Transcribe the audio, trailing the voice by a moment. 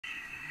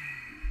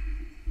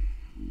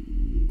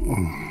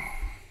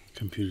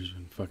Computer's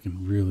been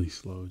fucking really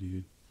slow,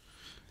 dude.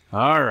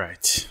 All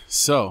right.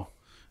 So,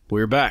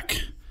 we're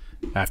back.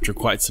 After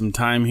quite some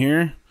time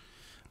here,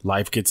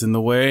 life gets in the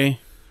way,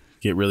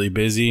 get really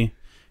busy.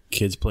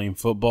 Kids playing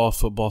football.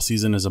 Football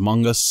season is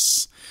among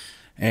us.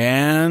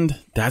 And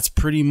that's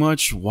pretty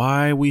much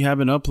why we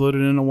haven't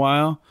uploaded in a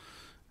while.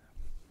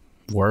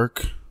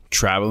 Work,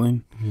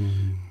 traveling.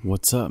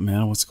 What's up,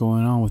 man? What's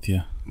going on with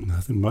you?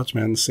 Nothing much,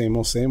 man. Same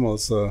old, same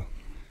old.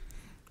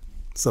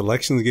 This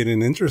election's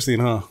getting interesting,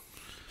 huh?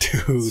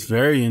 Dude. It's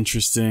very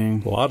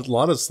interesting. A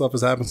lot of stuff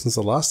has happened since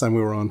the last time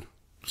we were on.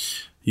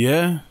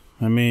 Yeah,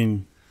 I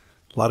mean,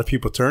 a lot of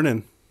people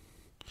turning.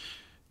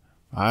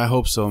 I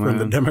hope so, man. From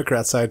the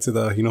Democrat side to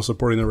the,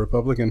 supporting the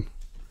Republican.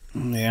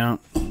 Yeah,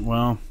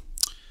 well,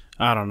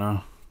 I don't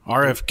know.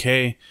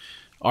 RFK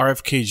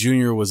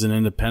Jr. was an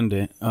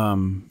independent.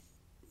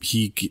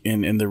 He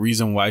and the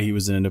reason why he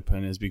was an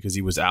independent is because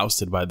he was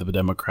ousted by the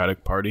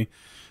Democratic Party,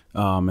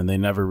 and they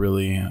never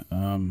really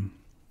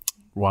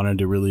wanted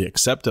to really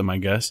accept him, I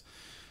guess.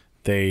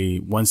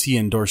 Once he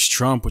endorsed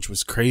Trump, which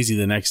was crazy,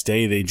 the next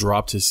day they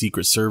dropped his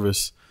Secret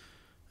Service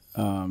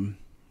I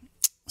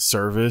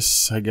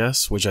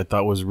guess, which I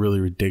thought was really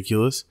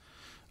ridiculous.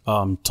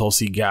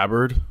 Tulsi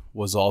Gabbard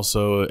was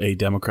also a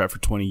Democrat for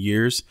 20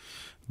 years,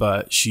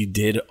 but she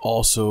did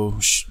also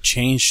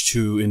change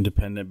to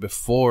independent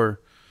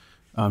before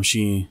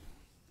she,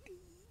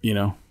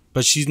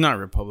 but she's not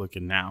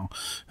Republican now.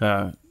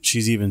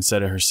 She's even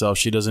said it herself.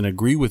 She doesn't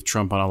agree with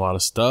Trump on a lot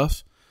of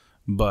stuff,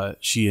 but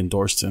she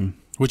endorsed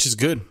him, which is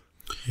good.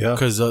 Yeah.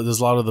 Because there's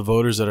a lot of the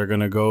voters that are going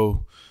to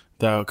go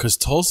that, because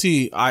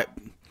Tulsi,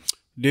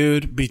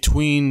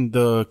 between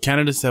the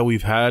candidates that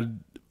we've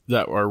had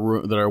that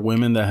are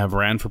women that have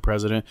ran for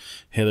president,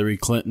 Hillary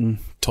Clinton,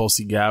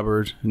 Tulsi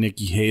Gabbard,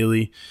 Nikki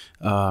Haley,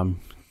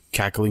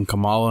 cackling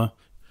Kamala,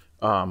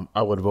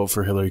 I would vote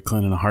for Hillary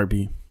Clinton in a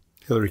heartbeat.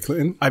 Hillary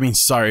Clinton? I mean,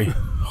 sorry.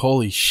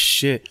 Holy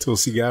shit.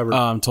 Tulsi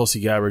Gabbard.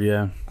 Tulsi Gabbard,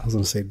 yeah. I was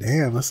going to say,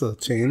 damn, that's a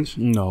change.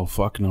 No,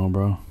 fuck no,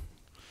 bro.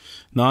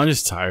 No, I'm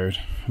just tired.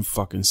 I'm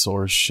fucking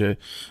sore as shit.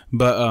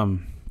 But,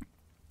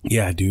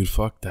 yeah, dude,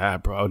 fuck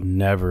that, bro. I would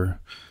never,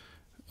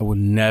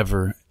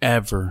 ever,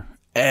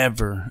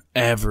 ever,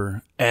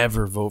 ever,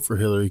 ever vote for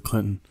Hillary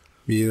Clinton.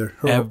 Me either.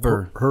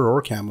 Ever. Her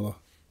or Kamala.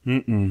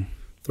 Mm-mm.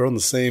 They're on the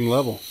same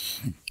level.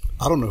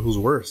 I don't know who's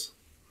worse.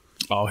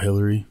 Oh,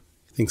 Hillary.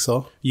 Think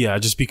so? Yeah,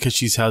 just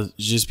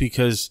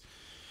because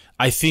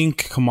I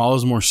think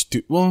Kamala's more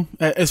stupid. Well,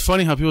 it's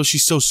funny how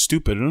she's so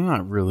stupid.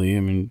 Not really.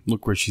 I mean,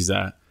 look where she's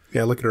at.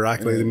 Yeah, look at her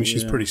accolades. I mean,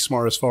 she's pretty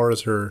smart as far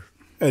as her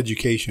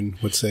education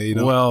would say,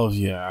 Well,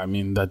 yeah, I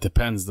mean, that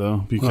depends,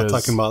 though. Because I'm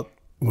not talking about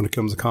when it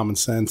comes to common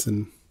sense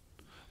and...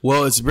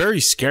 Well, it's very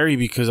scary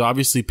because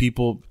obviously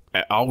people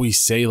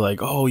always say like,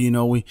 oh,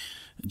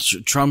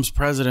 Trump's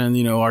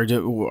president,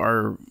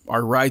 our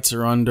rights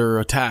are under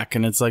attack.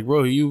 And it's like,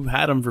 bro, you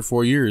had him for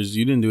 4 years.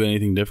 You didn't do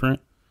anything different.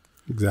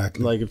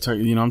 Exactly. Like,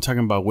 I'm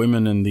talking about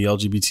women in the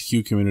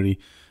LGBTQ community.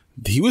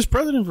 He was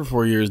president for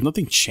 4 years.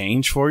 Nothing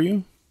changed for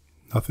you.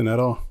 Nothing at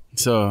all.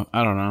 So,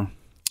 I don't know.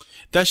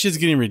 That shit's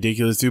getting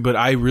ridiculous, dude. But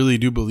I really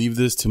do believe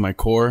this to my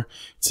core.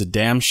 It's a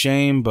damn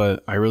shame,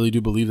 but I really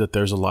do believe that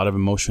there's a lot of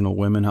emotional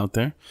women out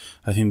there.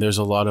 I think there's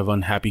a lot of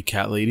unhappy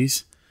cat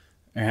ladies.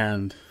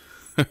 And...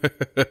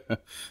 that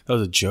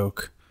was a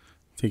joke.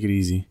 Take it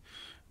easy.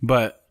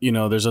 But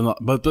there's a lot.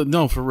 But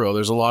no, for real,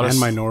 there's a lot of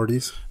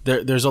minorities.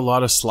 There's a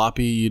lot of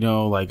sloppy,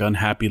 like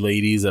unhappy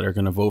ladies that are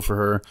going to vote for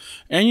her.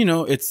 And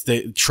it's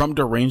the Trump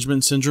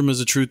derangement syndrome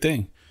is a true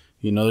thing.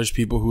 There's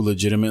people who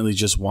legitimately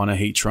just want to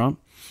hate Trump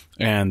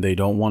and they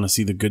don't want to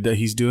see the good that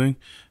he's doing.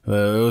 It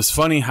was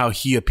funny how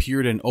he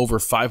appeared in over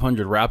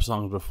 500 rap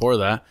songs before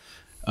that.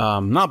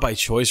 Not by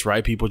choice,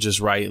 right? People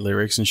just write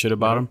lyrics and shit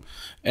about him.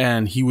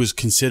 And he was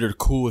considered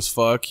cool as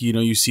fuck.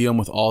 You see him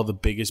with all the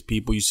biggest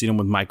people. You see him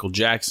with Michael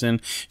Jackson.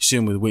 You see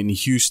him with Whitney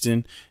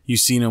Houston. You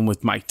seen him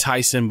with Mike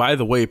Tyson. By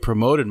the way,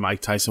 promoted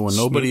Mike Tyson when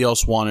nobody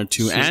else wanted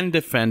to and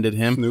defended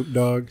him. Snoop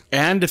Dogg.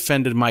 And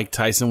defended Mike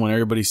Tyson when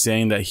everybody's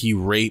saying that he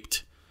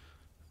raped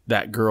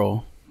that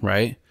girl,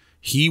 right?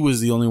 He was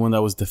the only one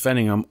that was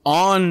defending him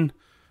on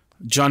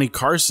Johnny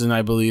Carson,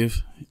 I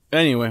believe.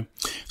 Anyway,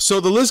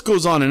 so the list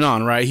goes on and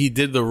on, right? He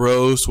did the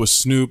roast with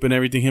Snoop and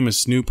everything. Him and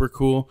Snoop are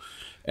cool.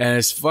 And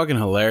it's fucking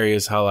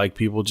hilarious how,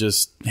 people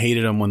just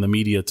hated him when the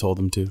media told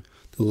them to.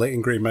 The late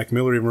and great Mac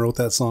Miller even wrote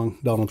that song,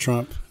 Donald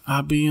Trump.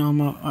 I'm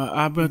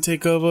gonna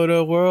take over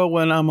the world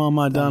when I'm on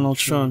my Donald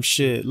Trump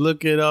shit.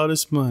 Look at all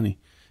this money.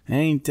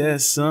 Ain't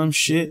that some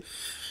shit?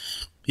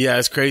 Yeah,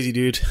 it's crazy,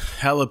 dude.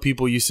 Hella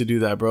people used to do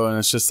that, bro. And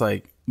it's just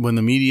like, when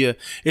the media,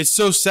 it's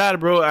so sad,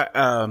 bro.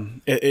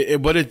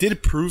 But it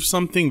did prove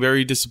something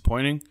very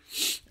disappointing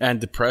and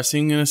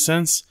depressing in a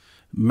sense.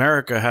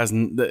 America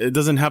it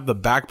doesn't have the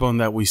backbone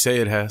that we say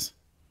it has.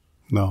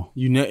 No,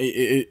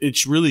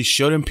 it really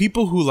showed. And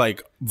people who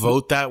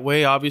vote that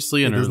way,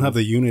 obviously, and it doesn't have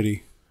the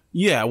unity.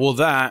 Yeah, well,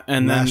 that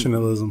and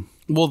nationalism.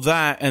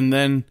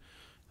 Then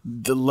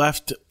the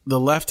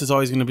left is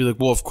always going to be like,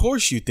 well, of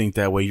course you think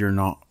that way. You're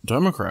not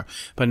Democrat,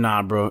 but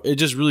nah, bro. It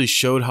just really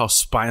showed how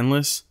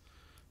spineless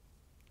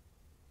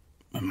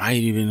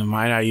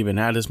might not even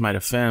add, this might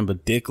offend,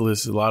 but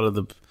dickless. A lot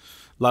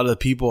of the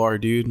people are,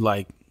 dude.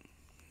 Like,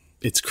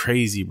 it's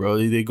crazy, bro.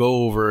 They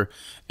go over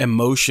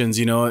emotions,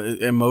 you know,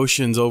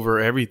 emotions over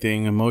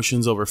everything,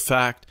 emotions over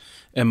fact,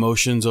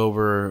 emotions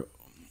over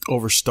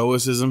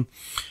stoicism.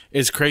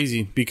 It's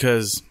crazy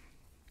because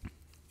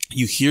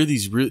you hear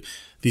these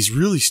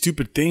really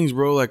stupid things,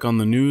 bro, like on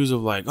the news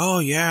of like, oh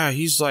yeah,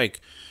 he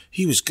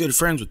was good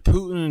friends with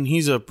Putin and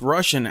he's a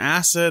Russian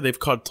asset. They've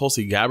called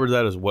Tulsi Gabbard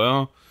that as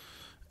well.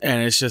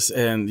 And it's just,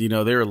 and you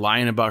know, they were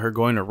lying about her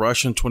going to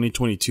Russia in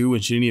 2022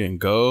 when she didn't even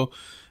go.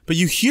 But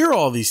you hear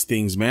all these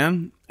things,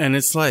 man. And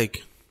it's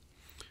like,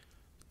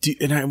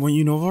 when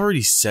you know, I've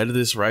already said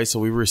this, right? So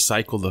we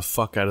recycle the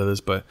fuck out of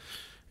this, but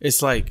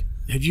it's like,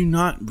 have you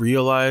not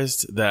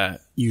realized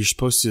that you're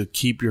supposed to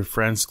keep your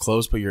friends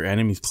close, but your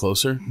enemies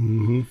closer?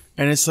 Mm-hmm.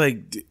 And it's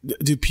like,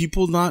 do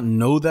people not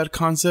know that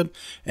concept?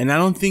 And I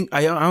don't think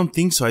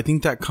so. I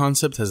think that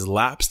concept has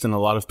lapsed in a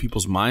lot of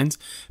people's minds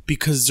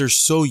because they're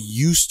so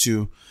used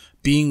to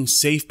being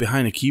safe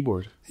behind a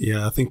keyboard.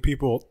 Yeah, I think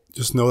people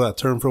just know that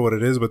term for what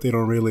it is, but they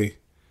don't really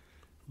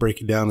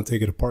break it down and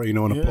take it apart, you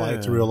know, and apply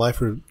it to real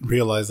life or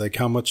realize like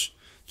how much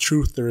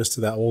truth there is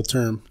to that old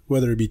term,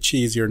 whether it be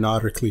cheesy or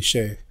not or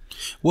cliche.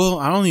 Well,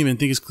 I don't even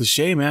think it's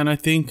cliche, man. I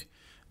think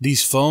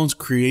these phones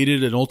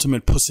created an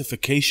ultimate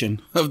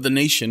pussification of the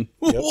nation.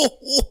 Yep.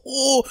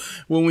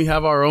 When we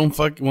have our own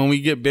when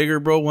we get bigger,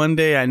 bro, one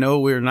day, I know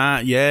we're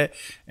not yet,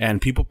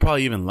 and people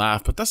probably even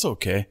laugh, but that's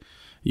okay.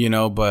 You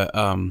know, but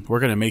we're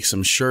going to make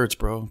some shirts,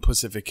 bro.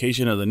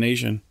 Pussification of the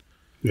nation.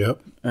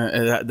 Yep.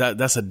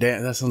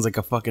 That sounds like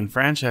a fucking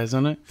franchise,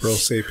 doesn't it?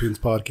 Brosapienz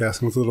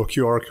podcast with a little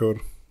QR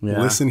code.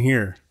 Yeah. Listen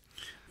here.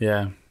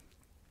 Yeah.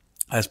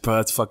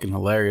 That's fucking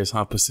hilarious,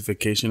 huh?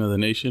 Pacification of the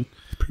nation.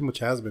 It pretty much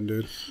has been,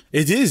 dude.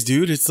 It is,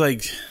 dude. It's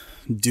like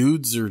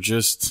dudes are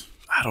just,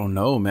 I don't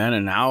know, man.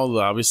 And now,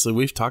 obviously,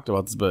 we've talked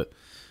about this, but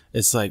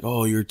it's like,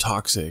 oh, you're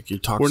toxic. You're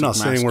toxic. We're not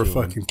masculine. saying we're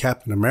fucking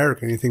Captain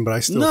America or anything, but I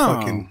still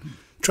fucking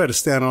try to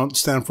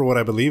stand for what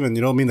I believe in.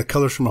 You know what I mean? The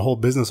colors from my whole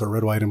business are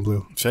red, white, and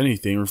blue. If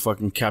anything, we're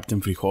fucking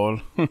Captain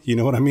Frijol. You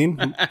know what I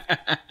mean?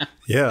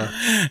 Yeah.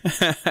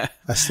 I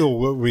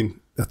mean,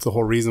 that's the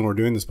whole reason we're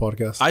doing this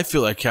podcast. I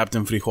feel like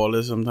Captain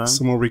Frijoles sometimes.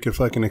 Somewhere we could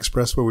fucking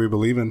express what we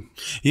believe in.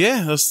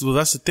 Yeah, that's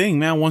the thing,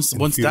 man. Once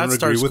that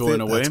starts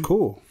going away, that's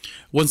cool.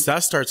 Once that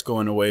starts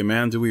going away,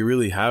 man, do we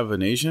really have a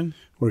nation?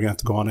 We're gonna have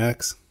to go on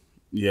X.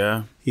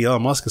 Yeah.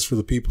 Elon Musk is for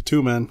the people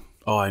too, man.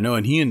 Oh, I know,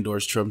 and he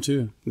endorsed Trump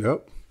too.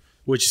 Yep.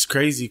 Which is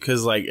crazy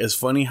because, like, it's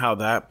funny how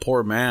that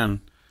poor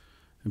man,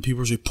 and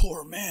people say,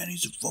 poor man,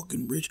 he's a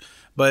fucking rich.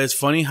 But it's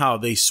funny how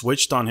they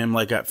switched on him.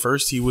 Like, at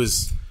first, he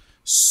was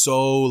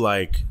so,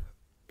 like,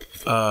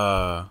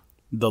 the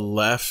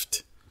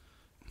left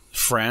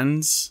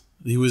friends.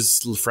 He was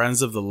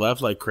friends of the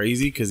left like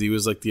crazy because he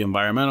was, like, the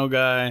environmental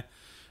guy.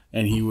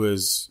 And he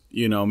was,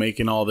 you know,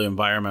 making all the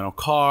environmental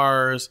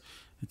cars.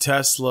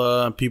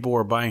 Tesla, people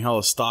were buying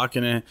hella stock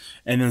in it,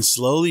 and then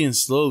slowly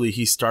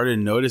he started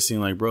noticing,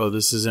 like, bro,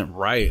 this isn't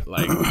right.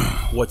 Like,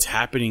 what's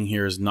happening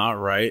here is not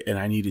right, and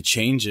I need to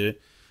change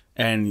it.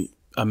 And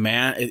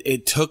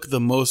it took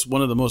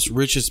one of the most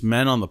richest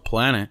men on the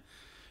planet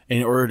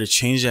in order to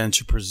change that and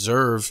to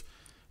preserve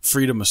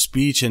freedom of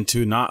speech and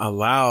to not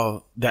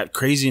allow that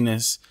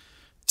craziness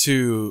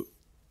to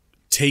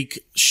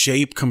take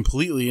shape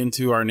completely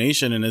into our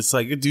nation. And it's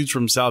like a dude's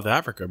from South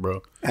Africa,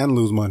 bro, and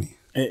lose money.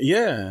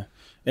 Yeah.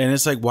 And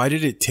it's like, why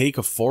did it take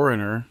a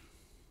foreigner?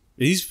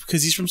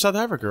 Because he's from South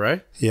Africa,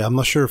 right? Yeah, I'm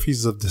not sure if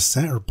he's of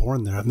descent or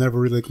born there. I've never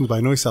really, but I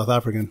know he's South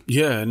African.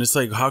 Yeah, and it's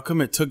like, how come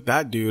it took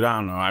that dude, I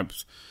don't know,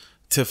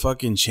 to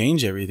fucking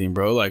change everything,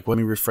 bro? Like, let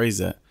me rephrase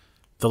that.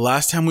 The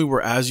last time we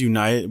were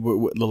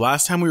the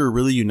last time we were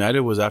really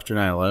united was after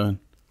 9/11.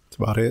 That's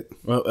about it.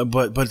 Well,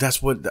 but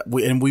that's what,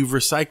 and we've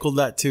recycled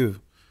that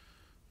too.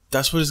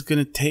 That's what it's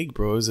going to take,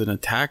 bro, is an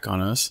attack on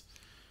us.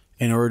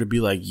 In order to be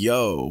like,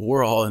 yo,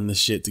 we're all in this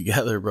shit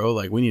together, bro.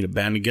 Like, we need to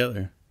band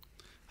together.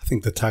 I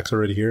think the attack's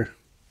already here.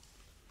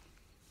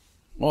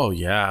 Oh,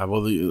 yeah.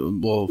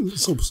 Well,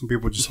 so some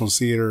people just don't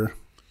see it or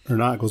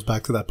not. It goes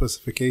back to that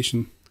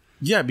pacification.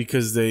 Yeah,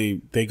 because they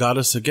got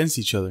us against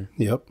each other.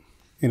 Yep.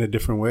 In a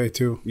different way,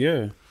 too.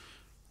 Yeah.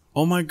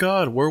 Oh, my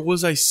God. Where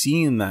was I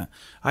seeing that?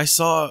 I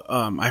saw,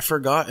 I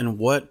forgot in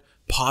what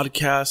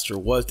podcast or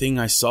what thing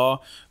I saw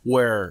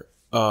where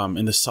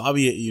in the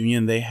Soviet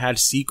Union, they had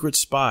secret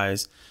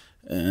spies.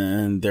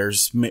 And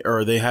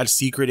they had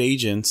secret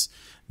agents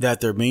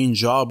that their main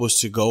job was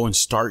to go and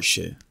start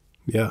shit.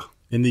 Yeah.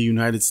 In the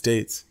United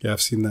States. Yeah,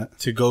 I've seen that.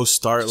 To go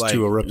start just like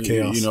to erupt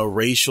chaos. You know,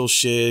 racial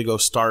shit, go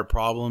start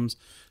problems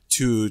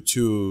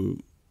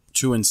to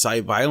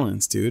incite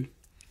violence, dude.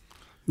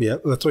 Yeah,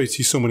 that's why you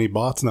see so many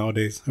bots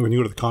nowadays. When you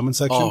go to the comment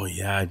section. Oh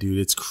yeah, dude,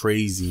 it's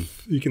crazy.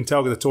 You can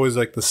tell that it's always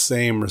like the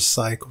same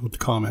recycled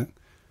comment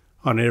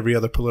on every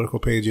other political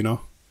page, you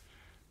know?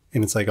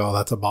 And it's like, oh,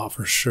 that's a bot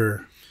for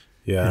sure.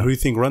 Yeah. And who do you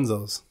think runs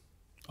those?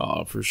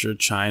 Oh, for sure.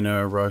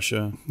 China,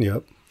 Russia.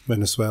 Yep.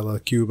 Venezuela,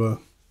 Cuba.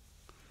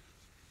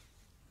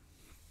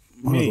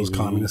 One of those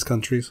communist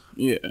countries.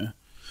 Yeah.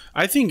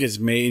 I think it's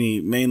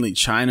mainly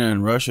China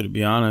and Russia, to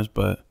be honest.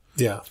 But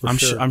yeah, I'm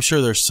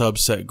sure there's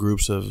subset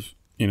groups of,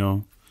 you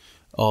know,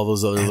 all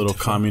those other little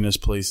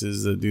communist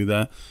places that do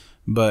that.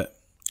 But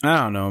I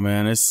don't know,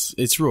 man.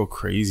 It's real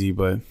crazy.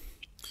 But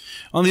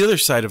on the other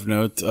side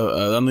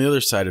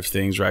of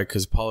things, right?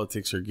 Because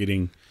politics are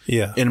getting,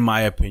 in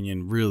my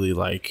opinion, really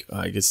like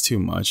it's too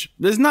much.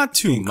 There's not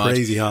too much.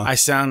 Crazy, huh? I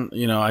sound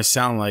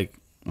like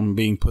I'm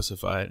being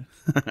pussified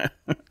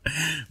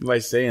by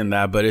saying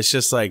that, but it's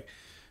just like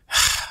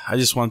I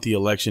just want the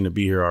election to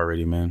be here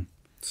already, man.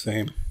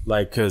 Same.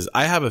 Like, because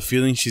I have a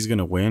feeling she's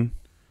gonna win.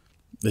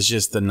 It's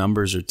just the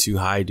numbers are too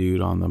high,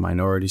 dude, on the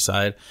minority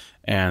side,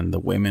 and the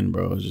women,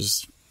 bro,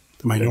 just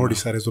the minority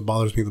side is what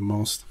bothers me the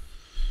most.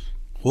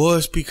 Well,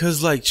 it's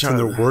because like it's in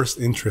their worst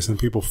interest, and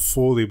people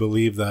fully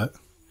believe that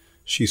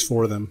she's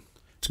for them.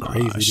 It's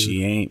crazy.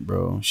 She ain't,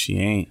 bro. She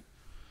ain't.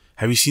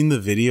 Have you seen the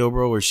video,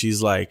 bro, where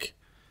she's like,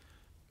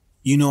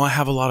 you know, I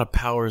have a lot of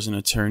power as an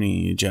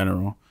attorney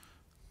general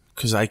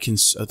because I can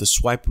the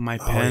swipe of my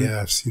pen. Oh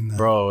yeah, I've seen that,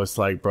 bro. It's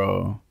like,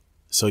 bro,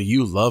 so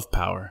you love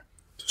power.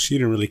 So she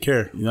didn't really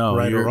care. No,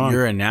 right or wrong.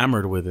 You're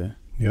enamored with it.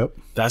 Yep.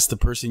 That's the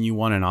person you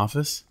want in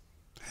office?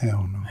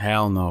 Hell no.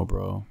 Hell no,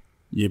 bro.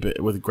 Yeah, but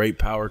with great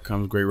power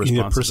comes great responsibility.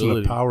 You need a person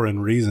with power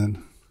and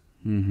reason.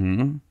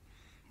 Mm-hmm.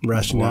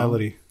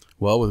 Rationality.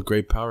 Well, with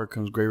great power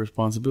comes great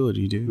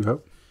responsibility, dude.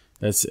 Yep.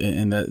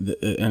 And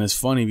it's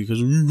funny because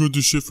you got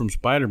this shit from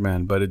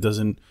Spider-Man, but it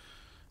doesn't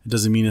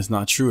mean it's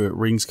not true. It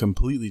rings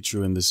completely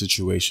true in this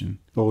situation.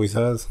 Always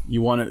has.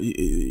 You want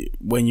to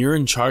when you're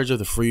in charge of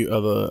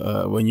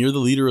when you're the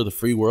leader of the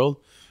free world,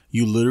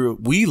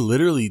 we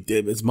literally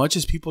did, as much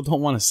as people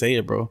don't want to say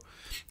it, bro.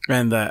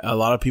 And that a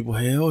lot of people,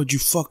 hey, oh, you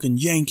fucking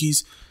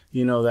Yankees,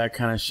 you know, that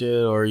kind of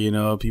shit, or you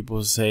know,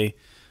 people say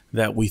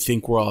that we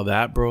think we're all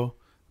that, bro.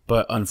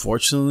 But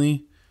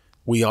unfortunately,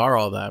 we are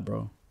all that,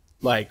 bro.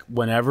 Like,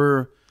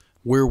 whenever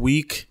we're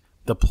weak,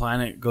 the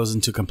planet goes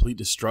into complete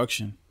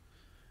destruction.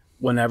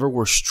 Whenever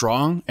we're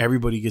strong,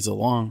 everybody gets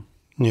along.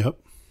 Yep.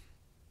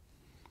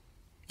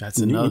 That's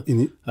another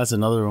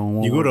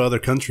one. You go to other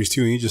countries,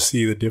 too, and you just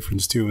see the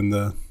difference, too,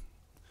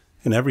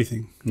 in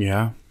everything.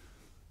 Yeah.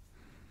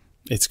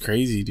 It's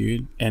crazy,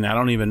 dude. And I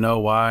don't even know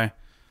why.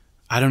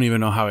 I don't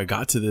even know how it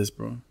got to this,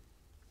 bro.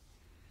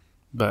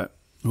 But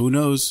who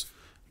knows?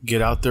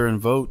 Get out there and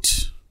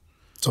vote.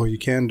 That's all you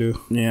can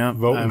do. Yeah.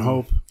 Vote and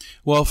hope.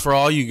 Well, for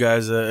all you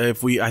guys, I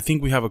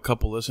think we have a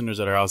couple listeners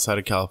that are outside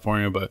of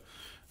California, but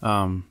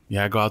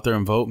go out there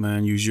and vote,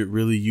 man. Use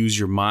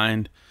your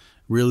mind.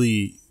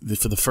 Really,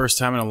 for the first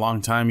time in a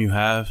long time, you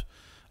have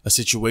a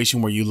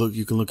situation where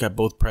you can look at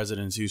both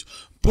presidencies.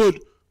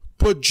 But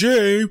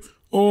Jay,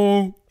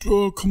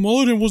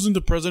 Kamala wasn't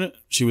the president.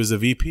 She was the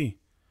VP.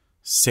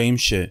 Same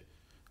shit.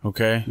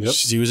 Okay. Yep.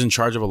 She was in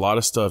charge of a lot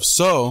of stuff.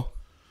 So,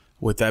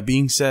 with that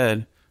being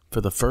said,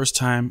 for the first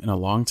time in a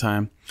long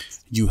time,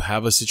 you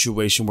have a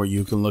situation where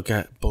you can look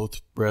at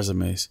both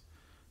resumes.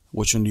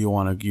 Which one do you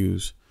want to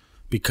use?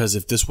 Because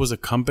if this was a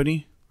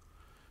company,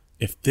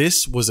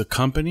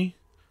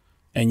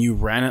 and you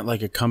ran it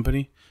like a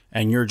company,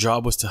 and your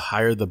job was to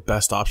hire the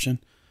best option,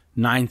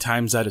 9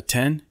 times out of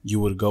 10, you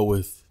would go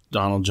with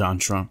Donald John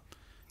Trump.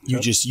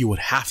 You would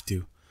have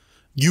to.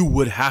 You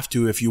would have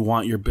to if you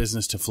want your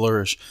business to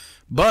flourish.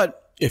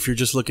 But if you're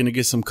just looking to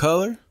get some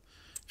color,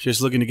 if you're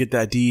just looking to get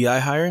that DEI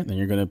hire, then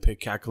you're going to pick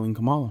cackling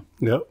Kamala.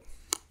 Yep.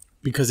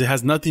 Because it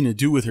has nothing to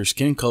do with her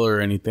skin color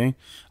or anything.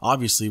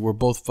 Obviously, we're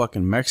both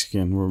fucking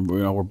Mexican.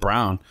 We're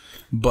brown.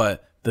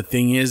 But the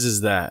thing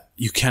is that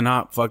you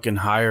cannot fucking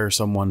hire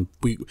someone.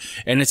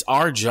 And it's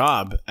our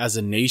job as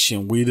a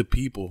nation, we the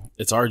people.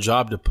 It's our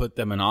job to put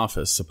them in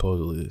office,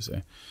 supposedly they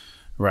say.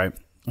 Right?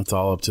 It's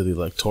all up to the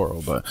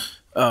electoral. But,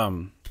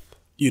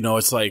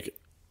 it's like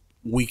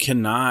we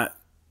cannot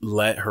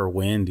let her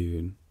win,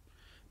 dude.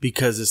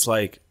 Because it's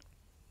like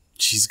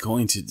she's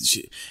going to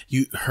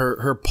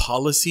her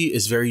policy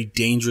is very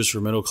dangerous for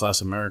middle class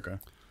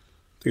America.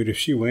 Dude, if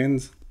she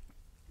wins,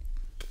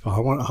 I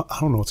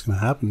don't know what's going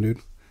to happen, dude.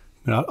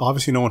 I mean,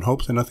 obviously, no one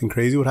hopes that nothing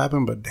crazy would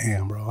happen, but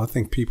damn, bro, I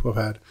think people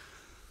have had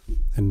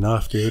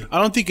enough, dude.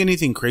 I don't think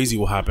anything crazy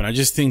will happen. I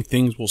just think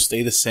things will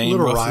stay the same.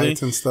 Little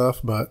riots and stuff,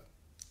 but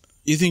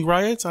you think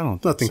riots? I don't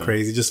think nothing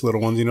crazy, just little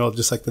ones,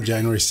 just like the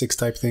January 6th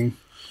type thing.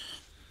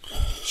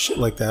 Shit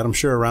like that, I'm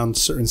sure, around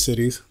certain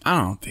cities. I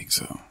don't think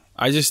so.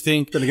 I just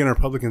think... Then again,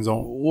 Republicans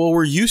don't... Well,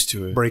 we're used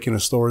to it. Break into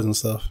stores and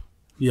stuff.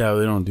 Yeah,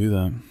 they don't do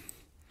that.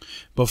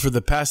 But for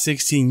the past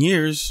 16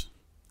 years,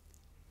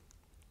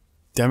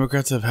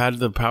 Democrats have had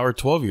the power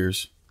 12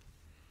 years.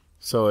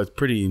 So it's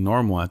pretty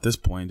normal at this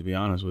point, to be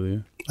honest with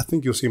you. I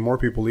think you'll see more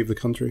people leave the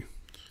country.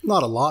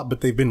 Not a lot,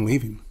 but they've been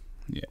leaving.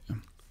 Yeah.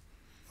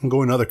 And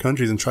going to other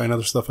countries and trying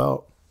other stuff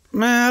out.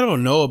 Man, I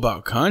don't know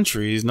about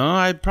countries. No,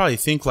 I'd probably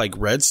think like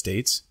red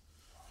states.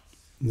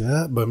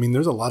 Yeah, but I mean,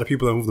 there's a lot of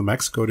people that move to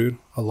Mexico, dude.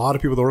 A lot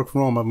of people that work from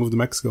home have moved to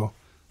Mexico.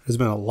 There's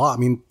been a lot. I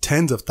mean,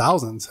 tens of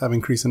thousands have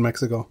increased in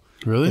Mexico.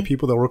 Really? The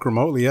people that work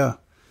remotely, yeah.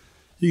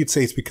 You could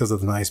say it's because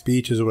of the nice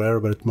beaches or whatever,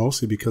 but it's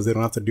mostly because they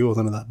don't have to deal with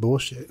none of that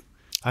bullshit.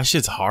 That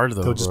shit's hard,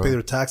 though, They'll just pay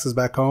their taxes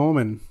back home,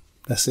 and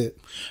That's it.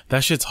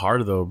 That shit's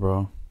hard though,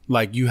 bro.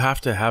 Like, you have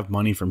to have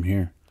money from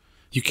here.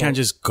 You can't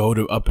just go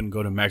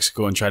to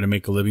Mexico and try to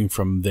make a living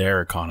from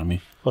their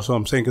economy. That's what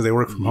I'm saying, because they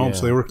work from home,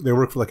 so they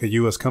work for like a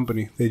U.S.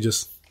 company. They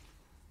just.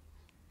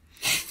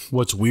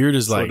 What's weird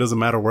is like, it doesn't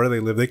matter where they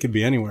live; they could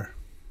be anywhere.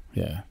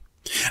 Yeah,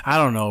 I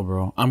don't know,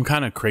 bro. I'm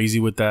kind of crazy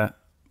with that.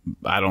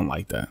 I don't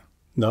like that.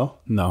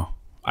 No,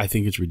 I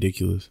think it's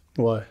ridiculous.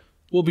 Why?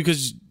 Well,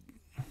 because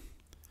you're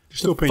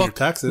still paying your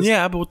taxes.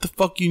 Yeah, but what the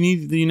fuck you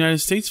need the United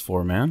States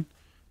for, man?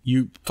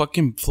 You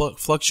fucking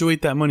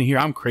fluctuate that money here.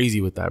 I'm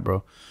crazy with that,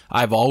 bro.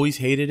 I've always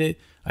hated it.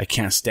 I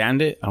can't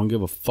stand it. I don't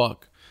give a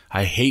fuck.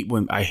 I hate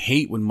when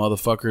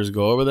motherfuckers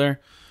go over there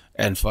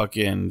and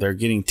fucking they're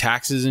getting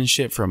taxes and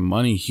shit from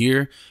money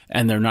here,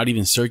 and they're not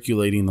even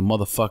circulating the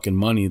motherfucking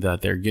money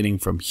that they're getting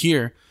from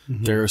here.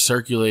 Mm-hmm. They're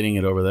circulating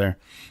it over there.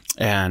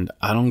 And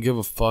I don't give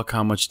a fuck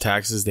how much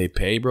taxes they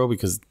pay, bro,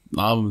 because a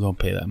lot of them don't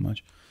pay that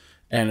much.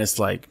 And it's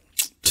like,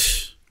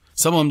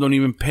 some of them don't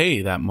even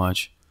pay that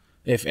much.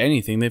 If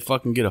anything, they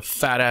fucking get a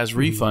fat ass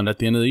refund at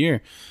the end of the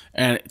year.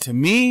 And to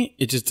me,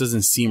 it just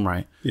doesn't seem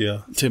right.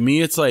 Yeah. To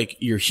me, it's like,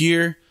 you're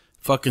here,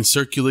 fucking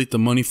circulate the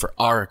money for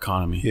our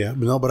economy. Yeah.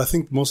 But I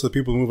think most of the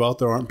people who move out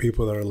there aren't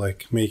people that are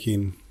like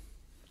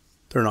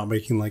they're not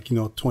making like,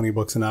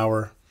 $20 an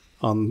hour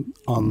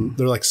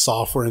they're like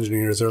software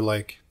engineers. They're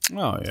like,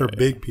 they're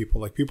big people,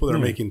 like people that are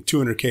making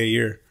 $200K a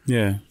year.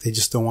 Yeah. They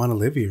just don't want to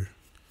live here.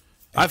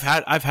 I've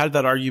had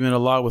that argument a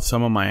lot with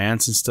some of my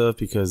aunts and stuff,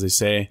 because they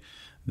say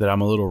that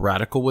I'm a little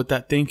radical with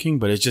that thinking,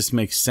 but it just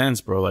makes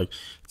sense, bro. Like,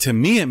 to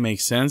me, it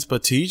makes sense,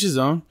 but to each his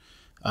own.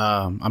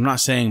 I'm not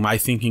saying my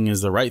thinking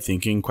is the right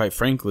thinking. Quite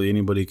frankly,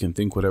 anybody can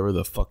think whatever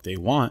the fuck they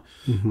want,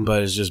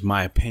 but it's just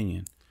my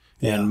opinion.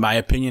 Yeah. And my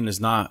opinion is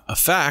not a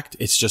fact.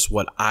 It's just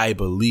what I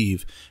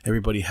believe.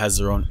 Everybody has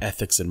their own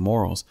ethics and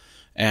morals.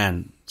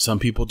 And some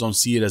people don't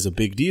see it as a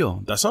big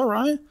deal. That's all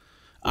right.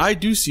 I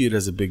do see it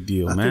as a big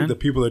deal, man. I think the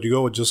people that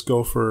go would just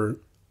go for,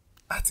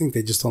 I think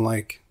they just don't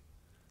like,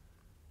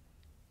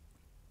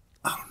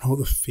 I don't know,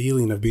 the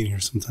feeling of being here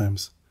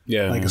sometimes.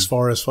 Yeah. Like, as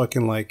far as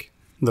fucking like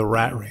the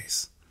rat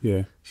race.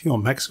 Yeah. If you go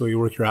to Mexico, you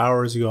work your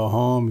hours, you go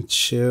home, you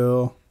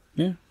chill.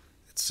 Yeah.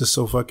 It's just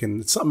so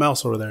fucking, it's something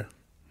else over there.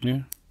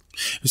 Yeah.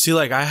 You see,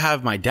 like, I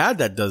have my dad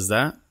that does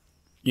that,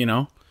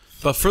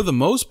 but for the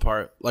most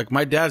part, like,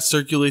 my dad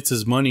circulates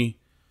his money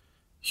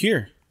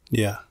here.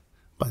 Yeah.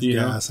 Buys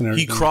gas and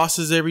everything. He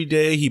crosses every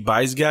day. He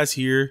buys gas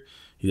here.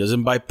 He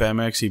doesn't buy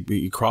Pemex.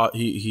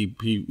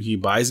 He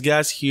buys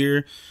gas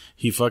here.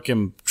 He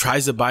fucking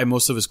tries to buy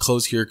most of his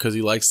clothes here because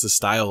he likes the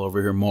style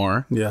over here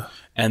more. Yeah.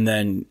 And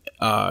then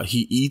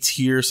he eats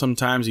here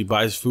sometimes. He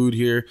buys food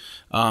here.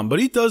 But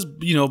he does,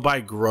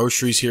 buy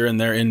groceries here and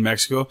there in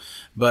Mexico.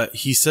 But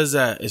he says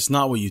that it's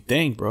not what you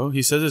think, bro.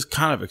 He says it's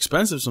kind of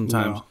expensive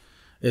sometimes. No.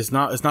 It's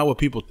not what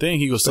people think.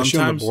 He goes, especially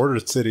sometimes on the border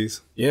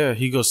cities. Yeah.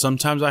 He goes,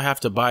 sometimes I have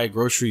to buy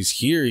groceries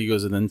here. He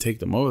goes, and then take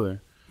them over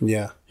there.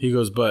 Yeah. He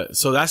goes, but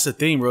so that's the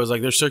thing, bro. It's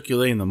like they're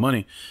circulating the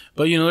money.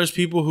 But, there's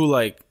people who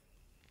like,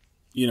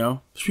 there's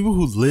people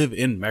who live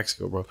in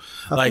Mexico, bro.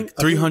 I think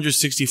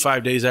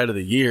 365 days out of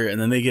the year, and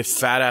then they get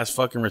fat ass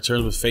fucking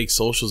returns with fake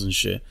socials and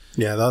shit.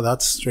 Yeah,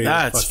 that's straight.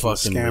 That's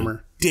fucking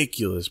scammer.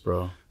 Ridiculous,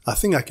 bro. I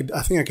think I could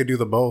do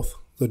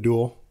the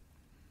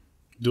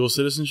dual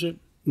citizenship.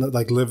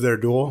 Like, live there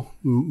dual.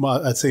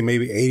 I'd say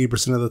maybe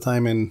 80% of the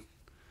time in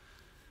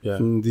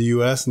the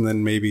U.S. and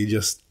then maybe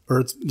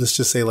let's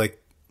just say, like,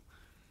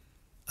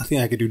 I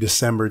think I could do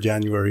December,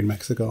 January in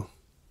Mexico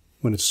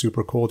when it's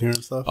super cold here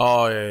and stuff.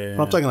 Oh, yeah.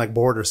 I'm talking like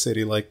border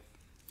city, like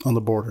on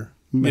the border.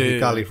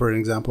 Mexicali, for an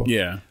example.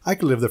 Yeah. I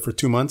could live there for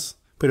 2 months,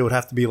 but it would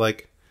have to be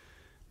like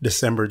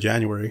December,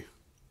 January.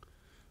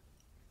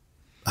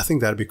 I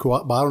think that'd be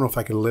cool. But I don't know if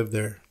I could live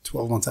there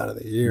 12 months out of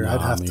the year.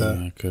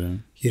 I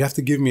couldn't. You'd have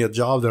to give me a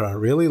job that I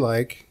really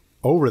like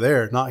over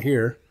there, not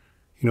here.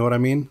 You know what I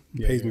mean?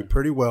 It pays me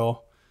pretty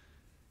well.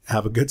 I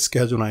have a good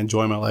schedule, and I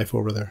enjoy my life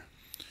over there.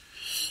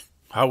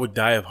 I would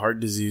die of heart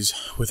disease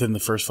within the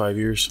first 5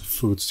 years.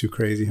 Food's too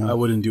crazy, huh? I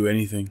wouldn't do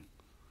anything.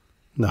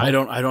 No. I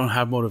don't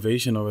have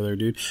motivation over there,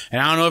 dude.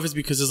 And I don't know if it's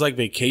because it's like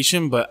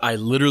vacation, but I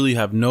literally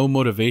have no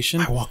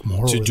motivation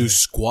to do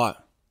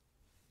squat.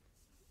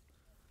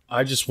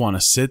 I just want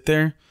to sit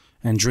there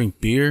and drink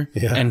beer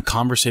and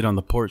conversate on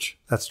the porch.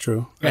 That's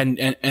true. And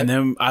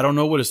then I don't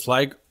know what it's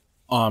like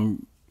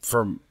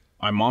for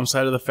my mom's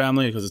side of the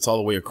family, because it's all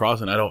the way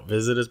across and I don't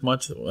visit as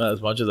much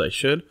as I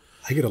should.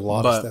 I get a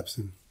lot of steps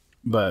in.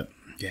 But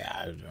yeah,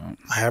 I don't.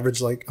 I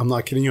average, like, I'm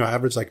not kidding you, I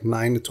average like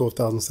 9,000 to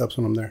 12,000 steps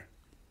when I'm there.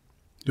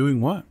 Doing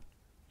what?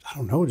 I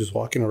don't know, just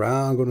walking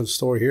around, going to the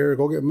store here,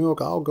 go get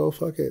milk, I'll go,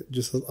 fuck it.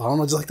 Just, I don't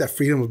know, just like that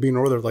freedom of being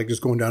over there, like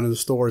just going down to the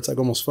store. It's like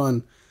almost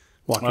fun.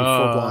 Walking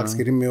 4 blocks,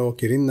 getting milk,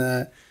 getting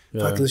that.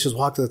 Yeah. Fuck, let's just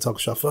walk to the taco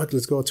shop. Fuck,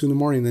 let's go at 2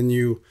 a.m. Then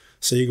you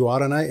go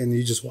out at night and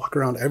you just walk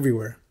around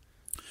everywhere.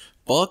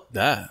 Fuck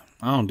that.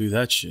 I don't do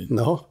that shit.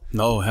 No?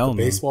 No, hell no.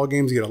 Baseball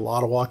games, you get a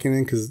lot of walking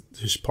in because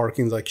there's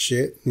parking's like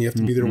shit. And you have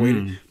to be there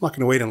waiting. I'm not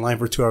going to wait in line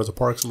for 2 hours to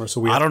park somewhere.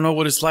 So I don't know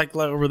what it's like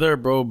over there,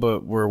 bro,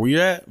 but where we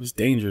at, it's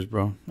dangerous,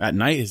 bro. At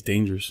night, it's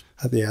dangerous.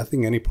 I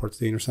think any part's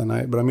dangerous at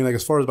night. But I mean, like,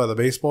 as far as by the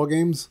baseball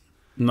games,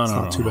 it's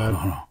not too bad.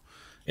 No.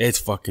 It's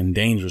fucking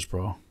dangerous,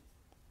 bro.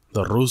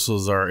 The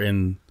Russos are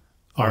in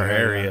our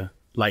area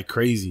like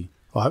crazy.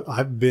 Well,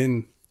 I've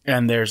been...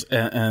 And there's...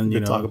 And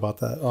you know... talk about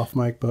that off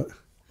mic, but...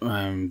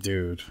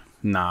 Dude.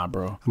 Nah,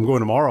 bro. I'm going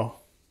tomorrow.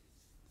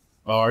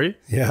 Oh, are you?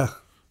 Yeah.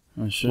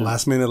 Oh, shit.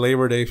 Last minute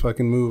Labor Day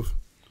fucking move.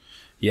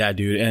 Yeah,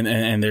 dude.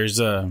 And there's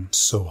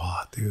so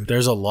hot, dude.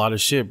 There's a lot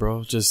of shit,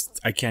 bro. Just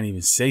I can't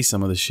even say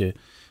some of the shit.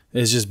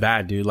 It's just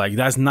bad, dude. Like,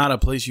 that's not a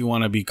place you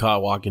want to be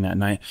caught walking at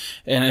night.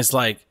 And it's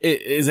like,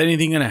 is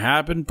anything going to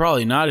happen?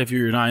 Probably not if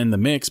you're not in the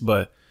mix,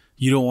 but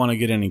you don't want to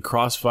get any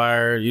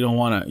crossfire. You don't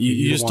want to,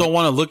 you just don't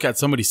want to look at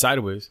somebody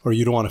sideways. Or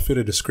you don't want to fit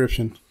a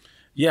description.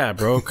 Yeah,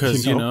 bro,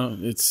 because, you know,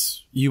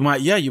 it's, you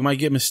might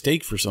get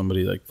mistake for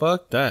somebody. Like,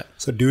 fuck that.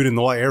 It's a dude in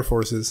the white Air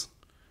Forces.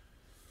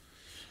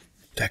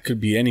 That could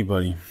be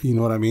anybody. You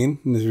know what I mean?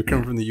 And if you're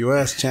coming from the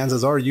U.S.,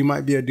 chances are you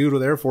might be a dude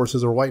with Air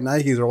Forces or white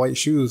Nikes or white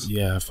shoes.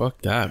 Yeah,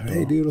 fuck that, bro.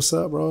 Hey, dude, what's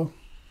up, bro?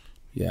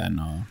 Yeah,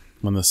 no.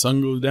 When the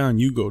sun goes down,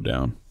 you go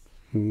down.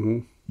 Mm-hmm.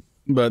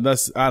 But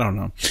that's, I don't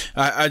know.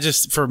 I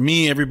just, for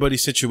me,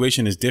 everybody's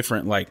situation is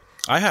different. Like,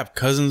 I have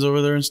cousins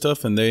over there and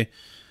stuff, and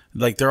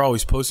they're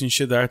always posting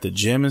shit. They're at the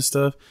gym and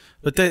stuff.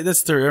 But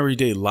that's their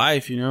everyday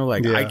life, you know?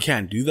 Like, I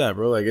can't do that,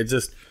 bro. Like, it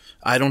just...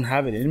 I don't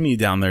have it in me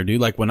down there,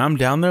 dude. Like, when I'm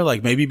down there,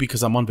 like, maybe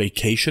because I'm on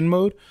vacation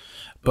mode,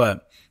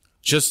 but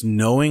just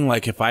knowing,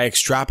 like, if I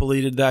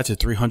extrapolated that to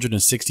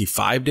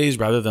 365 days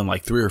rather than,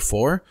 like, 3 or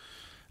 4,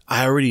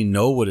 I already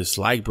know what it's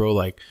like, bro.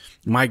 Like,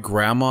 my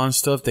grandma and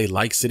stuff, they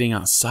like sitting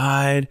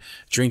outside,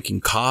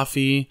 drinking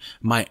coffee.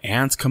 My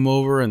aunts come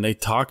over and they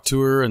talk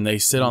to her and they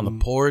sit on the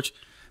porch.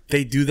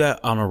 They do that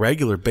on a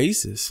regular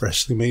basis.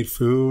 Freshly made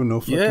food,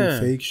 no fucking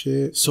fake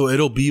shit. So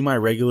it'll be my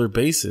regular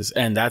basis,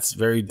 and that's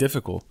very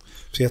difficult.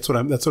 See, that's what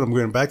I'm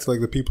going back to.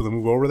 Like, the people that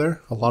move over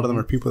there, a lot of them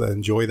are people that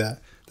enjoy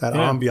that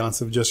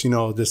ambiance of just, you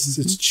know, this.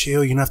 It's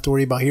chill. You don't have to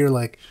worry about here.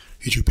 Like,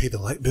 did you pay the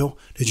light bill?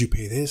 Did you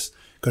pay this?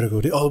 Gotta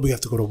go. We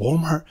have to go to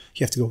Walmart.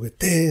 You have to go get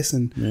this,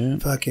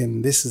 and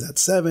fucking this is at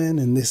 7,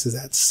 and this is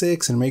at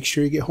 6, and make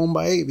sure you get home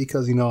by 8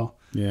 because, you know.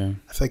 Yeah,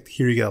 I feel like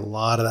here you get a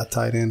lot of that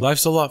tied in.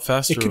 Life's a lot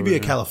faster. It could be a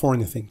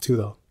California thing too,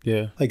 though.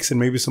 Yeah, like I said,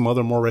 maybe some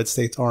other more red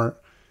states aren't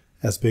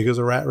as big as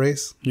a rat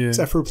race. Yeah,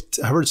 I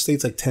heard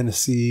states like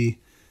Tennessee,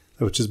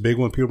 which is big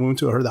when people move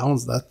to. I heard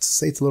that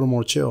state's a little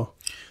more chill.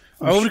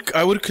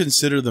 I would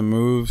consider the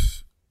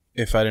move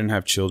if I didn't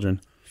have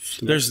children.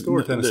 There's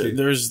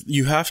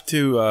you have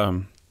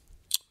to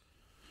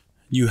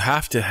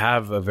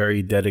have a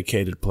very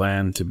dedicated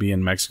plan to be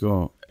in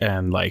Mexico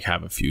and like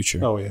have a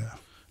future. Oh yeah.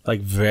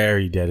 Like,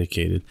 very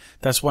dedicated.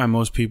 That's why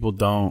most people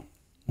don't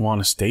want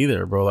to stay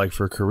there, bro, like,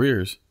 for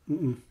careers.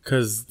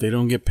 Because they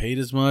don't get paid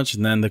as much,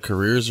 and then the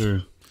careers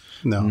are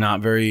not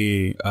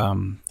very...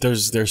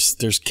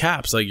 there's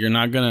caps. Like, you're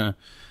not gonna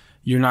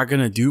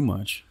do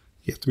much.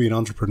 You have to be an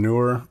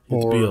entrepreneur. You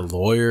have to be a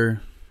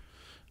lawyer,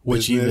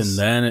 which even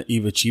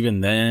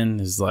then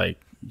is,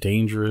 like,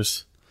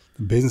 dangerous.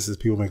 The businesses,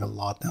 people make a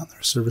lot down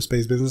there.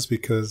 Service-based business,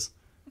 because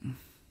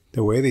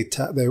the way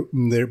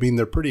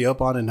they're pretty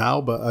up on it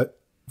now, but...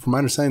 from my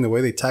understanding, the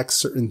way they tax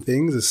certain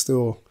things is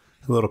still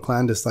a little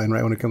clandestine,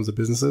 right, when it comes to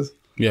businesses?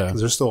 Yeah. Because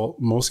there's still,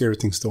 mostly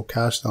everything's still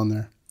cash down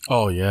there.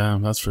 Oh, yeah,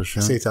 that's for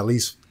sure.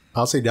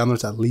 I'll say down there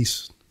it's at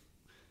least,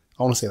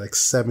 I want to say like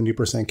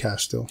 70%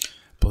 cash still.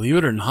 Believe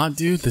it or not,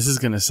 dude, this is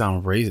going to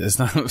sound racist. It's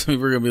not,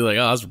 people are going to be like,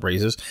 oh, that's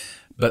racist.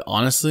 But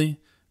honestly,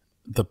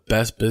 the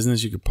best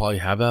business you could probably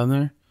have down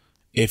there,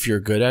 if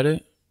you're good at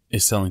it,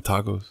 is selling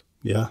tacos.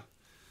 Yeah.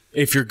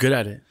 If you're good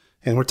at it.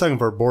 And we're talking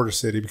for a border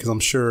city because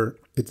I'm sure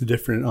it's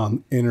different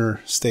on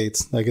inner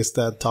states. I guess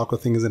that taco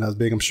thing isn't as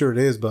big. I'm sure it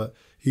is, but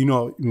you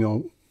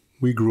know,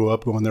 we grew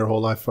up going there whole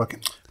life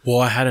fucking. Well,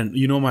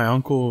 my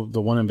uncle,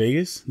 the one in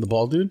Vegas, the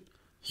bald dude,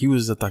 he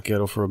was a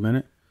taquero for a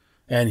minute,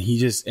 and he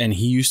used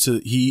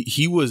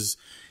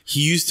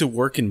to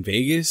work in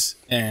Vegas,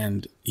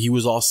 and he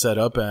was all set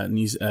up at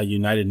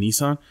United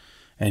Nissan,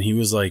 and he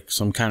was like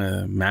some kind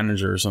of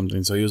manager or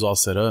something. So he was all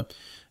set up.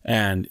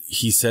 And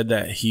he said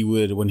that he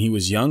would, when he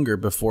was younger,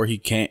 before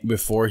he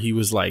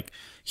was like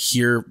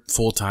here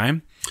full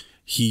time,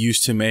 he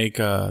used to make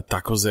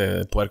tacos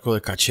de puerco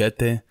de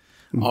cachete,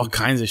 all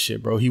kinds of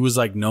shit, bro. He was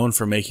like known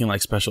for making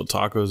like special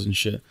tacos and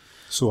shit.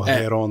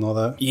 Suadero and all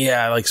that.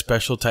 Yeah, like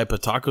special type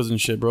of tacos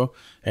and shit, bro.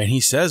 And he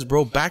says,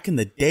 bro, back in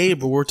the day,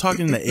 bro, we're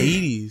talking in the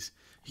 80s,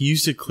 he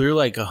used to clear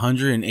like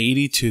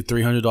 $180 to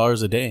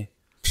 $300 a day.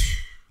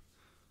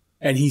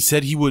 And he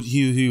said he goes,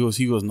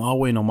 no,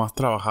 güey, nomás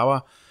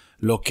trabajaba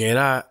lo que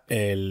era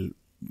el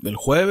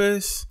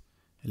jueves,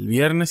 el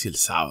viernes y el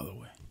sábado,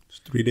 güey.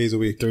 3 days a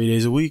week. 3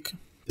 days a week.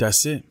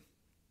 That's it.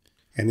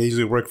 And they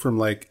usually work from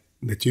like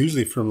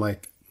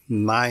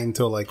 9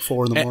 till like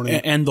 4 in the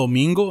morning. And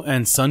Domingo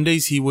and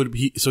Sundays he would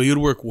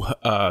work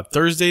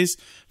Thursdays,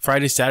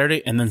 Friday,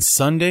 Saturday, and then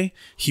Sunday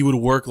he would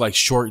work like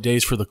short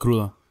days for the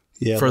cruda.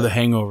 for the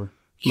hangover.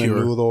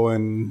 Menudo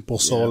and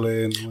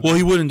pozole. And well,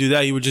 he wouldn't do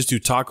that. He would just do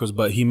tacos,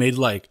 but he made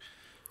like,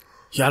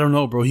 I don't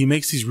know, bro. He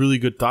makes these really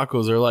good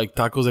tacos. They're like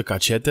tacos de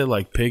cachete,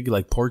 like pig,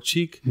 like pork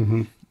cheek.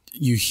 Mm-hmm.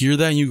 You hear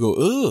that and you go,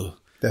 ugh.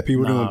 That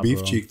people doing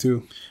beef cheek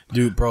too.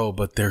 Dude, bro,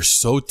 but they're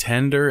so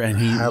tender and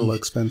hella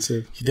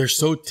expensive. They're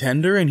so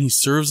tender and he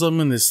serves them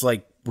in this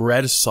like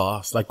red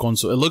sauce. Like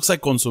it looks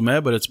like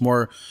consomme, but it's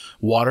more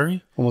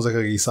watery. Almost like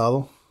a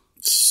guisado?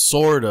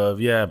 Sort of,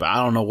 yeah. But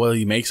I don't know what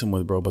he makes them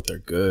with, bro, but they're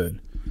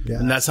good. Yeah.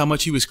 And that's how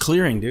much he was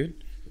clearing, dude.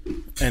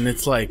 And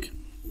it's like,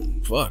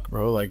 fuck,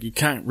 bro. Like you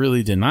can't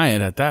really deny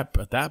it at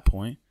that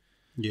point.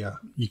 Yeah.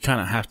 You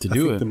kind of have to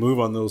do it. The move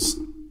on those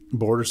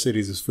border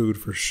cities is food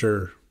for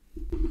sure.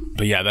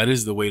 But yeah, that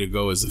is the way to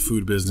go, is the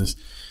food business.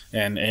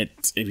 And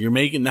if you're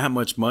making that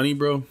much money,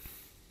 bro,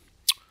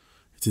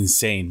 it's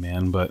insane,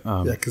 man. But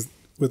yeah, because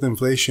with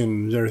inflation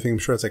and everything, I'm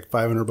sure it's like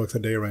 $500 a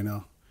day right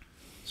now.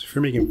 So if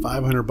you're making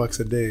 $500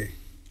 a day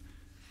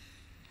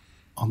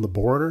on the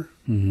border,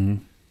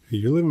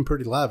 you're living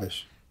pretty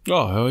lavish.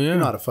 Oh, hell yeah. You're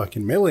not a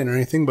fucking million or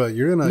anything, but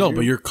you're gonna... No,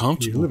 but you're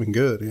comfortable. You're living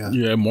good, yeah.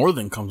 Yeah, more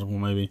than comfortable,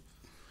 maybe.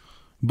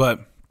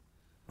 But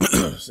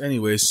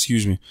anyways,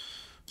 excuse me.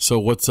 So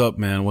what's up,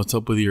 man? What's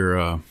up with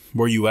your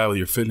where you at with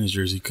your fitness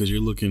jersey? Because you're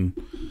looking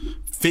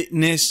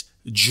fitness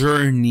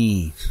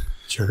jersey.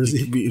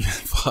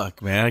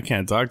 Fuck, man, I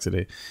can't talk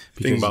today.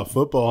 Thinking about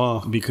football,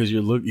 huh? Because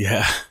you're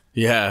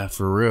yeah,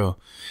 for real.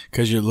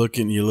 Because you're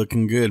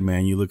looking good,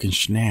 man. You're looking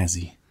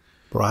schnazzy.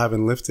 Bro, I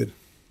haven't lifted.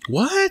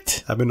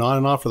 What? I've been on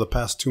and off for the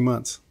past 2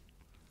 months.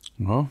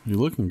 Well, you're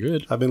looking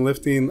good. I've been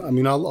lifting. I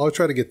mean, I'll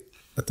try to get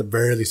at the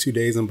very least 2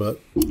 days in, but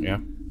yeah.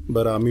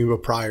 But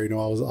but prior, I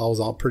was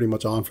all pretty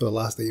much on for the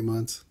last 8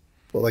 months.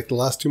 But like the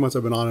last 2 months,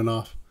 I've been on and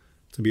off,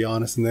 to be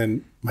honest. And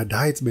then my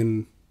diet's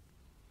been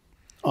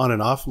on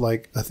and off.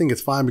 Like I think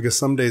it's fine because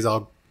some days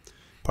I'll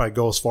probably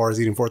go as far as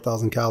eating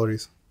 4,000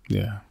 calories.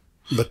 Yeah.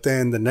 But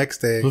then the next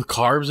day, with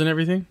carbs and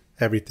everything.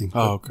 Everything.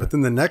 Oh, okay. But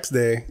then the next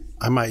day,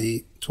 I might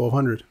eat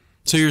 1,200.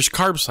 So you're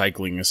carb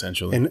cycling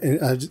essentially,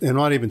 and I'm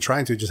not even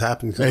trying to. It just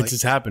happens. It's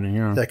just happening.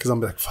 Yeah. Yeah, because I'm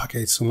like, fuck, I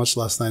ate so much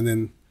last night. And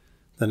then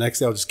the next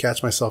day, I'll just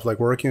catch myself like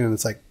working, and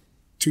it's like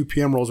 2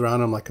 p.m. rolls around.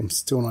 And I'm like, I'm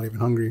still not even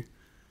hungry.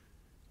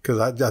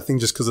 Because I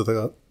think just because of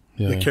the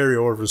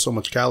carryover for so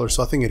much calories.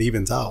 So I think it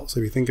evens out. So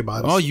if you think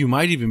about it. Oh, you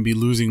might even be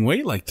losing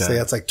weight like that. Say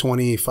that's like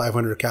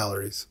 2,500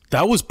 calories.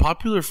 That was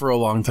popular for a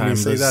long time.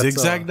 The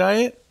zigzag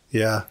diet.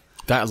 Yeah.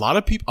 That a lot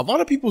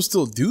of people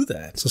still do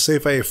that. So say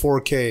if I ate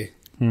 4K,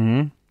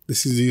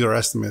 these are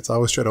estimates. I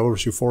always try to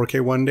overshoot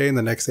 4K one day and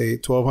the next day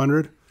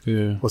 1,200.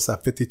 Yeah. What's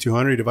that?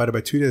 5,200 divided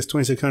by 2 days,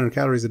 2,600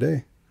 calories a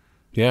day.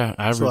 Yeah,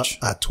 average.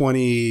 So at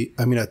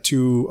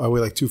 2, I weigh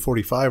like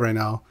 245 right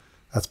now.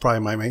 That's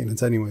probably my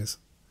maintenance anyways.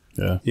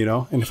 Yeah.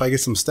 And if I get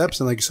some steps,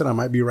 and like you said, I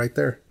might be right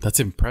there.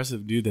 That's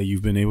impressive, dude, that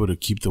you've been able to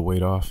keep the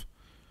weight off.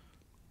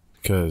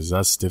 Because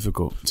that's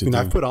difficult to do.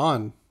 I've put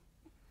on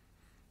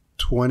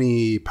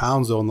 20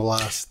 pounds though in the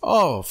last.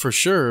 Oh, for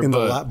sure.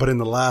 But in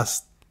the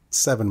last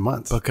 7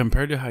 months. But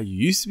compared to how you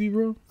used to be,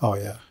 bro. Oh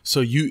yeah.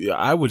 So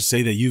I would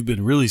say that you've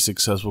been really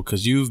successful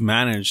because you've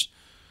managed.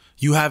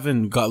 You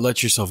haven't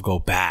let yourself go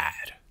bad.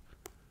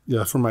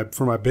 Yeah, for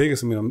my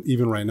biggest. I'm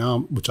even right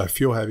now, which I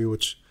feel heavy,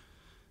 which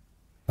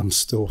I'm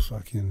still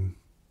fucking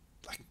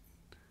like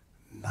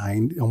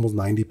 90, almost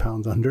 90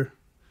 pounds under.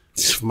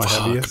 My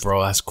heaviest,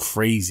 bro. That's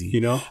crazy.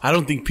 I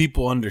don't think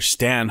people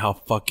understand how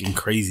fucking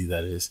crazy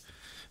that is.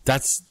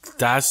 That's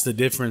the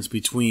difference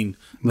between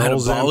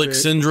metabolic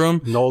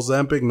syndrome. No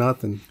Ozempic,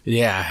 nothing.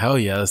 Yeah, hell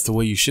yeah. That's the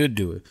way you should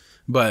do it.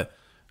 But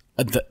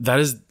that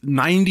is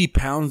 90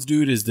 pounds,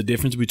 dude, is the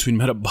difference between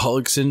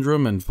metabolic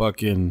syndrome and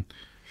fucking,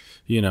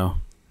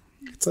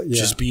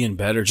 just being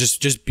better.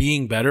 Just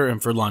being better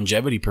and for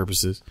longevity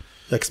purposes.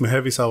 Yeah, because my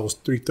heaviest I was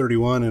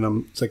 331 and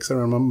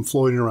I'm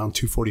floating around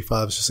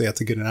 245. Let's just say I have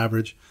to get an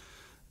average.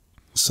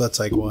 So that's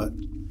like what?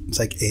 It's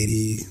like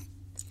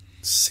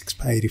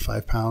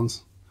 85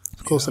 pounds.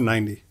 Close to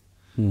 90.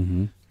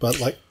 Mm-hmm.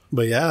 But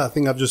yeah, I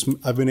think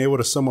I've been able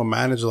to somewhat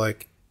manage,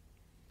 like,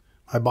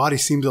 my body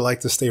seems to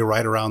like to stay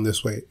right around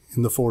this weight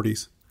in the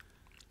 40s.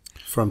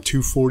 From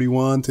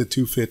 241 to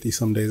 250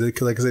 some days.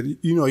 Because like I said,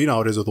 you know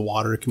how it is with the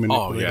water. It can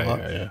manipulate a lot.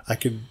 Yeah.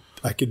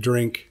 I could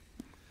drink,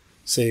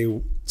 say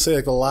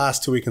like the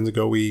last 2 weekends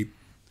ago, we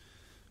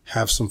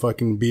have some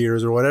fucking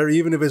beers or whatever.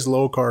 Even if it's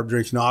low carb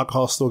drinks,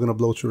 alcohol's still going to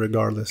bloat you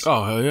regardless.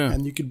 Oh, hell yeah.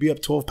 And you could be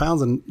up 12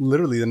 pounds and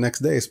literally the next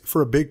day.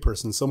 For a big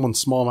person, someone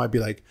small might be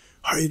like,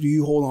 how do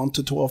you hold on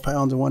to 12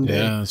 pounds in one day?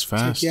 Yeah, that's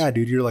fast. It's like, yeah,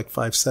 dude, you're like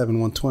 5'7",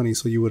 120,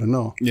 so you wouldn't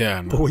know.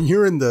 Yeah. But when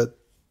you're in the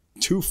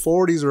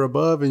 240s or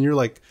above and you're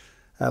like,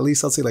 at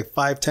least I'll say like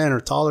 5'10" or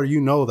taller, you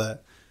know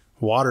that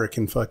water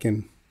can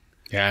fucking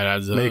it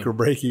adds up. Make or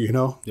break you,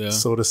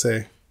 so to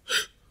say.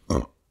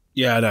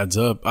 Yeah, it adds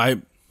up.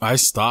 I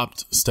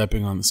stopped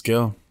stepping on the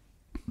scale.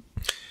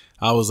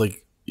 I was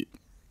like,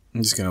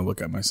 I'm just going to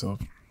look at myself.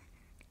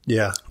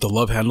 Yeah. The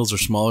love handles are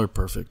smaller.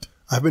 Perfect.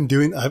 I've been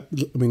doing,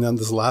 on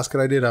this last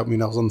cut I did, I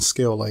was on the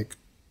scale like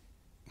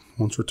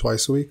once or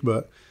twice a week,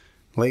 but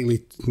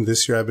lately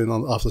this year I've been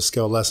off the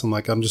scale less.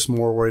 I'm just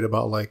more worried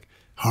about like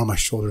how are my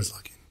shoulders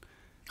looking?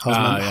 How's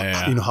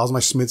how's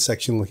my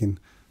midsection looking?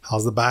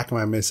 How's the back of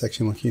my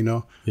midsection looking?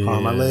 How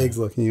are my legs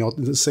looking?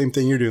 The same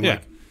thing you're doing. Yeah.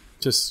 Like,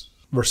 just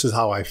versus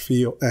how I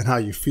feel and how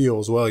you feel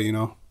as well.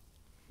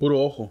 Puro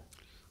ojo.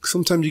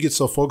 Sometimes you get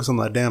so focused on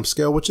that damn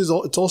scale, which is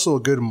it's also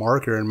a good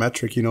marker and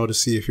metric, to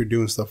see if you're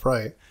doing stuff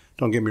right.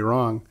 Don't get me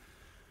wrong.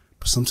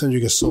 But sometimes you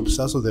get so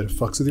obsessed with it, it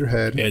fucks with your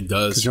head. Yeah, it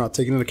does. Because you're not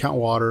taking into account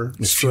water,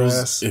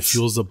 stress. It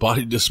fuels the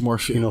body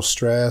dysmorphia.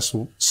 Stress,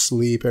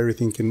 sleep,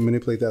 everything can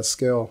manipulate that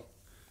scale.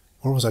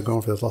 Where was I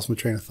going for this? Lost my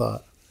train of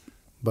thought.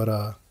 But,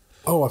 I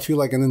feel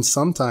like, and then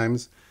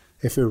sometimes,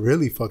 if it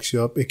really fucks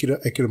you up, it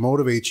could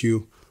motivate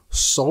you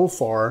so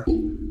far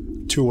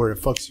to where it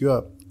fucks you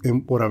up.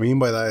 And what I mean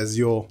by that is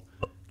you'll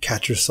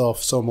catch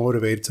yourself so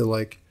motivated to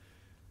like,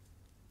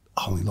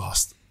 I only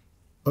lost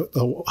a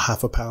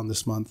half a pound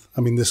this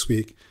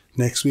week.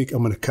 Next week,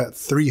 I'm going to cut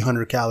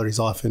 300 calories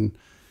off and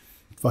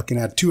fucking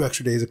add 2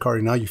 extra days of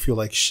cardio. Now you feel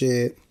like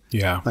shit.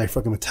 Yeah. Now your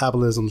fucking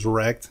metabolism's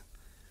wrecked.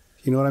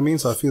 You know what I mean?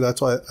 So I feel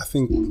that's why I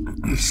think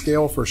the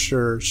scale for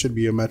sure should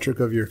be a metric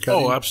of your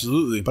cutting. Oh,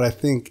 absolutely. But I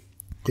think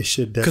it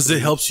should definitely... Because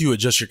it helps you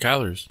adjust your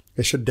calories.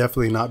 It should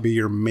definitely not be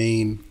your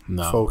main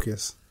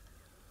focus.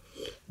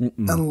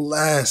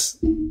 Unless...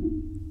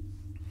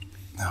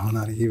 No,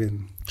 not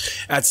even...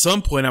 At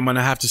some point, I'm going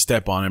to have to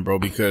step on it, bro,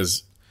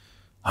 because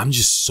I'm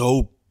just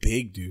so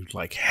big, dude.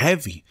 Like,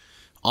 heavy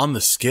on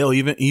the scale.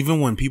 Even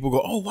when people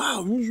go, oh,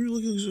 wow, you're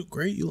looking so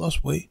great. You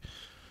lost weight.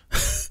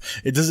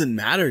 It doesn't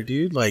matter,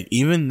 dude. Like,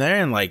 even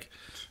there, and like...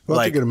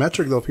 Well, to get a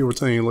metric, though, if people are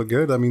telling you look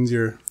good, that means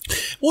you're...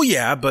 Well,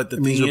 yeah, but the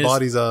thing is... your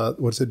body's,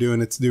 what's it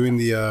doing? It's doing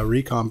the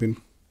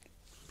recomping.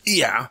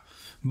 Yeah,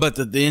 but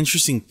the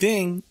interesting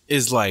thing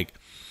is, like,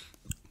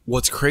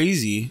 what's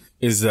crazy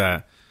is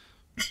that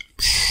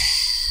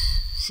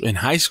in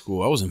high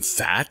school, I wasn't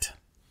fat.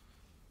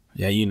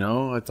 Yeah,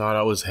 I thought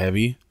I was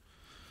heavy.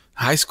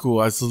 High school,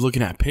 I was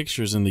looking at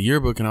pictures in the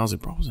yearbook, and I was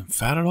like, bro, I wasn't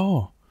fat at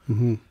all.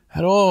 Mm-hmm.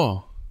 At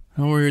all.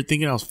 I don't know, you're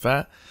thinking I was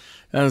fat.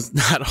 I was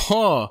not at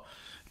all.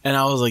 And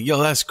I was like, yo,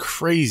 that's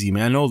crazy,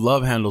 man. No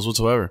love handles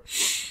whatsoever.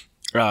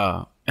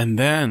 And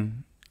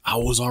then I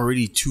was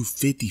already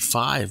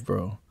 255,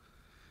 bro.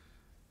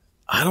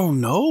 I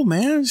don't know,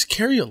 man. I just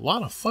carry a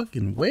lot of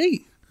fucking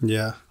weight.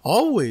 Yeah.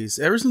 Always.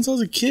 Ever since I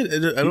was a kid.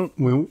 I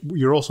don't...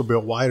 You're also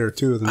built wider,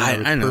 too, than the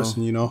average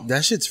person,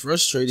 That shit's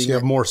frustrating. So you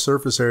have more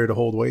surface area to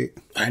hold weight.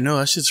 I know.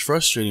 That shit's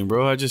frustrating,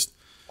 bro.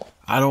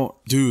 I don't...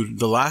 Dude,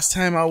 the last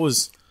time I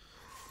was...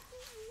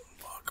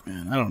 Fuck,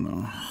 man. I don't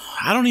know.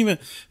 I don't even...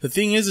 The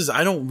thing is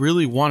I don't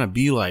really want to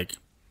be, like,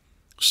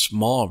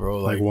 small, bro.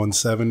 Like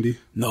 170?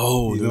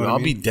 No, dude. I'll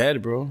be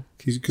dead, bro.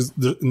 Because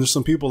there's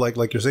some people,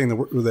 like you're saying,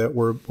 that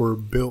were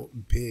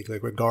built big.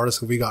 Like,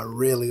 regardless if we got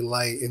really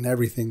light and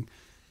everything...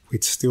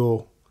 we'd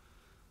still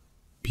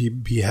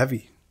be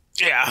heavy.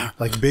 Yeah.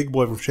 Like Big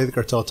Boy from Shade the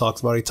Cartel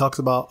talks about. He talks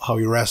about how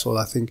he wrestled.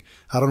 I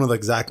don't know the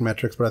exact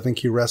metrics, but I think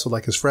he wrestled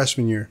like his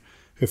freshman year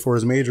before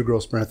his major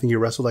growth spurt. I think he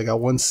wrestled like at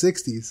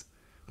 160s.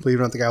 Believe it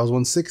or not, the guy was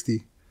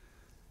 160.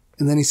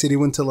 And then he said he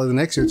went to like the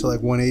next year to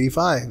like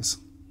 185s.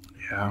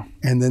 Yeah.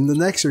 And then the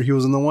next year he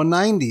was in the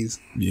 190s.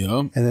 Yeah.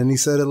 And then he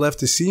said it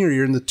left his senior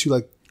year in the two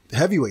like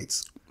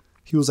heavyweights.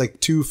 He was like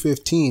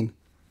 215,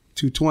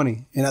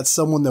 220. And that's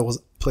someone that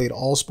played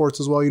all sports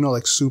as well,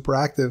 like super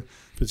active.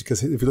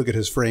 Because if you look at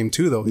his frame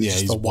too, though,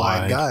 he's just a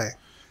wide guy.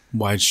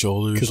 Wide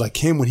shoulders. Because like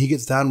him, when he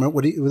gets down, remember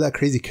what that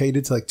crazy K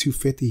did to like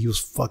 250? He was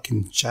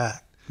fucking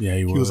jacked. Yeah,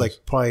 he was. He was like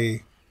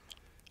probably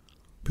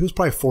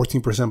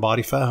 14%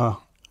 body fat, huh?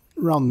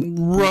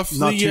 Around roughly,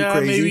 not too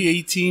crazy. Maybe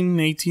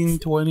 18,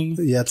 20.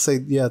 Yeah, I'd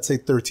say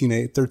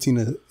 13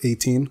 to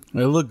 18.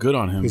 It looked good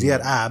on him. Because he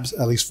had abs,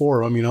 at least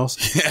 4 of them,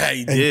 Yeah,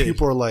 he did. And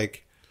people are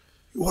like,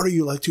 what are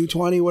you, like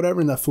 220, whatever?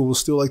 And that fool was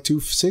still like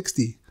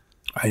 260.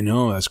 I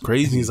know, that's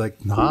crazy. And he's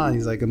like, nah.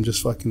 He's like, I'm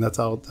just fucking. That's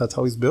how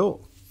he's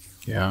built.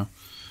 Yeah.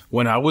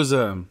 When I was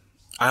I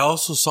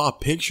also saw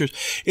pictures.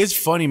 It's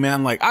funny,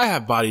 man. Like, I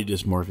have body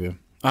dysmorphia.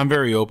 I'm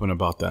very open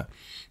about that.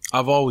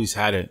 I've always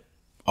had it.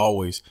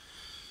 Always.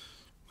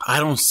 I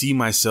don't see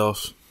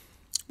myself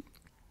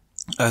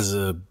as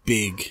a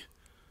big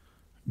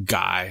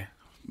guy.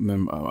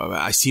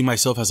 I see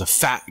myself as a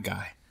fat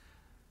guy.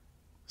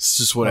 It's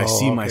just what I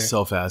see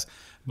myself as.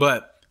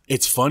 But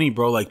it's funny,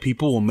 bro. Like,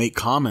 people will make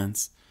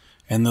comments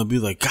and they'll be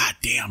like, God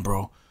damn,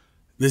 bro.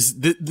 This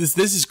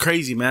is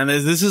crazy, man.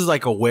 This is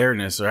like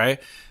awareness, right?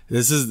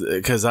 This is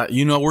because,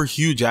 we're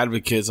huge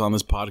advocates on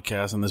this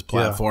podcast and this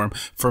platform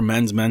for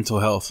men's mental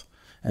health.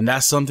 And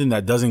that's something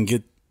that doesn't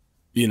get,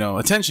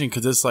 attention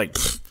because it's like,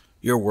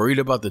 you're worried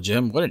about the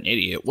gym? What an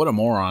idiot. What a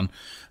moron.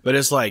 But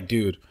it's like,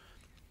 dude,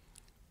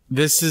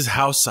 this is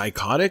how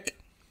psychotic,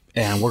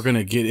 and we're going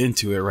to get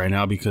into it right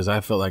now because I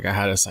felt like I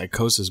had a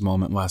psychosis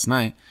moment last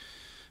night,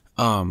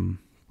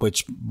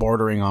 which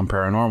bordering on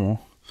paranormal.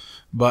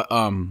 But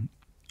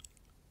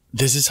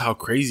this is how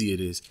crazy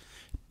it is.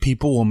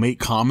 People will make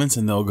comments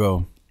and they'll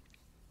go,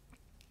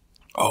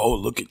 oh,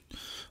 look at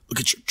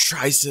your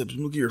triceps.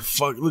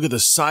 Look at the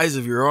size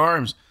of your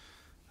arms.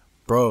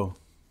 Bro,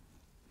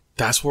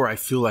 that's where I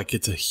feel like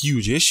it's a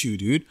huge issue,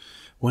 dude.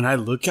 When I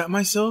look at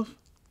myself,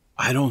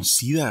 I don't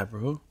see that,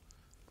 bro.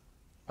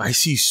 I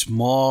see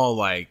small,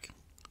 like,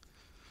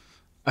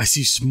 I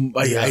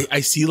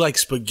see like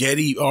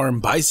spaghetti arm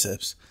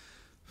biceps.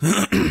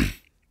 I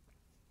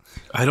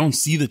don't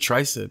see the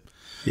tricep.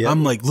 Yeah.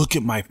 I'm like, look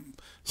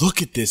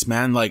at this,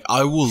 man. Like,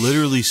 I will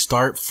literally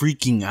start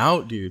freaking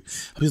out, dude.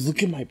 I mean,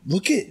 look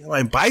at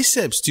my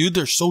biceps, dude.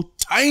 They're so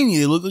tiny.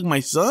 They look like my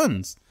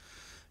son's.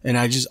 And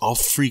I'll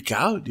freak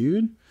out,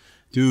 dude.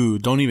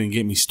 Dude, don't even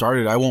get me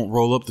started. I won't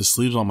roll up the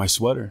sleeves on my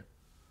sweater.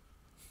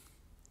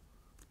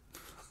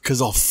 'Cause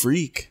I'll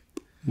freak.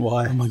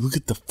 Why? I'm like, look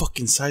at the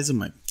fucking size of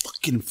my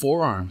fucking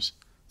forearms.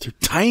 They're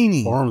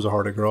tiny. Forearms are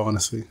hard to grow,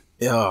 honestly.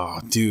 Oh,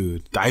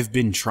 dude. I've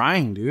been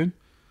trying, dude.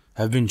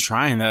 I've been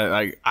trying that.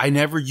 Like, I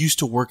never used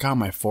to work out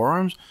my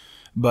forearms,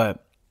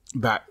 but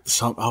I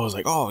was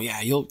like, oh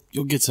yeah, you'll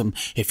get some.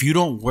 If you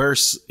don't wear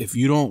fuck,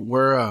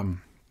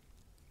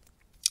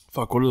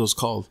 what are those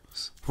called?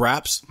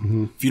 Wraps.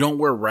 Mm-hmm. If you don't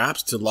wear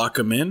wraps to lock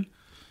them in,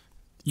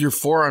 your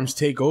forearms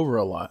take over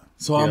a lot.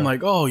 So I'm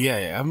like, oh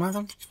yeah,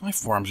 my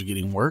forearms are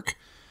getting work.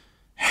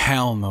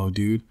 Hell no,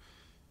 dude.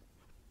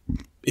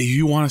 If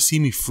you want to see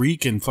me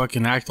freak and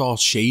fucking act all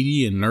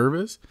shady and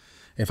nervous,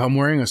 if I'm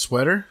wearing a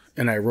sweater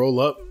and I roll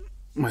up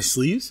my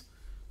sleeves,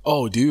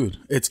 oh, dude,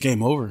 it's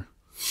game over.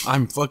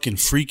 I'm fucking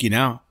freaking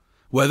out.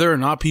 Whether or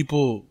not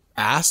people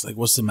ask, like,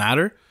 what's the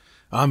matter?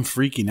 I'm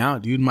freaking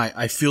out, dude.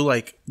 I feel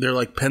like they're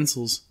like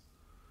pencils.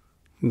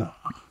 No.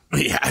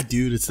 Yeah,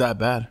 dude, it's that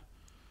bad.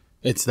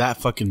 It's that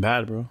fucking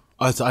bad, bro.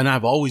 And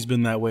I've always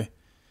been that way.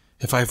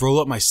 If I roll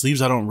up my sleeves,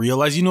 I don't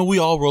realize. You know, we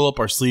all roll up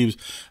our sleeves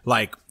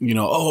like, you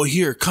know, oh,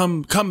 here,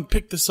 come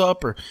pick this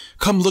up or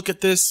come look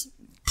at this.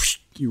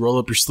 You roll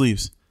up your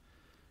sleeves.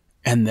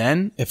 And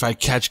then if I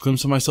catch a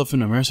glimpse of myself in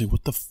the mirror, I say,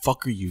 what the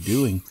fuck are you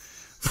doing?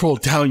 Roll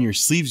down your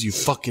sleeves, you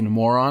fucking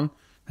moron.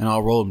 And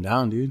I'll roll them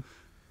down, dude.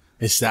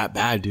 It's that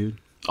bad, dude.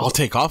 I'll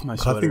take off my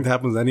sweater. I think that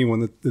happens to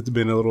anyone that's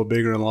been a little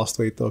bigger and lost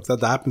weight, though.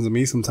 That happens to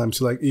me sometimes.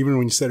 So, like, even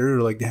when you said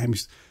earlier, like, damn,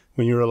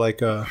 when you were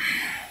like,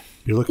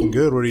 you're looking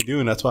good. What are you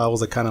doing? That's why I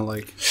was like, kind of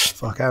like,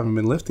 fuck, I haven't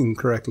been lifting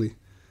correctly.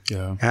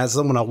 Yeah. I had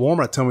someone at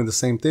Walmart tell me the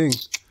same thing.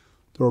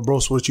 They were, bro,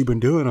 so what you been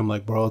doing? I'm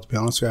like, bro, to be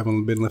honest with you, I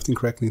haven't been lifting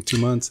correctly in 2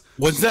 months.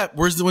 When's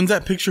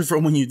that picture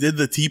from when you did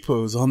the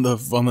T-pose on the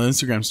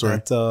Instagram story?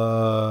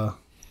 At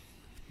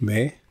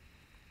May.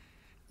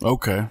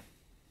 Okay.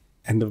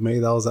 End of May.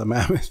 That was at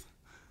Mammoth.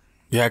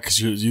 Yeah,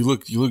 because you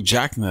look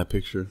jacked in that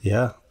picture.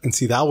 Yeah. And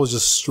see, that was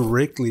just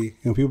strictly,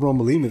 and people don't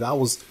believe me, that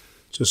was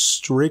just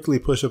strictly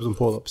push-ups and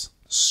pull-ups.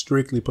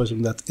 Strictly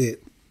push-ups. That's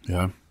it.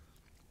 Yeah.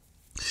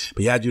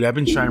 But yeah, dude, I've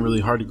been trying really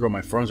hard to grow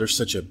my forearms. They're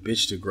such a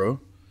bitch to grow.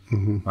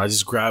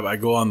 Mm-hmm. I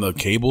go on the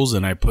cables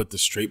and I put the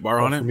straight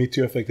bar on it. For me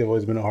too, I think they've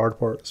always been a hard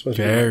part.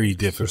 Especially very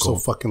difficult. They're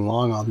so fucking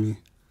long on me.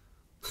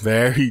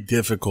 Very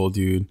difficult,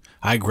 dude.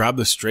 I grab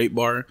the straight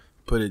bar,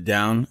 put it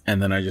down,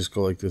 and then I just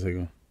go like this. I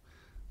go.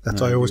 That's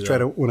why I always try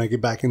to, when I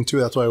get back into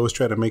it, that's why I always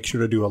try to make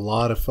sure to do a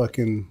lot of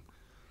fucking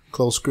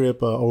close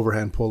grip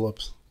overhand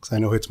pull-ups. Because I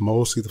know it's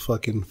mostly the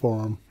fucking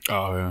forearm.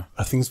 Oh, yeah.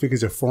 I think it's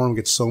because your forearm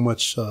gets so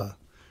much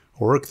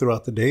work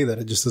throughout the day that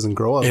it just doesn't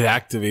grow up. It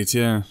activates,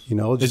 yeah. You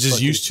know, it's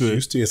just used to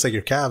it. It's like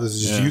your calves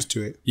is just used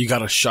to it. You got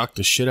to shock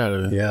the shit out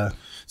of it. Yeah.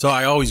 So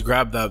I always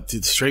grab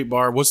the straight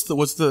bar. What's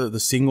the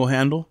single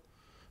handle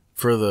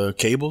for the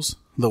cables?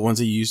 The ones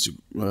that you use to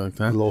like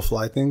that? The little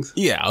fly things?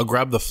 Yeah, I'll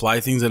grab the fly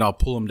things and I'll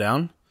pull them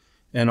down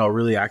and I'll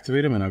really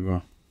activate them and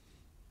I'll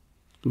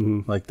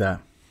go like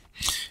that.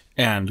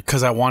 And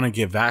because I want to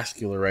get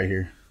vascular right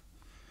here.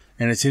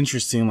 And it's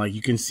interesting, like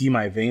you can see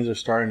my veins are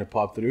starting to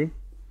pop through.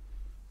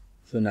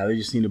 So now they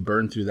just need to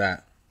burn through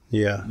that.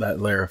 Yeah. That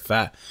layer of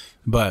fat.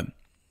 But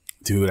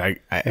dude,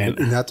 and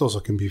that also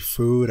can be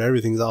food,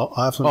 everything's all.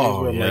 I have some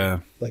days where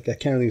I'm like I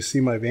can't really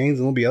see my veins, and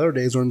there'll be other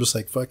days where I'm just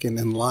like fucking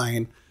in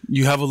line.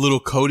 You have a little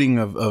coating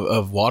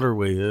of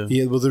waterway, yeah.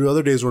 Yeah, well, there are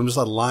other days where I'm just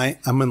like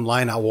I'm in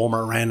line at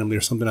Walmart randomly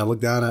or something. I look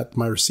down at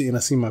my receipt and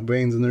I see my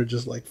veins, and they're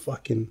just like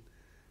fucking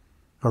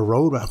a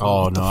road map.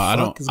 Oh no, I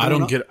don't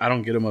get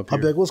them up here.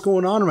 I'll be like, what's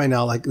going on right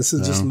now? Like this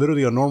is just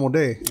literally a normal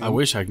day. I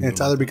wish I could. And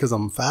it's either because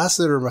I'm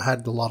fasted or I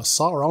had a lot of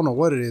salt, or I don't know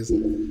what it is.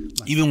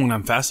 Even when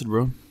I'm fasted,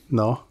 bro.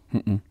 No.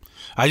 Mm-mm.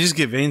 I just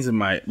get veins in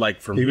my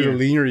from here. The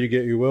leaner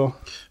you will.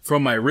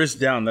 From my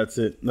wrist down, that's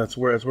it. That's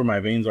where my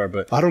veins are.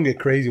 But I don't get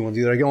crazy ones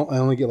either. I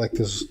only get like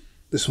this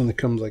one that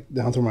comes like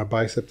down through my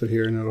bicep to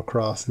here, and it'll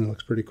cross, and it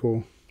looks pretty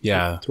cool.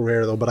 Yeah, it's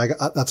rare though.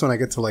 But that's when I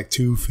get to like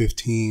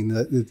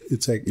 215.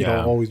 It's like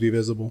it'll always be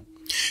visible.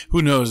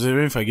 Who knows?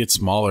 Even if I get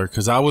smaller,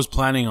 because I was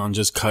planning on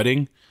just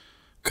cutting.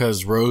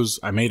 Because Rose,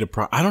 I made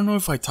I don't know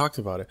if I talked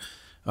about it.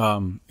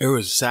 It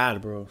was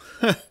sad, bro.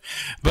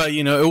 But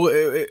you know,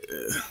 it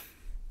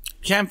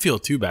can't feel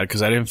too bad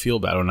because I didn't feel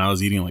bad when I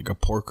was eating like a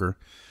porker.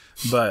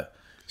 But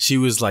she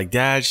was like,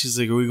 Dad, she's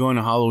like, are we going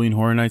to Halloween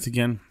Horror Nights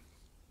again?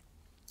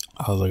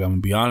 I was like, I'm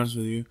gonna be honest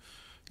with you,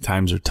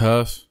 times are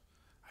tough.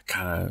 I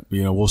kind of,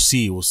 we'll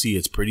see.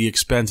 It's pretty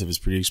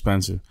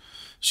expensive.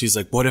 She's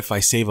like, what if I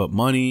save up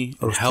money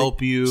and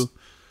help you?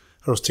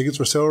 Are those tickets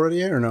for sale already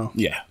yet or no?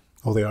 Yeah.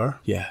 Oh, they are?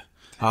 Yeah.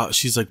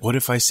 She's like, what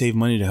if I save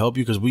money to help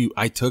you? Because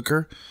I took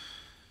her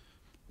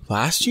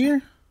last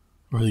year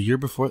or the year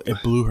before.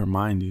 It blew her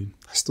mind, dude.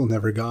 I still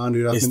never gone,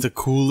 dude. It's the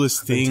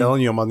coolest thing. I'm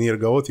telling you, I'm gonna need to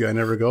go with you. I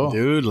never go,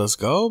 dude. Let's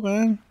go,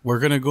 man. We're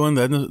gonna go in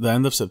the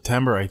end of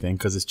September, I think,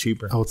 because it's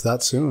cheaper. Oh, it's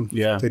that soon?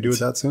 Yeah, they do it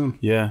that soon.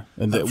 Yeah,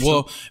 and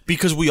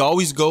because we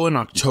always go in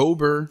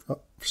October.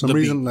 For some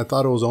reason, I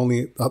thought it was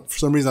only. For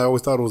some reason, I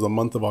always thought it was the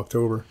month of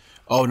October.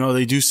 Oh no,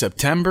 they do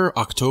September,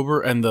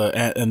 October, and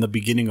the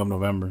beginning of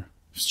November.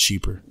 It's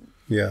cheaper.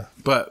 Yeah,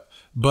 but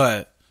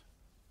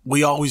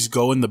we always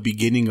go in the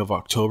beginning of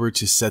October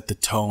to set the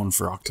tone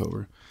for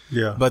October.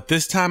 Yeah, but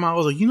this time I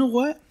was like, you know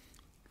what?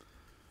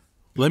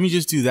 Let me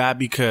just do that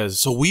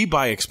because we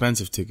buy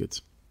expensive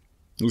tickets.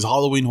 It was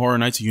Halloween Horror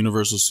Nights at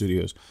Universal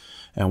Studios,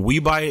 and we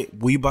buy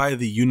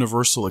the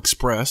Universal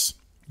Express.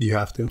 You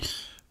have to.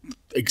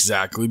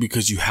 Exactly,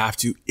 because you have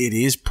to. It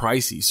is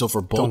pricey. So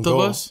for both of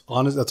us,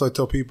 honestly, that's what I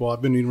tell people.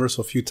 I've been to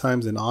Universal a few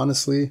times, and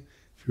honestly,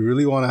 if you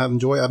really want to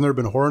enjoy, I've never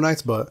been to Horror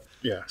Nights, but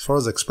as far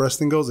as the Express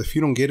thing goes, if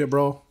you don't get it,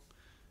 bro,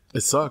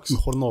 it sucks.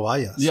 Mejor no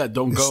vayas. Yeah,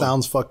 don't go. It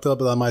sounds fucked up.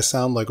 That might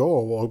sound like,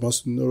 oh, well, it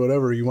must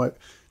whatever. You might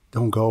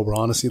don't go, bro.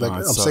 Honestly, like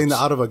I'm saying that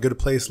out of a good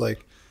place,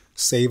 like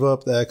save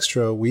up the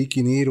extra week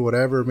you need, or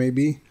whatever it may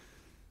be,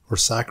 or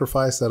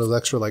sacrifice that is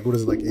extra. Like what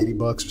is it, like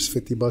 $80 or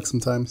 $50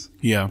 sometimes?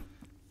 Yeah.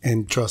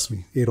 And trust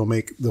me, it'll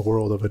make the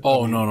world of it.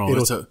 Oh, no.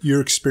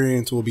 Your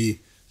experience will be,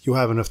 you'll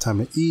have enough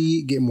time to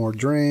eat, get more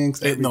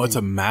drinks. No, it's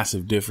a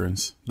massive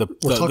difference.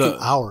 We're talking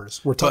hours.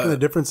 We're talking the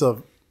difference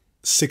of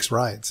 6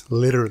 rides,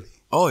 literally.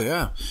 Oh,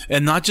 yeah.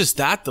 And not just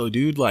that, though,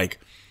 dude. Like,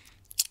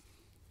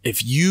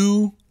 if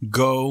you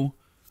go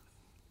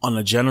on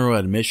a general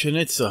admission,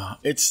 it's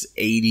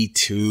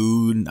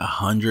 $82,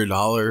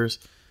 $100,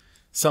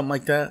 something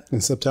like that.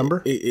 In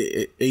September?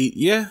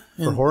 Yeah.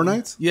 For Horror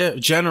Nights? Yeah,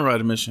 general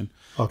admission.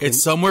 Okay.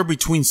 It's somewhere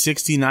between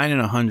 $69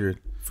 and $100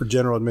 for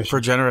general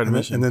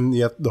admission. And then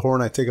you have the Horror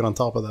Night ticket on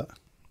top of that.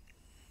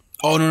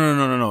 Oh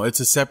no!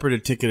 It's a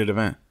separate ticketed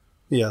event.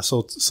 Yeah,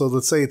 so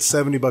let's say it's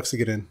 $70 to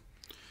get in.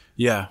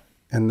 Yeah,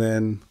 and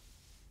then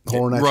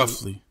Horror Nights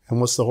roughly. And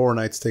what's the Horror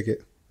Nights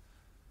ticket?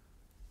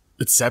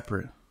 It's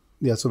separate.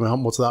 Yeah, so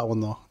what's that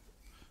one though?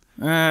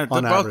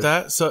 About average.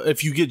 That. So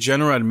if you get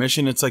general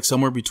admission, it's like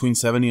somewhere between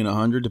 $70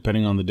 and $100,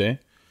 depending on the day.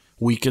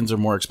 Weekends are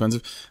more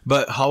expensive,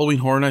 but Halloween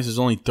Horror Nights is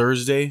only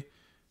Thursday,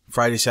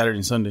 Friday, Saturday,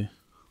 and Sunday.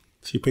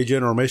 So you pay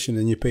general admission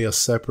and you pay a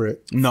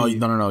separate fee. No.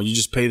 You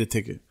just pay the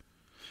ticket.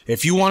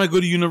 If you want to go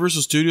to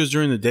Universal Studios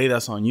during the day,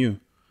 that's on you.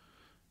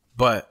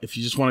 But if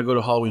you just want to go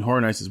to Halloween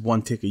Horror Nights, it's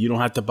one ticket. You don't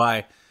have to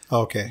buy.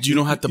 Okay. You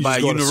don't have to buy a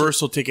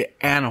Universal ticket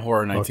and a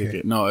Horror Night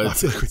ticket. No, I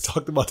feel like we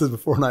talked about this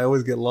before, and I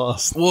always get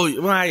lost. Well,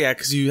 yeah,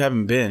 because you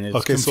haven't been.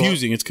 It's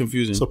confusing. It's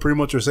confusing. So pretty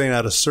much, you're saying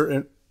at a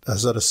certain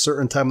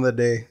time of the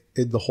day,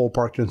 the whole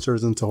park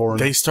turns into Horror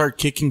Night. They start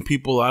kicking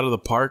people out of the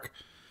park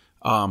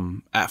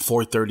at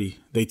 4:30.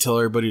 They tell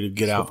everybody to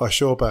get out. If I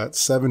show up at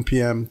 7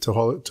 p.m. to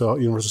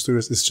Universal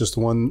Studios, it's just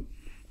one.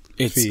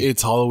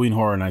 It's Halloween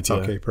Horror Nights. Yeah.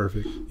 Okay,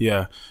 perfect.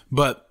 Yeah,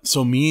 but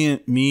so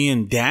me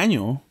and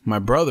Daniel, my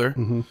brother,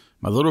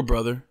 my little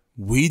brother,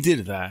 we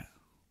did that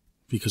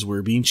because we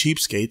were being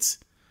cheapskates,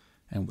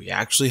 and we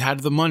actually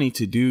had the money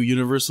to do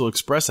Universal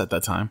Express at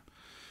that time.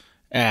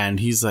 And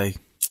he's like,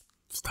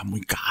 "Está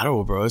muy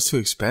caro, bro. It's too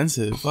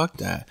expensive. Fuck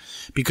that."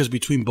 Because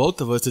between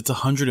both of us, it's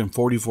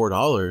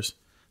 $144.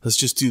 Let's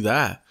just do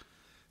that.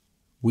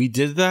 We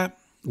did that.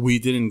 We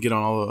didn't get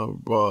on all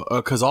the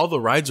because all the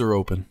rides are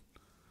open.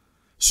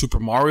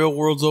 Super Mario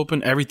World's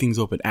open. Everything's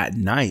open at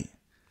night.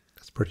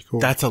 That's pretty cool.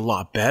 That's a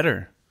lot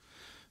better.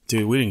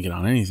 Dude, we didn't get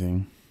on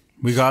anything.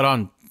 We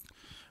went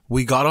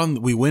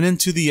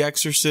into The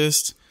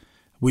Exorcist.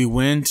 We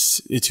went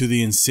to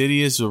the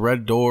Insidious, the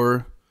Red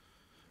Door.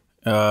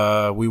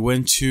 We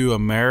went to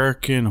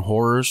American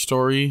Horror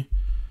Story.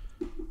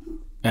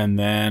 And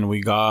then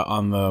we got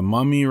on the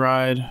Mummy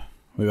ride.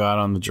 We got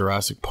on the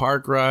Jurassic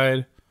Park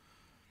ride.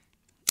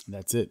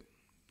 That's it.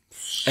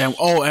 And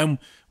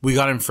we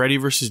got in Freddy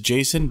vs.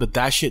 Jason, but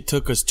that shit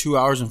took us 2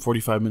 hours and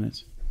 45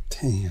 minutes.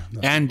 Damn.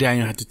 And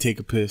Daniel had to take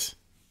a piss.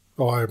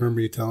 Oh, I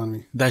remember you telling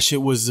me. That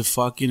shit was the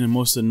fucking and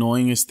most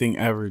annoyingest thing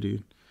ever,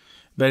 dude.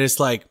 But it's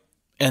like,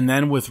 and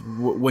then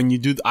when you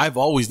do, I've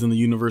always done the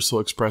Universal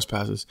Express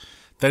passes.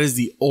 That is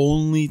the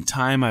only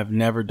time I've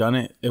never done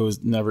it. It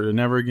was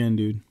never again,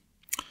 dude.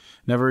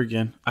 Never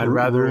again. I'd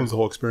rather. It ruins the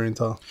whole experience,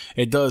 huh?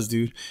 It does,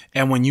 dude.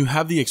 And when you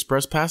have the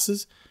Express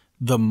passes,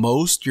 the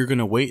most you're going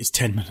to wait is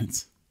 10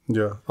 minutes.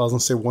 Yeah. I was going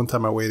to say one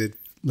time I waited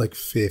like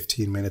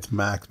 15 minutes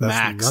max.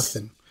 That's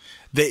nothing.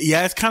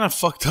 Yeah, it's kind of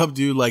fucked up,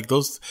 dude. Like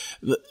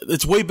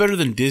it's way better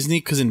than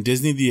Disney because in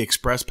Disney, the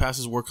Express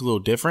passes work a little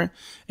different.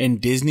 In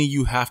Disney,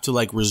 you have to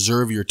like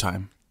reserve your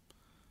time.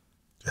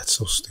 That's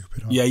so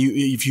stupid. Huh? Yeah,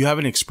 if you have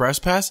an Express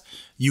pass,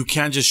 you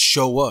can't just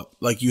show up.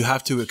 Like you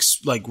have to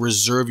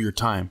reserve your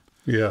time.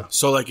 Yeah.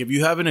 So like if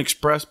you have an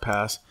Express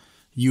pass,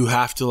 you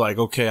have to like,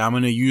 okay, I'm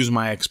going to use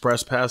my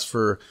Express pass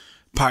for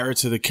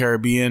Pirates of the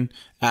Caribbean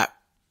at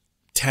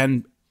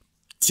 10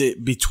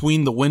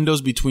 between the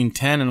windows between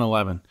 10 and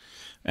 11.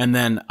 And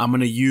then I'm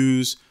going to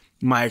use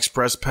my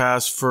Express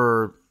pass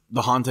for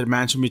the Haunted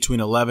Mansion between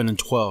 11 and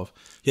 12.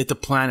 You have to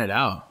plan it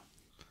out.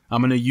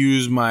 I'm going to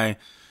use my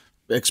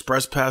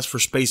express pass for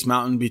Space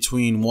Mountain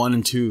between 1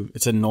 and 2.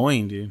 It's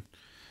annoying, dude.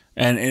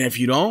 And if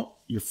you don't,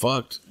 you're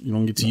fucked. You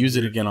don't get to use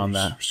it again on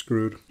that. You're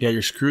screwed. Yeah,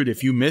 you're screwed.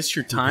 If you miss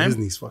your time.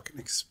 Disney's fucking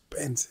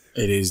expensive.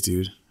 It is,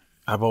 dude.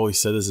 I've always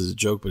said this as a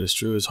joke, but it's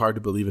true. It's hard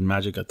to believe in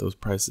magic at those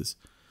prices.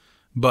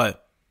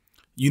 But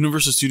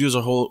Universal Studios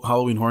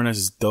Halloween Horror Nights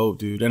is dope,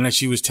 dude. And like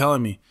she was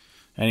telling me,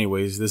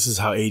 anyways, this is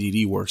how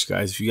ADD works,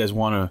 guys. If you guys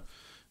want a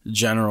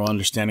general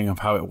understanding of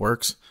how it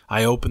works,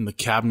 I opened the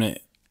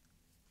cabinet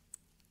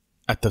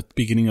at the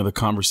beginning of the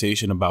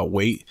conversation about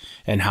weight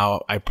and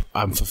how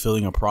I'm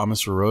fulfilling a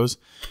promise for Rose.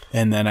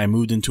 And then I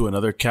moved into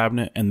another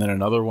cabinet and then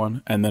another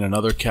one and then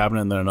another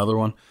cabinet and then another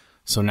one.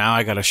 So now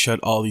I got to shut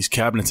all these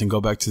cabinets and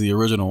go back to the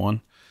original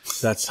one.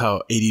 That's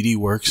how ADD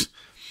works.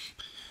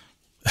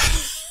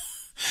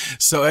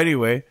 So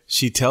anyway,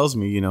 she tells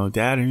me, you know,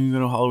 Dad, are you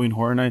going to Halloween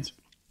Horror Nights?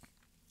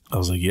 I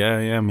was like,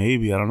 yeah,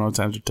 maybe. I don't know.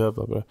 Times are tough.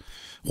 Blah, blah.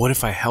 What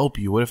if I help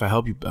you? I was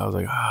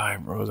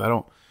like, Rose, I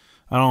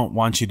don't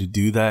want you to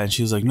do that. And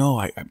she was like, no,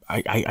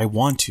 I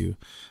want to.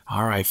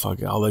 All right, fuck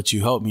it. I'll let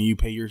you help me. You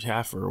pay your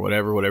half or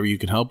whatever you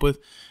can help with.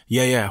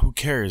 Yeah. Who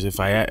cares? If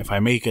I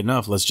make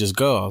enough, let's just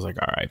go. I was like,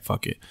 all right,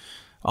 fuck it.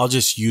 I'll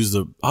just use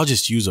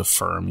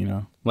Affirm, you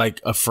know, like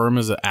Affirm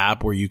is an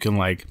app where you can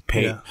like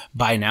pay,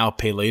 buy now,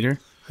 pay later.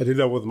 I did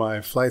that with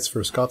my flights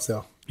for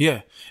Scottsdale.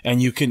 Yeah.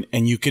 And you can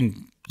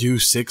do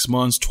 6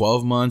 months,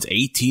 12 months,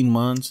 18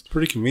 months.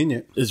 Pretty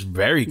convenient. It's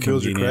very convenient.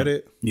 Builds your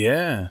credit.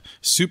 Yeah.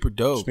 Super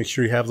dope. Just make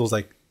sure you have those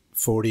like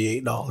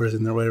 $48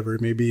 in there, whatever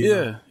it may be.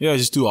 Yeah. Yeah.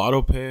 Just do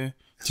auto pay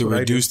to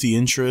reduce the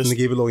interest. And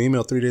they gave a little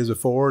email 3 days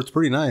before. It's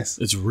pretty nice.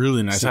 It's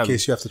really nice. Just in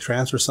case you have to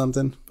transfer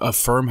something.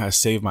 Affirm has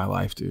saved my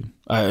life, dude.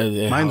 I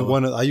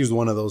used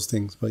one of those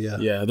things, but yeah.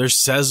 Yeah. There's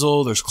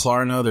Sezzle, there's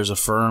Klarna, there's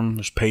Affirm,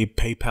 there's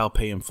PayPal,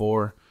 Pay in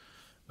 4.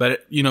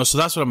 But, you know, so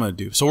that's what I'm going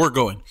to do. So we're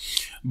going.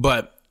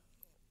 But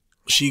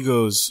she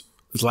goes,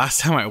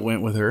 last time I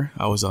went with her,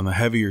 I was on the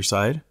heavier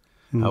side.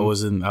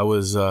 Mm-hmm. I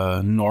was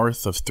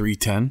north of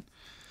 310.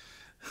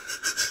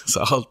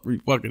 So I was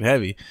pretty fucking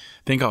heavy. I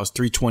think I was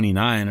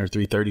 329 or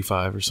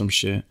 335 or some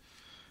shit.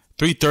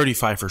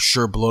 335 for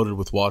sure, bloated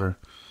with water.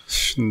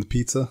 And the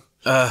pizza.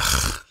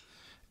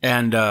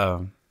 And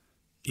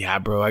yeah,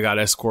 bro, I got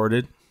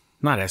escorted.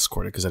 Not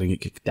escorted because I didn't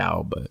get kicked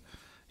out, but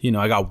you know,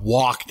 I got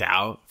walked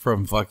out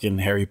from fucking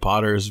Harry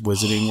Potter's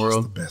Wizarding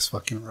World. It's the best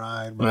fucking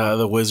ride, bro.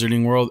 The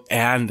Wizarding World,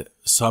 and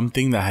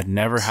something that had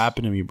never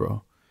happened to me,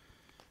 bro.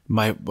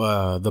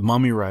 The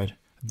Mummy ride.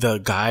 The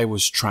guy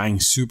was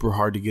trying super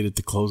hard to get it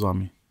to close on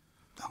me.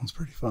 That one's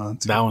pretty fun,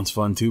 too. That one's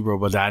fun, too, bro.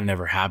 But that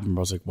never happened, bro.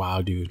 I was like,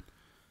 wow, dude.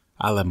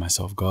 I let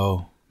myself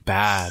go.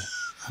 Bad.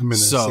 I've been there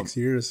 6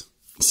 years.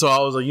 So I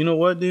was like, you know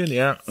what, dude?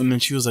 Yeah. And then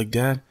she was like,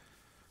 Dad,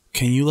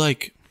 can you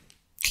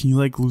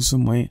lose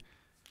some weight?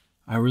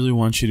 I really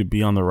want you to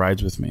be on the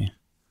rides with me.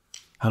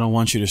 I don't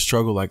want you to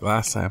struggle like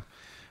last time.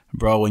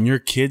 Bro, when your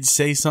kids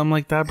say something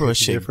like that, bro, it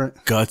shit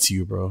guts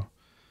you, bro.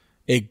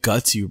 It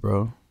guts you,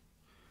 bro.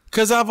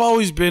 Because I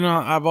haven't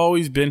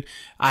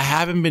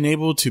been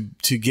able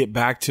to get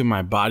back to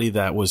my body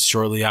that was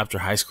shortly after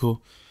high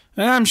school.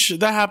 And I'm sure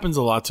that happens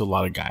a lot to a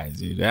lot of guys,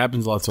 dude. It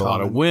happens a lot to a lot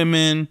of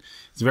women.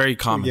 It's very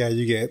common. Yeah,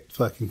 you get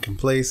fucking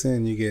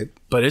complacent.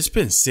 But it's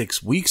been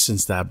 6 weeks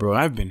since that, bro.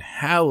 I've been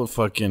hella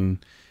fucking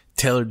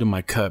tailored to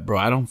my cut, bro.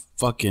 I don't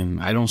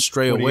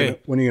stray away.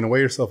 When are you going to weigh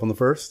yourself on the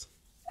 1st?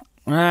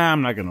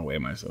 I'm not going to weigh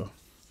myself.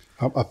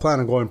 I plan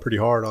on going pretty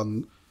hard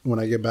on when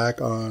I get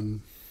back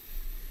on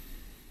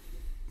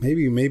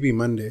maybe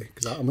Monday.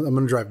 Because I'm going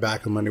to drive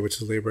back on Monday, which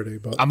is Labor Day.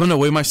 But I'm going to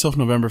weigh myself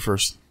November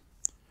 1st.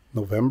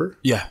 November?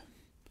 Yeah.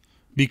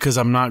 Because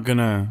I'm not going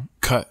to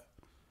cut.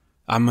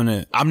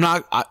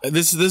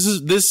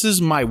 This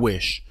is my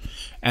wish.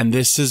 And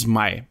this is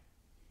my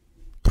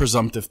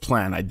presumptive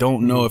plan. I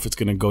don't know if it's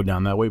going to go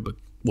down that way, but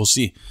we'll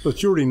see.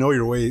 But you already know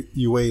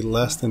you weigh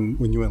less than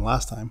when you went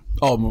last time.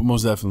 Oh,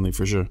 most definitely,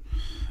 for sure.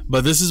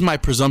 But this is my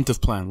presumptive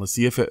plan. Let's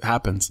see if it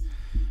happens.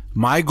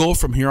 My goal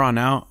from here on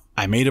out,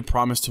 I made a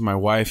promise to my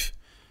wife,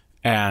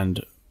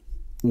 and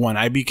when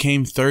I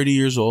became 30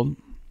 years old,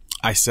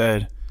 I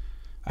said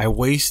I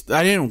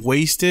didn't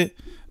waste it,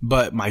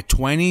 but my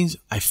 20s,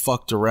 I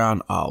fucked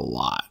around a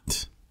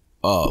lot.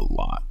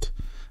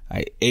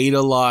 I ate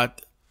a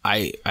lot.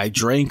 I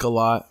drank a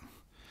lot.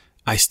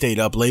 I stayed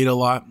up late a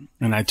lot.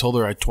 And I told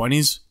her our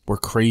 20s were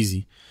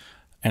crazy.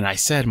 And I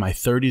said my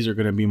 30s are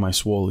going to be my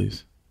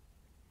swolies.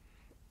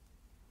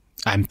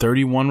 I'm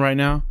 31 right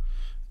now.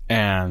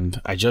 And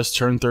I just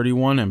turned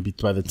 31. And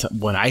by the time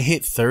when I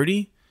hit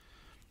 30,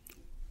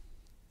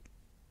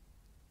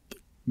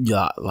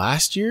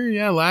 last year,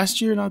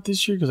 not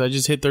this year, because I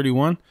just hit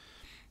 31.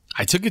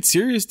 I took it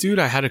serious, dude.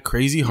 I had a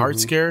crazy heart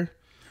scare.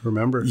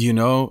 Remember, you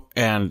know,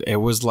 and it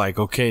was like,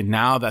 okay,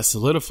 now that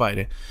solidified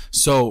it.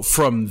 So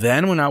from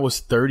then, when I was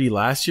 30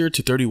 last year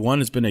to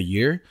 31, it's been a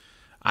year.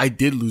 I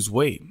did lose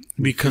weight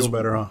because feel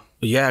better, huh?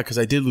 Yeah, because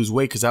I did lose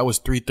weight because I was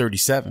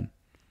 337.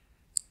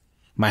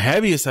 My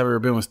heaviest I've ever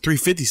been was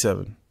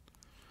 357,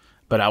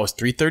 but I was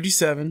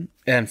 337,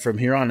 and from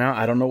here on out,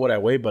 I don't know what I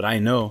weigh, but I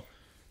know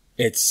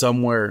it's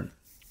somewhere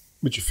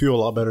But you feel a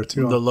lot better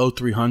too. The low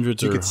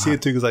 300s. You could see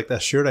it too, because like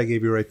that shirt I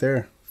gave you right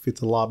there fits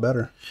a lot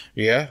better.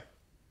 Yeah.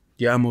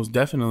 Yeah, most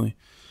definitely.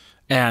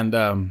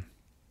 And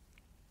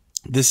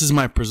this is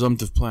my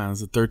presumptive plan.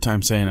 It's the third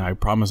time saying it. I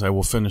promise I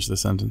will finish the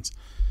sentence.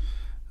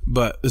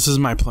 But this is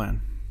my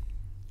plan.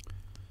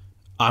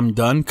 I'm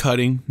done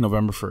cutting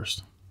November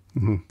 1st.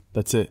 Mm-hmm.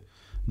 That's it.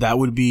 That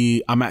would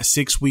be, I'm at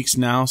 6 weeks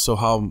now. So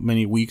how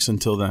many weeks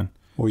until then?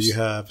 Well, you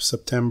have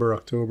September,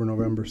 October,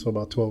 November. So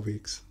about 12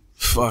 weeks.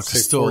 Fuck,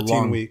 it's still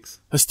 14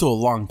 weeks. That's still a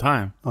long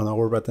time. Oh no,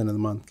 we're about the end of the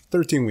month.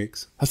 13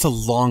 weeks. That's a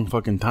long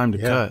fucking time to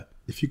cut.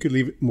 If you could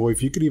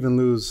if you could even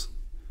lose,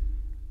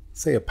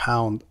 say, a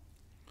pound,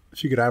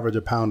 if you could average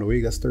a pound a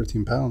week, that's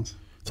 13 pounds.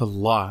 It's a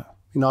lot.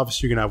 You know,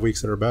 obviously you're going to have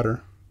weeks that are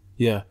better.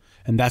 Yeah,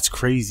 and that's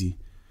crazy.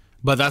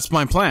 But that's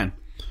my plan.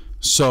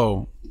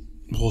 So,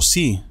 we'll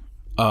see.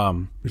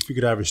 If you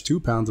could average 2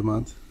 pounds a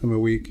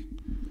week.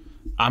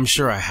 I'm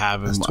sure I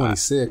have. That's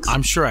 26.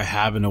 I'm sure I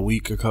have in a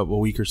week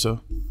or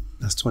so.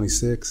 That's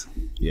 26.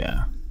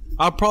 Yeah.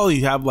 I'll probably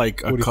have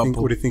like a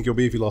couple. What do you think you'll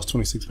be if you lost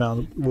 26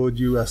 pounds? What would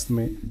you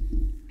estimate?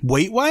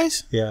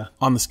 Weight-wise? Yeah.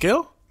 On the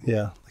scale?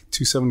 Yeah. Like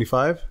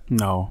 275?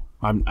 No.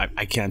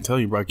 I can't tell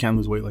you, bro. I can't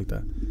lose weight like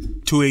that.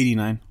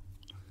 289.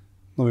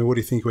 I mean, what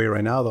do you think you weigh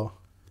right now, though?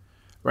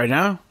 Right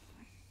now?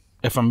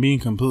 If I'm being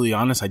completely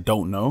honest, I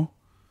don't know.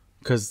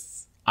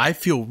 Because I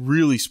feel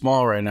really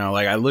small right now.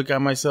 Like, I look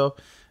at myself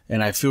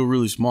and I feel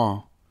really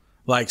small.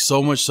 Like,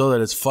 so much so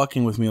that it's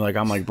fucking with me. Like,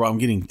 I'm like, bro, I'm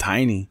getting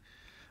tiny.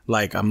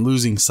 Like, I'm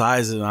losing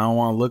size and I don't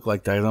want to look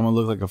like that. I'm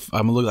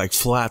gonna look like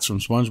Flats from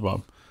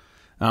SpongeBob.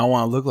 I don't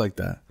want to look like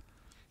that.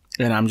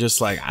 And I'm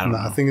just like, I don't know.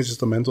 I think it's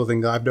just a mental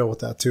thing. I've dealt with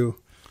that too.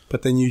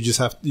 But then you just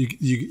have you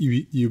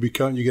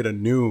get a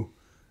new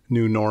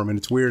norm, and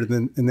it's weird.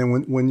 And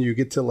then when you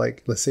get to,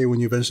 like, let's say when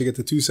you eventually get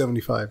to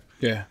 275,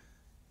 yeah,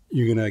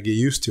 you're gonna get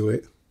used to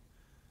it.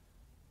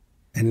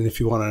 And then if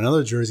you want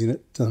another journey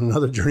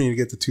to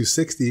get to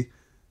 260,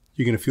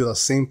 you're gonna feel the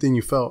same thing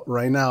you felt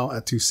right now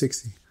at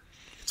 260.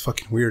 It's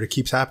fucking weird. It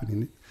keeps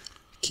happening.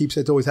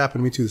 It's always happened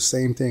to me too. The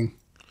same thing.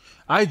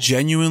 I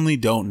genuinely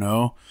don't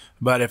know,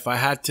 but if I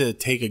had to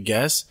take a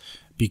guess,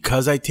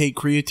 because I take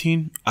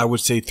creatine, I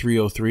would say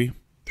 303,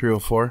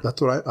 304.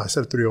 That's what I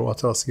said. 30. I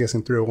was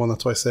guessing 301.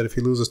 That's why I said if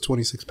he loses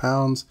 26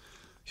 pounds,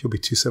 he'll be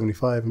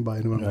 275 by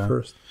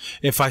November 1st.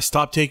 If I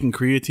stop taking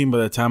creatine by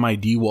the time I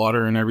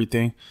de-water and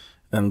everything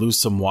and lose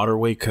some water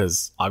weight,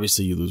 because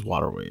obviously you lose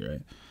water weight,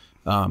 right?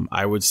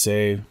 I would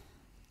say,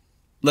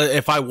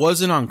 if I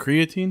wasn't on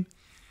creatine,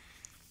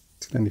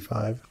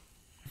 295.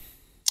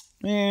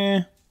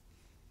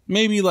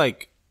 Maybe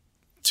like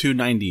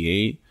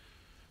 298,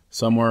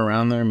 somewhere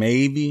around there,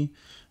 maybe.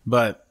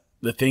 But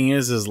the thing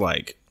is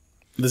like,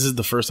 this is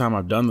the first time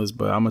I've done this,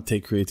 but I'm gonna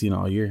take creatine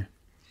all year.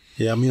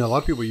 Yeah, I mean, a lot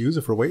of people use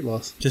it for weight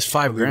loss. Just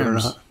 5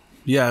 grams.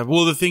 Yeah.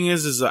 Well, the thing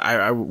is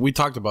we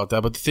talked about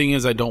that, but the thing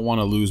is, I don't want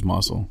to lose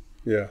muscle.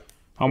 Yeah.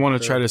 I want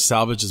to try to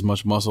salvage as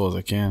much muscle as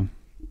I can.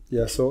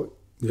 Yeah. So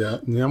yeah,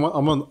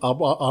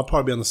 I'll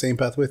probably be on the same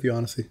path with you,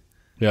 honestly.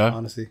 Yeah.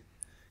 Honestly,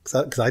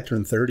 because I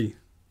turned 30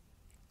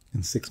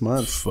 in 6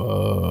 months.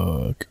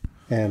 Fuck.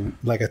 And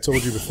like I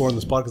told you before in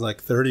this podcast,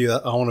 like 30,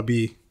 I want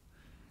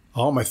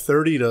my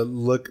 30 to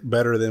look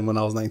better than when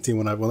I was 19,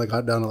 when I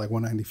got down to like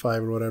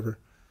 195 or whatever.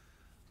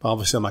 But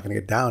obviously, I'm not going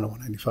to get down to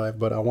 195,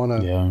 but I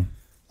want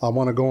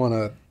to go on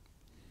a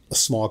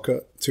small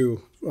cut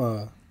too.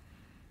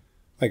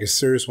 Like a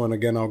serious one.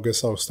 Again, I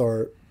guess I'll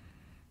start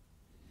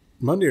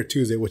Monday or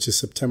Tuesday, which is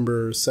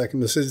September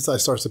 2nd. I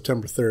start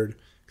September 3rd,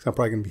 because I'm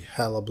probably going to be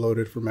hella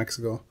bloated for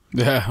Mexico.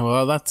 Yeah,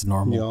 well, that's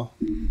normal. You know,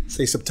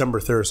 say September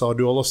 3rd. So I'll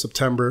do all of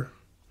September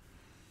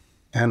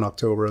and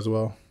October as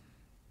well.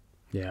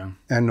 Yeah.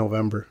 And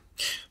November.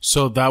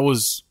 So that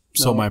was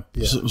so my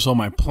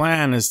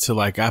plan is to,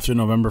 like, after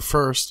November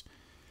 1st,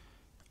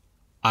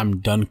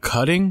 I'm done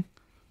cutting,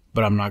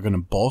 but I'm not going to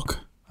bulk.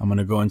 I'm going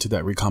to go into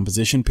that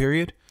recomposition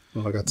period.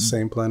 Well, I got the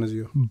same plan as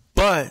you.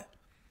 But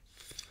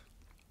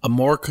a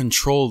more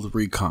controlled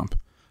recomp.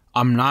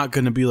 I'm not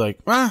going to be like,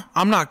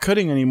 I'm not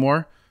cutting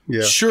anymore.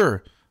 Yeah.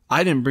 Sure.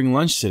 I didn't bring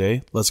lunch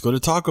today. Let's go to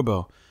Taco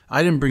Bell.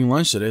 I didn't bring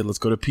lunch today. Let's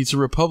go to Pizza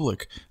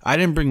Republic. I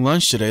didn't bring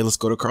lunch today. Let's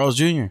go to Carl's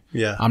Jr.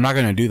 Yeah. I'm not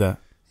going to do that.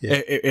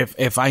 Yeah.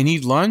 If I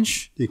need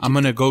lunch, I'm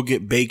going to go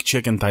get baked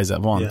chicken thighs at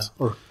Vaughn's.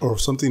 Yeah. Or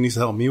something needs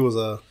to help me was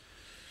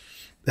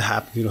it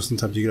happens. You know,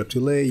 sometimes you get up too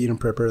late. You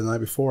didn't prepare the night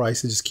before. I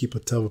used to just keep a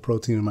tub of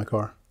protein in my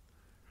car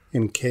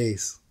in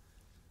case.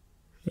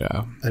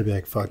 Yeah. I'd be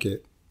like, fuck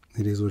it.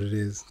 It is what it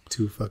is.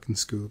 2 fucking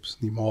scoops.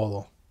 Ni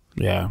modo.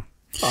 Yeah.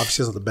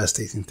 Obviously, it's not the best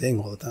tasting thing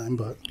all the time,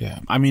 but. Yeah.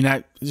 I mean,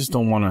 I just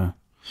don't want to.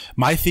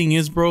 My thing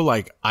is, bro,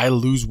 like, I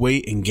lose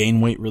weight and gain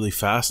weight really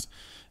fast,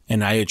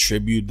 and I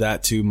attribute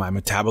that to my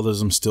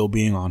metabolism still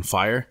being on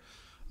fire.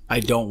 I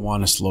don't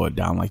want to slow it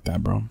down like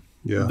that, bro.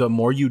 Yeah. The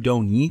more you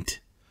don't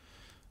eat,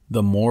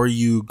 the more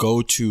you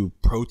go to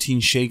protein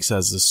shakes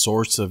as the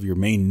source of your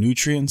main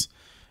nutrients,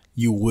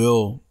 you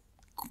will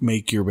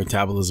make your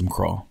metabolism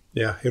crawl.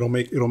 Yeah, it'll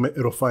make a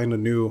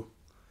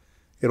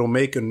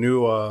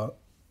new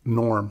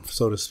norm,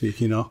 so to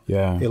speak, you know?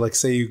 Yeah. Like,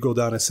 say you go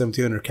down at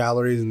 1,700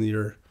 calories and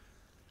you're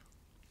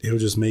it'll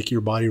just make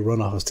your body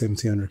run off of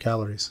 1,700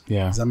 calories.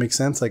 Yeah. Does that make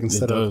sense? Like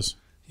instead of,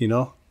 you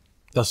know,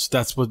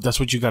 that's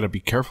what you got to be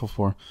careful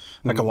for.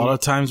 Like a lot of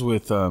times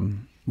with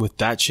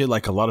that shit,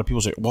 like a lot of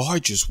people say, well, I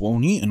just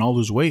won't eat and I'll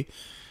lose weight.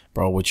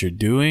 Bro, what you're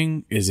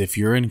doing is if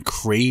you're in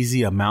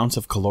crazy amounts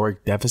of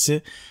caloric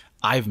deficit,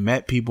 I've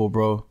met people,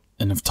 bro,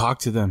 and have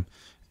talked to them,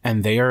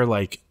 and they are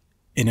like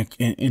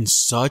in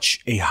such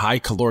a high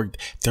caloric,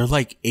 they're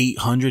like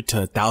 800 to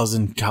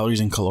 1,000 calories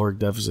in caloric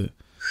deficit.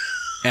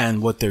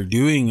 And what they're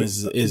doing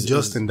is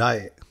just in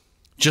diet.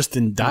 Just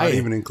in diet. Not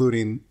even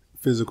including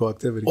physical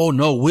activity. Oh,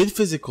 no, with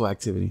physical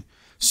activity.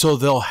 So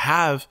they'll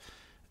have,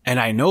 and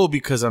I know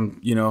because I'm,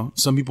 you know,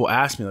 some people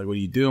ask me, like, what are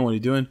you doing? What are you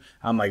doing?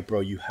 I'm like,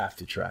 bro, you have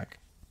to track.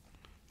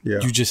 Yeah.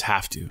 You just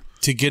have to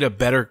get a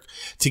better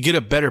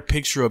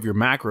picture of your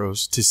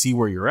macros to see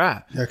where you're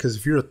at. Yeah, because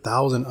if you're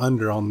 1,000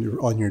 under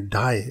on your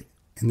diet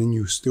and then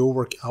you still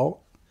work out,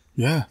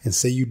 yeah, and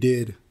say you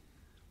did,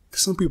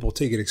 because some people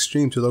take it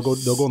extreme too. They'll go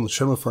on the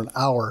treadmill for an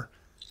hour.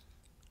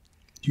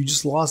 You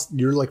just lost.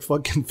 You're like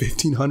fucking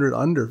 1,500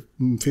 under,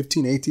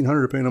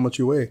 1,800 depending on how much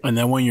you weigh. And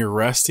then when you're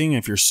resting,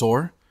 if you're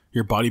sore,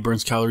 your body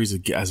burns calories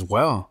as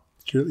well.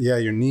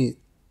 You're neat.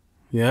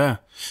 Yeah.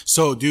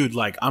 So, dude,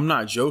 like, I'm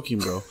not joking,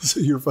 bro. So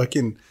you're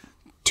fucking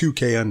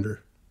 2K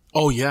under.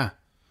 Oh, yeah.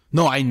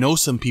 No, I know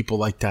some people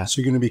like that.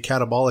 So you're going to be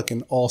catabolic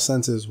in all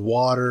senses.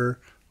 Water,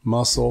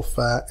 muscle,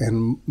 fat.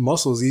 And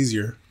muscle is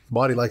easier. The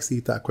body likes to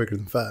eat that quicker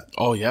than fat.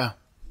 Oh, yeah.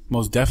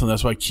 Most definitely.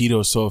 That's why keto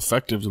is so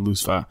effective to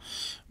lose fat.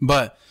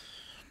 But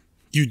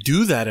you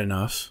do that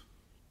enough,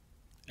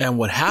 and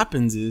what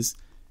happens is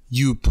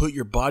you put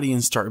your body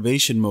in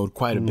starvation mode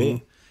quite a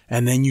bit.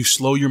 And then you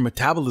slow your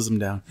metabolism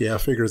down. Yeah,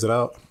 figures it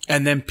out.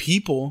 And then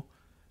people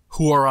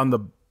who are on the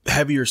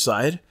heavier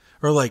side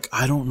are like,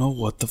 I don't know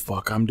what the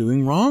fuck I'm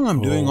doing wrong.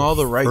 I'm doing all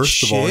the right shit.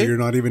 First of all, you're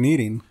not even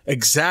eating.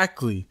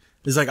 Exactly.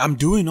 It's like, I'm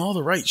doing all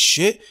the right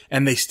shit.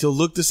 And they still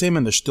look the same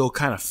and they're still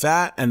kind of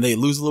fat and they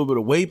lose a little bit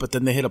of weight, but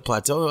then they hit a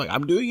plateau. They're like,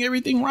 I'm doing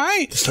everything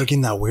right. It's like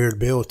in that weird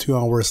bill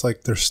too, where it's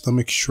like their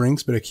stomach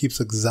shrinks, but it keeps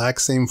the exact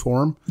same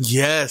form.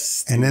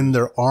 Yes. And then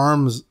their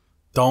arms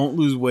don't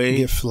lose weight.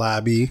 Get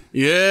flabby.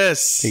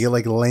 Yes. They get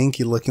like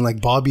lanky, looking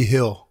like Bobby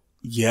Hill.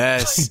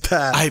 Yes. Like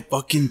that. I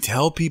fucking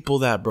tell people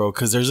that, bro,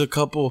 because there's a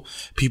couple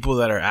people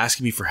that are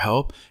asking me for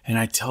help, and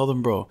I tell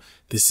them, bro,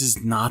 this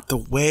is not the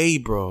way,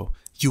 bro.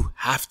 You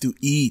have to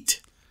eat.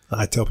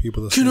 I tell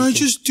people this. Can I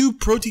just do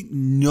protein?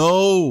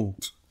 No.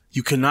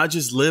 You cannot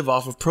just live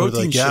off of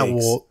protein shakes. Yeah,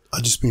 well,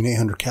 I just been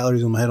 800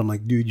 calories in my head. I'm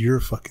like, dude,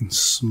 you're fucking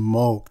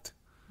smoked.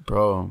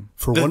 Bro,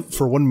 for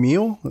one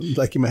meal,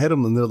 like in my head,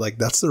 and they're like,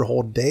 that's their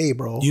whole day,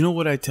 bro. You know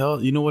what I tell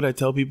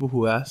people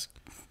who ask?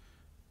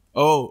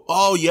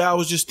 Oh yeah, I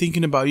was just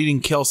thinking about eating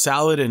kale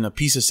salad and a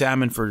piece of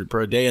salmon for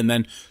a day, and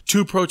then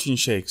 2 protein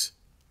shakes.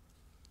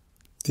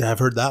 Yeah, I've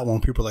heard that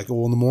one. People are like,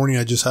 well, in the morning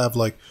I just have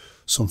like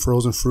some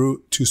frozen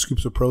fruit, 2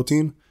 scoops of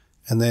protein,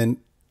 and then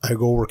I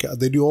go work out.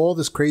 They do all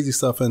this crazy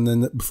stuff, and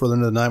then before the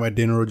end of the night, my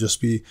dinner will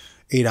just be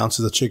 8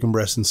 ounces of chicken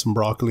breast and some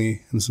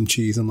broccoli and some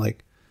cheese. I'm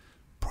like,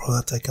 bro,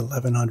 that's like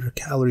 1,100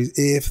 calories,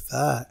 if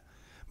that.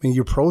 I mean,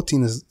 your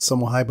protein is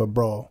somewhat high, but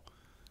bro.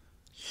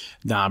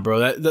 Nah, bro.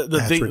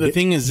 The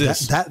thing is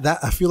this. That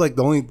I feel like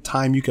the only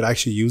time you could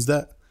actually use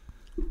that,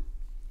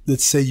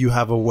 let's say you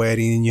have a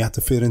wedding and you have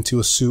to fit into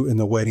a suit and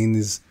the wedding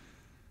is,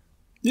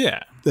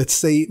 yeah, let's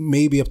say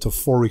maybe up to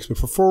 4 weeks. But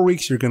for 4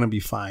 weeks, you're going to be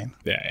fine.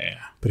 Yeah.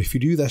 But if you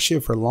do that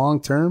shit for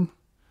long term,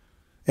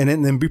 and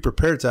then be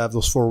prepared to have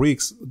those 4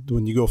 weeks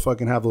when you go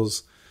fucking have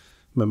those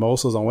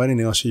mimosas on wedding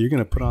day and shit, you're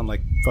gonna put on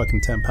like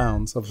fucking 10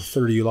 pounds of the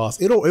 30 you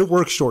lost. It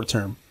works short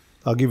term.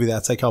 I'll give you that.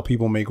 It's like how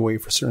people make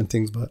weight for certain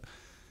things, but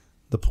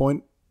the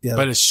point, yeah.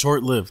 But it's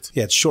short lived.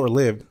 Yeah, it's short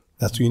lived.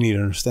 That's what you need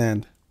to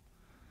understand.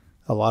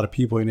 A lot of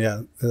people, and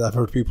yeah, I've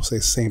heard people say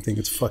the same thing.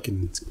 It's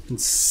fucking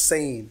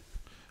insane.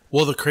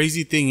 Well, the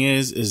crazy thing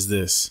is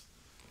this: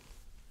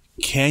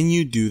 can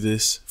you do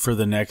this for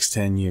the next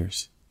 10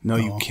 years? No,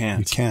 you can't.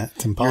 You can't.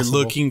 It's impossible.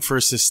 You're looking for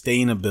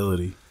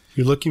sustainability.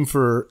 You're looking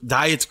for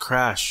diets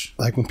crash.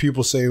 Like when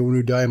people say when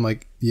you die, I'm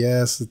like,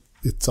 yes,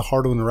 it's a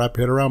hard one to wrap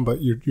your head around,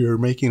 but you're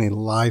making a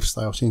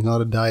lifestyle change, not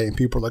a diet. And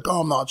people are like,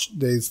 oh, I'm not.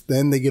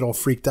 Then they get all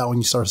freaked out when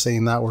you start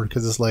saying that word,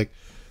 because it's like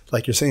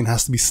you're saying, it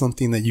has to be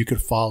something that you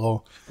could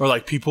follow. Or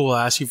like people will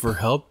ask you for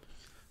help.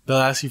 They'll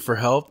ask you for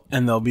help,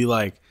 and they'll be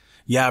like,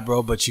 yeah,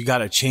 bro, but you got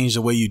to change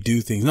the way you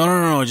do things.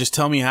 No, just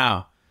tell me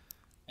how.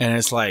 And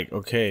it's like,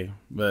 okay,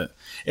 but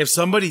if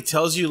somebody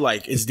tells you,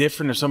 like, it's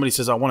different. If somebody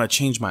says, I want to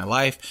change my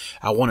life,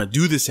 I want to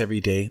do this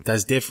every day,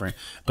 that's different.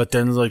 But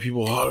then there's like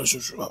people, I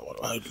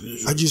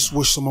just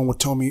wish someone would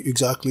tell me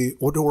exactly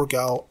what to work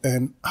out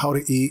and how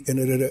to eat and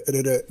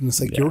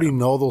it's like, you already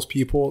know those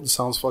people. It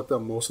sounds fucked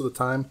up most of the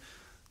time.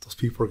 Those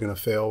people are going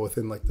to fail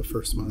within like the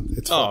first month.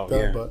 It's fucked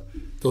up, but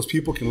those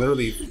people can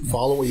literally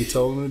follow what you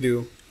tell them to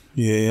do.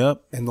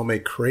 Yep. And they'll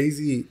make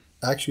crazy,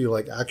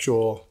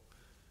 actual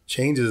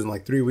changes in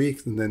like 3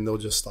 weeks, and then they'll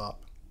just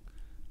stop.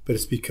 But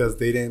it's because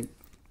they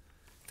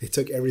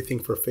took everything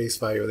for face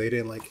value. They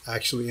didn't like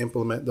actually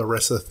implement the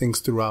rest of the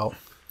things throughout,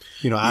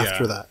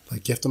 after that.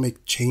 Like, you have to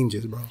make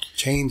changes, bro.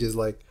 Changes,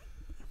 like,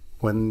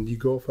 when you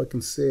go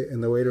fucking sit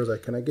and the waiter's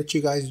like, "Can I get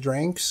you guys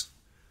drinks?"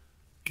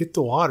 Get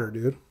the water,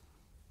 dude.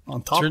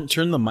 On top,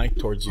 turn the mic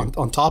towards you.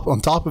 On top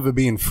of it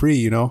being free,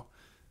 you know,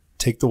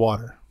 take the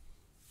water.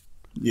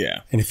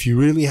 Yeah. And if you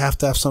really have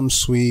to have something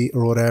sweet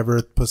or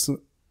whatever,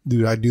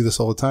 dude, I do this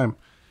all the time.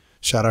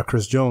 Shout out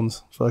Chris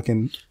Jones.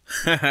 Fucking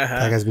that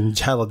guy's been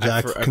hella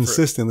jacked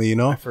consistently, you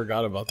know? I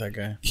forgot about that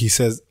guy. He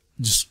says,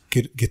 just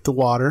get the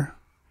water,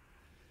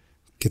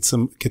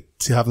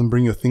 have them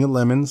bring you a thing of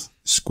lemons,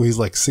 squeeze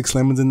like 6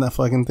 lemons in that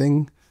fucking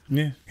thing.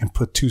 Yeah. And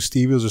put 2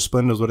 Stevios or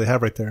Splendos, what they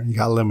have right there. You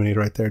got lemonade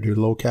right there, dude.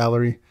 Low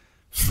calorie,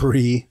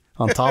 free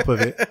on top of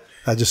it.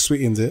 That just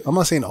sweetens it. I'm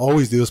not saying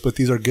always do this, but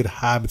these are good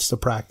habits to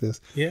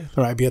practice. Yeah.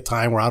 There might be a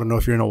time where, I don't know,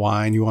 if you're in a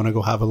wine, you want to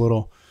go have a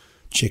little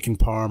chicken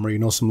parm or, you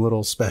know, some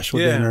little special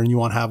dinner and you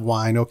want to have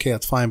wine. Okay,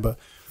 that's fine. But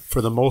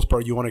for the most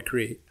part, you want to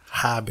create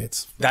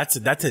habits. That's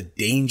a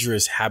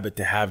dangerous habit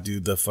to have,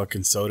 dude, the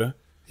fucking soda.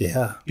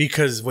 Yeah.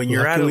 Because when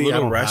you're at a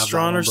little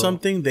restaurant or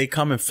something, they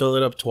come and fill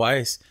it up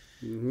twice,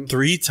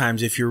 3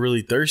 times if you're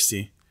really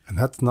thirsty. And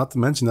that's not to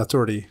mention, that's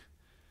already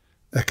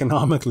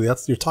economically,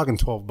 you're talking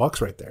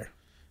 $12 right there.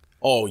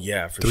 Oh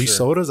yeah, for 3 sure.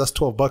 sodas, that's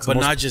 $12. But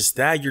not just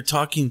that, you're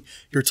talking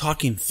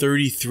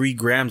 33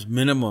 grams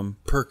minimum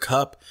per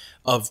cup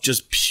of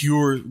just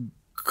pure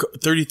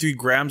 33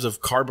 grams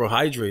of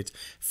carbohydrates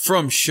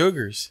from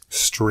sugars.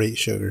 Straight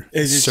sugar.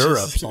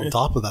 Syrups on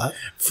top of that.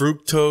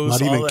 Fructose.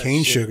 Not even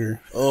cane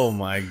sugar. Oh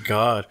my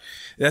God.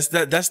 That's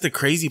the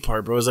crazy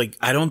part, bro. It's like,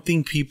 I don't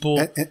think people...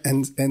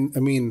 And I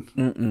mean,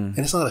 and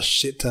it's not a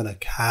shit ton of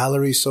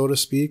calories, so to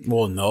speak.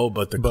 Well, no,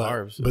 but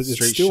carbs. But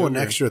it's still an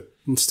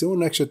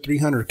extra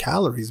 300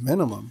 calories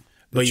minimum.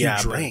 But you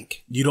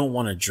drank. You don't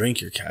want to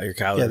drink your calories.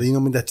 Yeah, you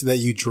know that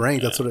you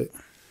drank. Yeah. That's what it...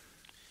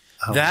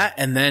 That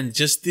and then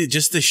just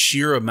the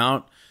sheer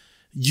amount,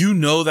 you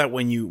know, that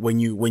when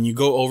you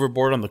go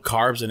overboard on the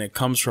carbs and it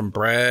comes from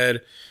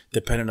bread,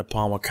 depending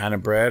upon what kind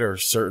of bread or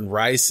certain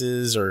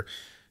rices or,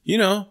 you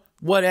know,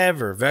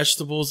 whatever,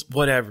 vegetables,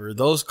 whatever,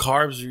 those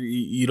carbs,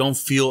 you don't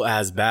feel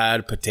as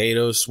bad.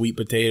 Potatoes, sweet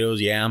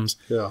potatoes, yams.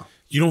 Yeah.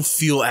 You don't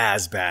feel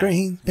as bad.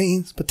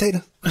 Beans,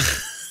 potato.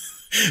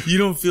 You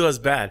don't feel as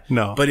bad.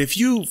 No. But if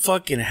you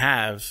fucking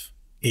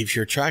if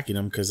you're tracking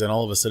them, because then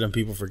all of a sudden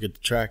people forget to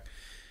track.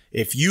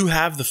 If you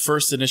have the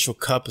first initial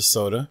cup of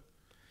soda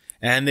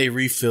and they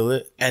refill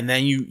it, and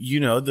then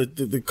you know,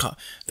 the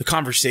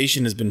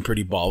conversation has been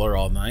pretty baller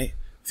all night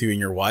with you and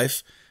your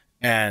wife,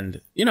 and,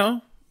 you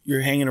know,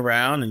 you're hanging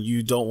around and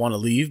you don't want to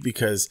leave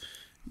because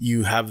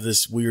you have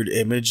this weird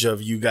image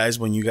of you guys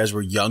when you guys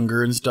were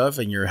younger and stuff,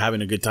 and you're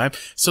having a good time.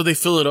 So they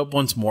fill it up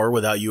once more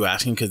without you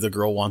asking because the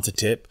girl wants a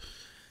tip.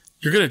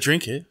 You're going to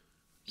drink it.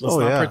 Let's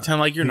not pretend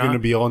like you're not. You're going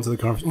to be on to the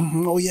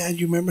conversation. Oh, yeah,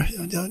 you remember?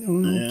 Oh,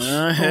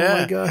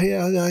 my God.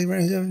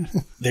 Yeah.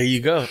 There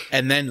you go.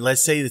 And then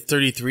let's say the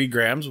 33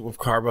 grams of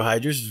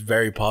carbohydrates is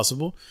very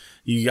possible.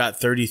 You got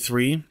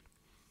 33,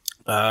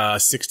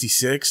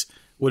 66.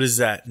 What is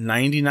that?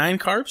 99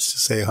 carbs?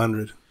 Say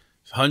 100.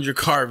 100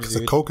 carbs,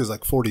 dude. The Coke is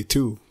like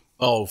 42.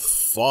 Oh,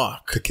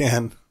 fuck. The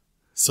can.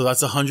 So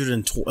that's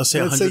 120. Let's say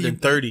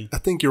 130. I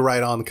think you're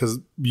right on, because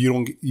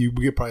you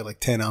get probably like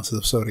 10 ounces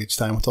of soda each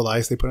time with all the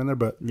ice they put in there.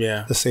 But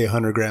yeah, let's say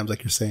 100 grams,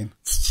 like you're saying.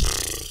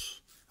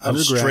 Of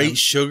straight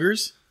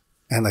sugars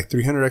and like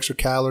 300 extra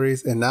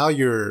calories, and now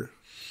you're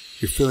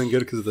feeling good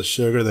because of the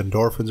sugar. The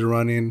endorphins are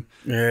running.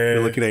 Yeah.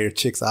 You're looking at your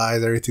chick's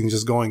eyes. Everything's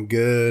just going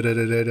good.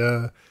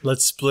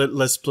 Let's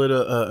split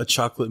a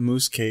chocolate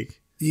mousse cake.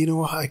 You know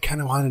what? I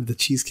kind of wanted the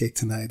cheesecake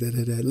tonight.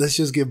 Let's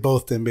just get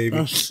both then, baby.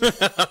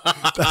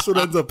 That's what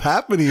ends up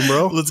happening,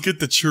 bro. Let's get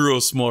the churro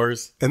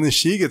s'mores. And then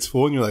she gets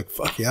full and you're like,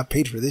 fuck yeah, I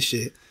paid for this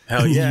shit.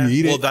 Hell yeah.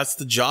 Well, that's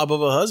the job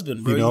of a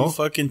husband, bro. You know? You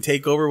fucking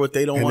take over what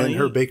they don't want to eat.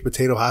 And then her baked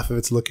potato, half of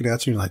it's looking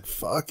at you and you're like,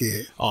 fuck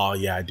it. Oh,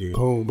 yeah, dude.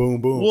 Boom,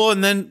 boom, boom. Well,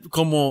 and then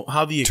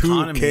how the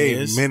economy 2K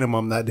is.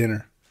 minimum that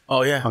dinner.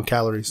 Oh, yeah. On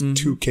calories.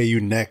 Mm-hmm. 2K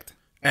you necked.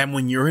 And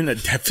when you're in a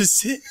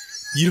deficit,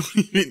 you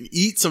don't even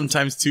eat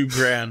sometimes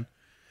 $2,000.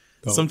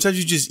 Sometimes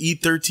you just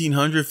eat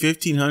 1,300,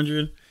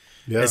 1,500.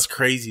 Yeah. It's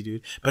crazy,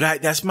 dude.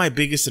 But that's my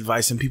biggest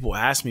advice. And people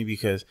ask me,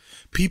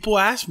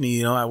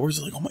 you know, at work,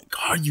 like, oh my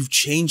God, you've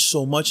changed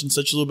so much in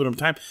such a little bit of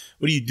time.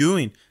 What are you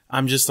doing?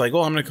 I'm just like,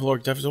 oh, I'm in a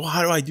caloric deficit. Well,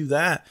 how do I do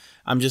that?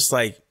 I'm just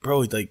like, bro,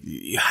 like,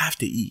 you have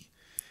to eat.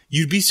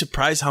 You'd be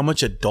surprised how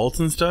much adults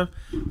and stuff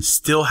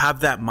still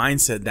have that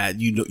mindset that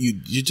you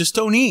just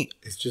don't eat.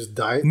 It's just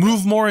diet.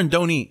 Move more and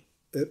don't eat.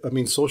 I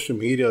mean, social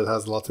media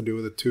has a lot to do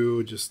with it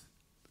too. Just,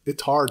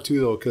 it's hard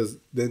too though, because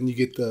then you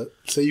get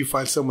say you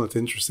find someone that's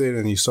interested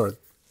and you start,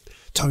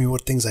 tell me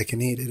what things I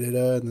can eat, and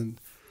then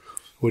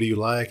what do you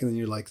like? And then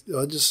you're like,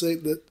 I'll just say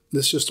that,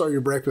 let's just start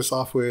your breakfast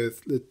off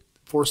with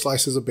 4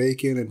 slices of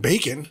bacon. And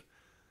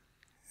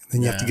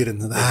then you have to get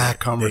into that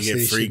conversation.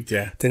 They get freaked,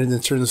 yeah. Then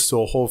it turns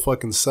into a whole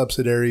fucking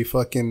subsidiary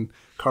fucking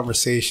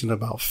conversation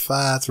about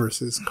fats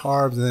versus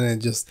carbs, and then it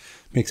just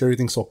makes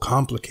everything so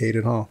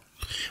complicated, huh?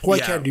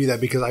 Well, I can't do that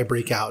because I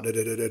break out.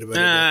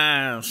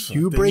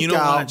 You break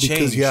out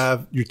because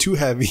you're too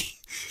heavy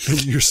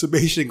and your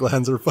sebation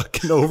glands are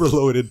fucking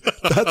overloaded.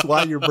 That's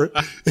why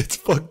it's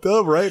fucked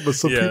up, right? But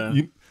some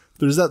people,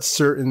 there's that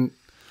certain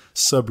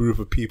subgroup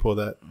of people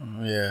that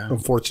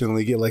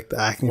unfortunately get like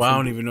the acne. Well, I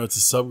don't even know it's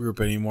a subgroup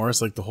anymore.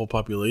 It's like the whole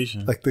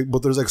population. Like,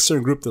 but there's like a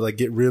certain group that like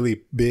get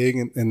really big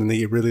and then they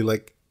get really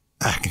like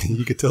acne.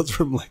 You could tell it's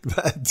from like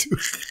that, dude.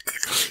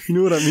 You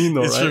know what I mean,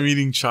 though, it's right? from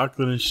eating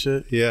chocolate and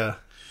shit. Yeah.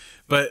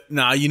 But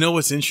nah, you know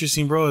what's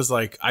interesting, bro, is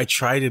like I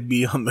try to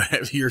be on the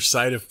heavier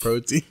side of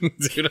protein.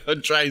 Dude,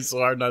 I'm trying so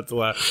hard not to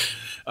laugh.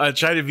 I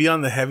try to be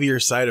on the heavier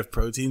side of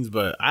proteins,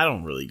 but I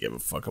don't really give a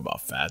fuck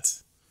about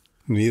fats.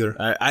 Neither.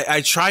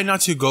 I try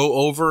not to go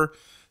over.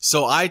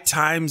 So I'm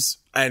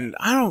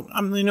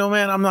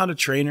not a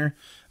trainer.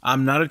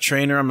 I'm not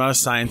a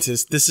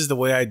scientist. This is the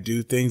way I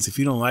do things. If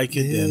you don't like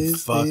it, then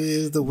fuck. This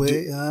is the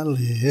way I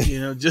live.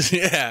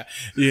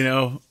 You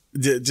know,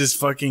 just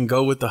fucking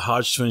go with the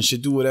Hodge twin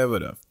shit. Do whatever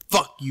the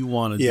fuck you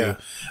want to do.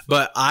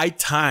 But I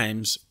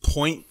times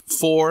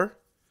 0.4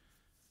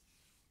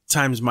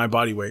 times my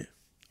body weight.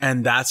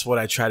 And that's what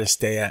I try to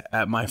stay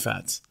at my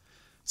fats.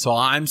 So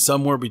I'm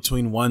somewhere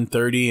between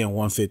 130 and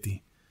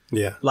 150.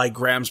 Yeah. Like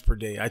grams per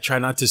day. I try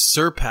not to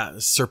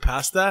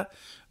surpass that,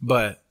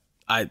 but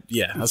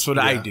that's what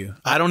I do.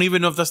 I don't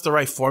even know if that's the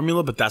right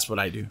formula, but that's what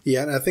I do.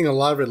 Yeah, and I think a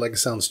lot of it like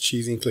sounds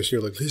cheesy and cliche,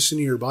 like listen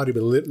to your body,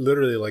 but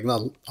literally like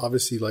not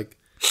obviously like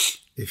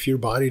if your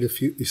body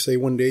you say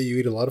one day you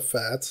eat a lot of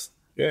fats,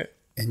 and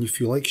you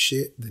feel like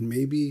shit, then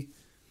maybe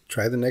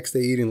try the next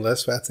day eating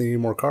less fats and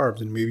eating more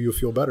carbs, and maybe you'll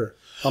feel better.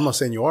 I'm not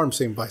saying you are. I'm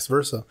saying vice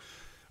versa.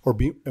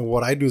 And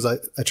what I do is I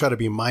try to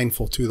be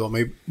mindful too, though.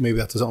 Maybe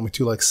that doesn't help me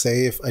too. Like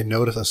say if I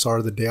notice I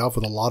started the day off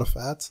with a lot of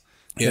fats,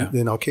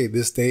 then okay,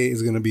 this day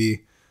is going to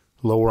be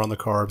lower on the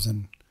carbs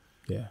and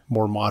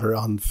more moderate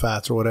on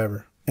fats or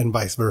whatever, and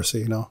vice versa.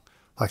 You know,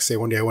 like say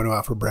one day I went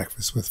out for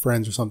breakfast with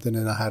friends or something,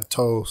 and I had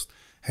toast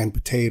and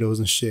potatoes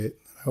and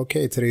shit.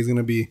 Okay, today's going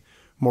to be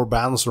more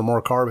balanced or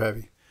more carb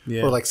heavy.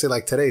 Yeah. Or like say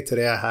like today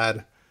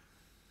I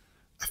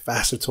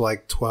fasted till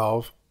like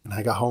 12, and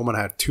I got home and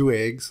I had 2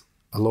 eggs,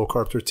 a low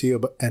carb tortilla,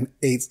 and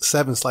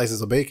 7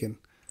 slices of bacon.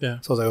 Yeah.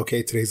 So I was like,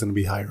 okay, today's going to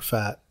be higher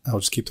fat. I'll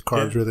just keep the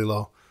carbs really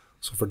low.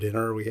 So for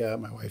dinner,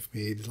 my wife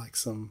made like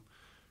some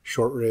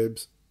short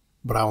ribs,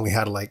 but I only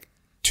had like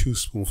 2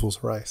 spoonfuls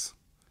of rice.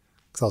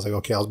 Cause I was like,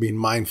 okay, I was being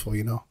mindful,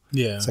 you know?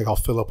 Yeah. It's like I'll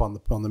fill up on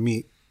the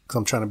meat because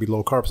I'm trying to be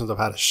low carb since I've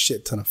had a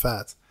shit ton of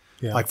fats.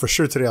 Yeah. Like for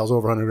sure today I was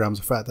over 100 grams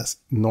of fat. That's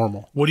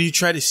normal. What do you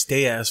try to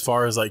stay at as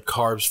far as like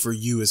carbs for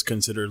you is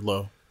considered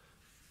low?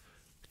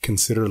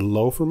 Considered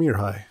low for me or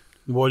high?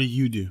 What do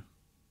you do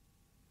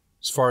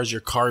as far as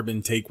your carb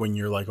intake when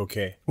you're like,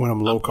 okay, when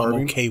I'm low carb,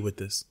 I'm okay with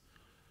this?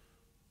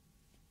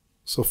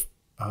 So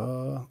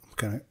I'm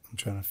trying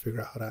to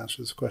figure out how to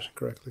answer this question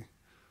correctly.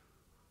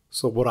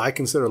 So what I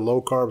consider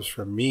low carbs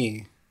for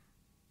me,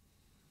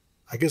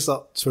 I guess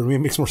for me it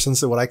makes more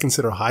sense that what I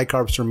consider high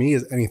carbs for me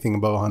is anything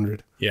above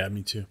 100. Yeah,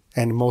 me too.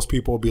 And most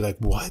people will be like,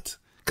 what?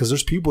 Because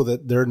there's people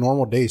that their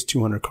normal day is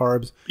 200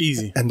 carbs.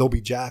 Easy. And they'll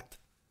be jacked.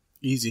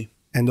 Easy.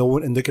 And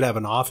they could have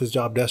an office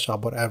job, desk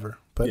job, whatever.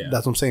 But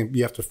that's what I'm saying.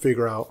 You have to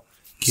figure out.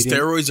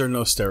 Steroids or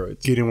no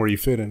steroids? Get in where you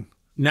fit in.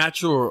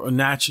 Natural or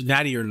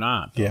natty or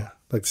not. Though. Yeah.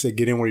 Like I said,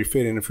 get in where you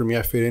fit in. And for me,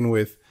 I fit in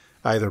with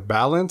either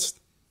balanced,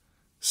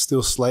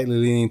 still slightly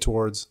leaning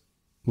towards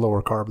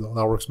lower carb, though.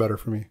 That works better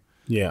for me.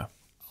 Yeah.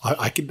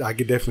 I could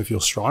definitely feel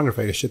stronger if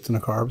I ate a shit ton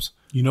of carbs.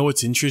 You know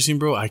what's interesting,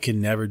 bro? I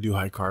can never do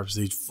high carbs.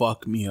 They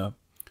fuck me up.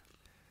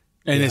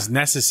 And it's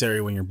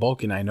necessary when you're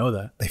bulking. I know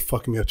that. They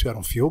fuck me up too. I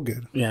don't feel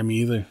good. Yeah, me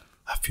either.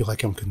 I feel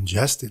like I'm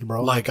congested,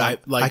 bro. I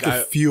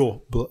could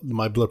feel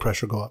my blood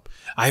pressure go up.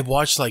 I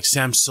watched like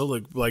Sam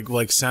Sulek,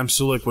 like Sam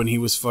Sulek when he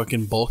was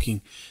fucking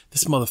bulking.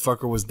 This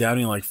motherfucker was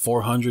downing like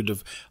 400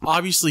 of.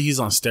 Obviously, he's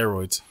on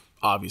steroids.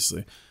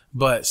 Obviously,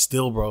 but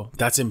still, bro,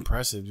 that's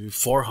impressive. Dude.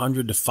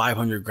 400 to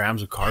 500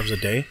 grams of carbs a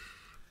day,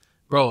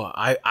 bro.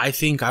 I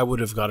think I would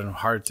have gotten a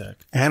heart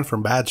attack. And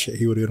from bad shit,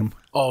 he would eat them.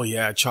 Oh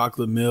yeah,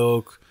 chocolate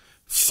milk.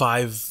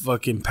 5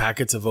 fucking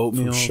packets of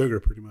oatmeal. From sugar,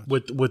 pretty much.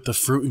 With the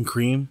fruit and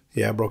cream.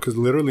 Yeah, bro, because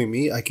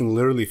literally I can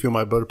literally feel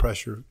my blood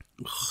pressure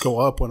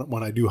go up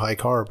when I do high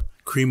carb.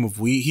 Cream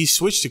of wheat. He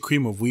switched to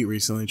cream of wheat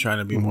recently, trying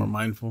to be more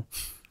mindful.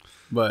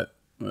 But,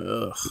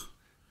 And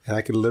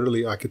I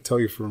could tell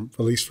you at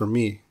least for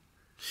me.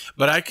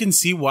 But I can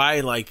see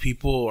why, like,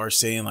 people are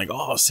saying, like,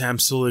 oh, Sam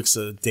Sulek's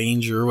a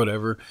danger or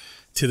whatever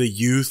to the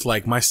youth.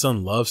 Like, my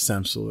son loves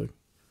Sam Sulek.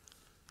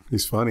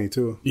 He's funny,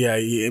 too. Yeah,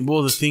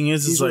 well, the thing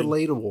is, he's like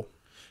relatable.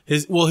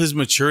 His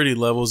maturity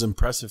level is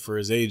impressive for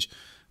his age,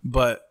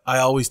 but I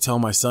always tell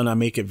my son, I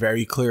make it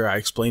very clear. I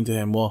explain to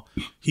him, well,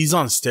 he's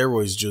on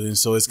steroids, Julian,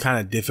 so it's kind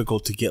of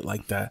difficult to get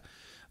like that.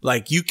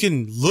 Like, you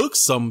can look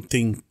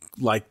something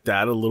like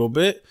that a little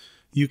bit.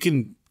 You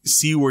can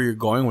see where you're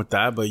going with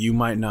that, but you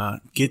might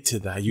not get to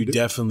that. You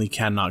definitely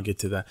cannot get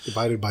to that.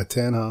 Divided by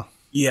 10, huh?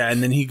 Yeah,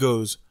 and then he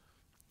goes,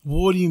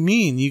 well, what do you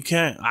mean? You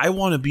can't. I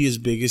want to be as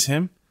big as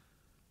him.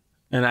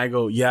 And I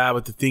go, yeah,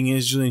 but the thing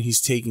is, Julian, he's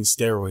taking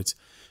steroids.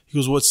 He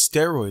goes, what's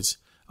steroids?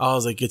 I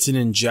was like, it's an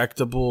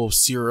injectable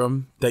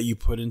serum that you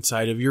put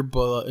inside of your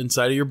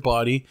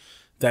body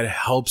that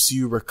helps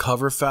you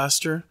recover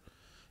faster.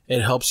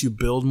 It helps you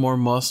build more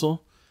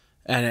muscle.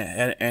 and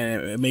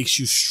it makes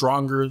you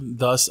stronger,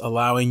 thus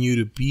allowing you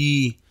to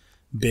be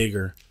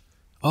bigger.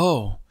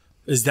 Oh,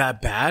 is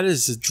that bad?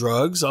 Is it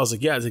drugs? I was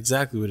like, yeah, it's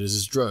exactly what it is.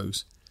 It's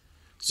drugs.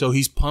 So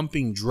he's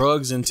pumping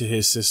drugs into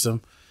his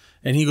system.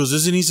 And he goes,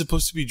 isn't he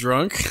supposed to be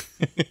drunk?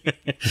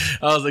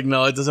 I was like,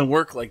 no, it doesn't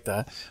work like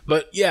that.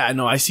 But yeah,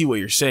 no, I see what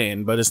you're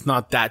saying, but it's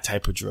not that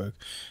type of drug.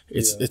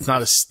 It's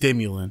not a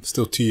stimulant.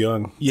 Still too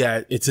young.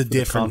 Yeah, it's a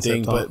different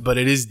thing, but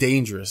it is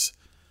dangerous.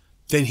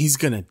 Then he's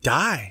gonna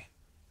die.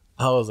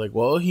 I was like,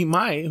 well, he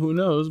might. Who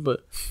knows?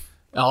 But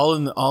all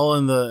in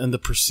the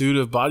pursuit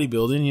of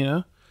bodybuilding, you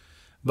know.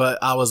 But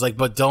I was like,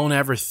 but don't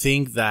ever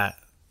think that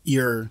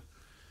you're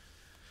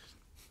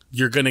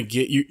gonna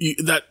get you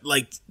that,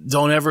 like,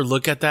 don't ever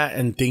look at that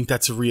and think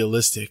that's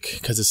realistic,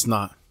 because it's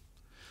not.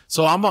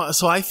 So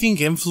I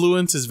think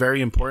influence is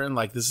very important.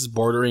 Like, this is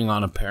bordering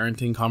on a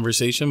parenting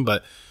conversation,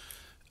 but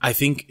I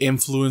think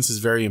influence is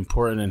very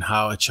important in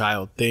how a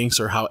child thinks,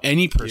 or how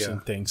any person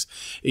thinks.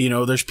 You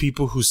know, there's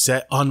people who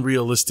set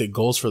unrealistic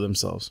goals for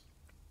themselves,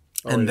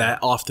 and that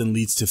often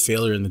leads to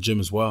failure in the gym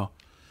as well.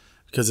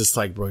 Because it's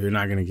like, bro, you're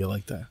not going to get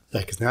like that.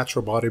 Yeah, because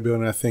natural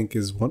bodybuilding, I think,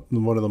 is one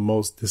of the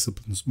most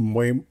disciplined,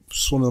 one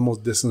of the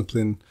most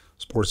disciplined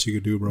sports you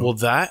could do, bro. Well,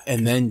 that,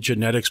 and then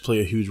genetics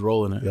play a huge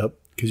role in it. Yep.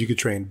 Because you could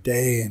train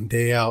day in,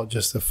 day out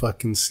just to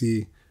fucking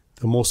see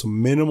the most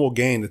minimal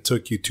gain that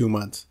took you 2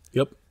 months.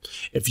 Yep.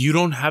 If you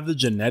don't have the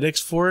genetics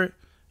for it,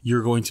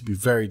 you're going to be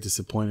very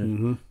disappointed.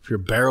 Mm-hmm. If you're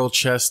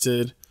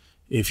barrel-chested,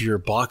 if you're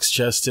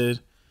box-chested,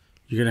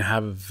 you're going to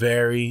have a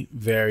very,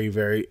 very,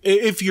 very...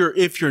 If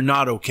you're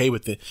not okay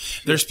with it.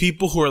 There's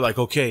people who are like,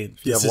 okay...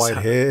 You have wide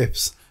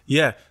hips.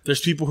 Yeah.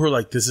 There's people who are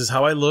like, this is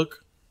how I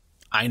look.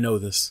 I know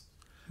this.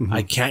 Mm-hmm.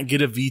 I can't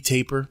get a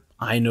V-taper.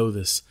 I know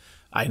this.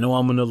 I know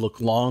I'm going to look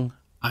long.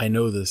 I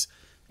know this.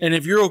 And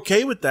if you're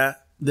okay with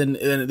that, then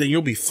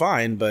you'll be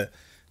fine. But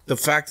the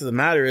fact of the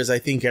matter is, I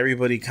think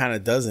everybody kind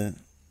of doesn't.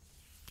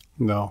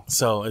 No.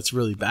 So it's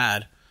really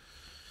bad.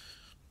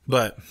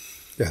 But...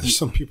 yeah, there's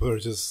some people who are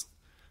just...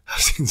 I've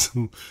seen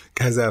some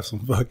guys that have some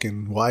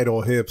fucking wide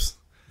old hips.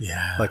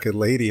 Yeah. Like a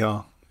lady,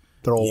 huh?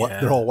 They're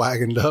all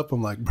waggoned up.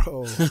 I'm like,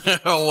 bro.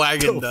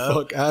 Waggoned up.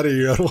 Fuck out of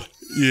here.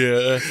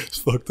 Yeah. It's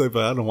fucked up,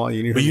 but I don't want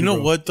you near But you know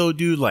bro. what, though,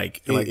 dude?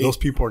 Like, those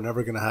people are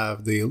never going to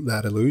have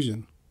that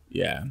illusion.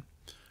 Yeah.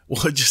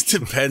 Well, it just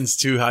depends,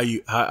 too, how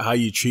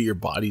you treat your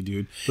body,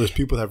 dude. There's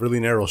people that have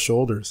really narrow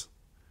shoulders.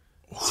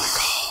 It's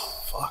like,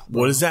 oh, fuck. Bro.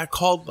 What is that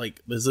called?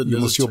 Like, you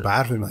almost feel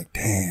bad for them. Like,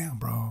 damn,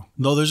 bro.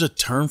 No, there's a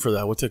term for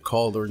that. What's it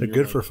called? They're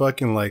good for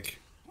fucking, like,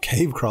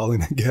 cave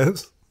crawling, I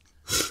guess.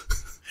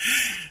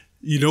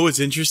 You know what's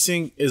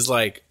interesting is,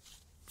 like,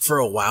 for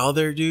a while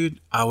there, dude,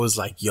 I was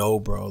like, yo,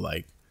 bro,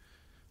 like,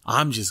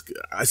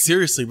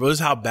 seriously, bro, this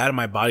is how bad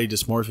my body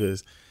dysmorphia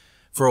is.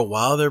 For a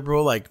while there,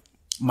 bro, like,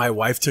 my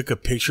wife took a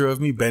picture of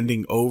me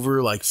bending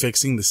over, like,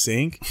 fixing the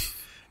sink,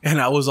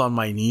 and I was on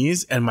my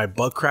knees, and my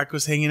butt crack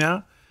was hanging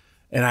out,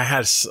 and I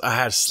had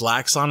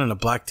slacks on and a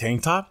black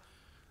tank top.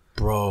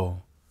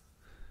 Bro.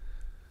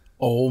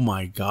 Oh,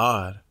 my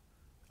God.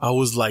 I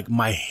was like,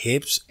 my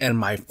hips and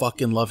my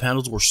fucking love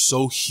handles were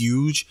so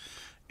huge,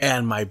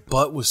 and my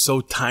butt was so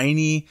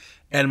tiny,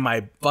 and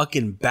my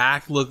fucking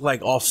back looked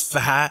like all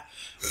fat.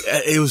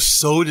 It was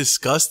so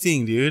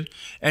disgusting, dude.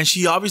 And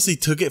she obviously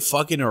took it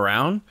fucking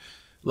around,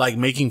 like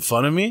making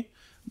fun of me,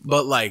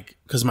 but like,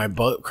 cause my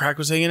butt crack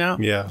was hanging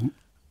out. Yeah.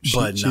 She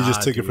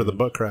just took it for the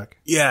butt crack.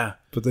 Yeah.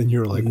 But then you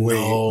were like, wait,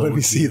 let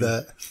me see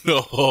that.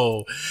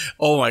 No.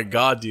 Oh my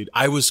God, dude.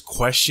 I was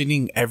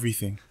questioning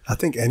everything. I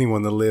think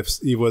anyone that lifts,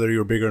 whether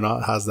you're big or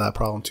not, has that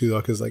problem too, though.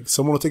 Because like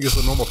someone will take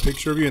just a normal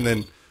picture of you, and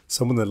then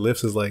someone that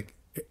lifts is like,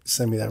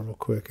 send me that real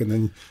quick. And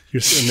then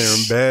you're sitting there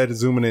in bed,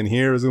 zooming in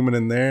here, zooming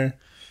in there.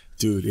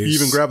 Dude, you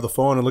even grab the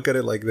phone and look at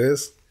it like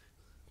this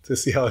to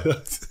see how it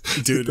does.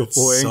 Dude, it's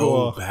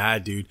so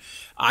bad, dude.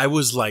 I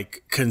was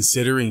like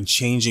considering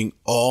changing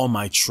all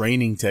my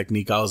training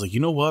technique. I was like, you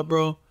know what,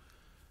 bro?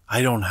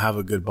 I don't have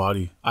a good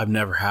body. I've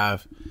never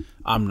have.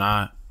 I'm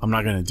not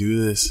gonna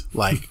do this.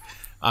 Like,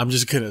 I'm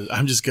just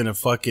gonna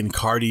fucking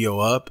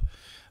cardio up.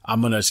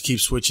 I'm gonna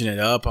keep switching it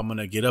up. I'm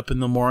gonna get up in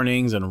the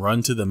mornings and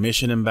run to the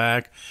mission and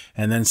back.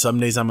 And then some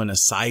days I'm gonna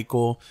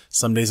cycle.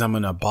 Some days I'm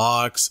gonna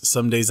box.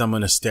 Some days I'm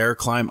gonna stair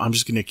climb. I'm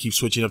just gonna keep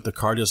switching up the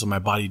cardio so my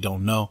body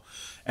don't know.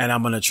 And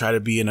I'm gonna try to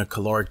be in a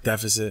caloric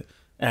deficit.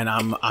 And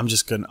I'm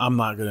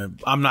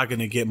not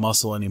gonna get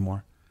muscle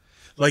anymore.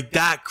 Like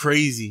that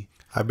crazy.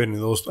 I've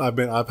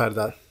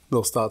had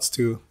those thoughts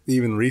too.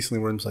 Even recently,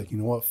 where I'm just like, you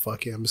know what,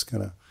 fuck it, I'm just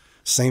gonna.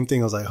 Same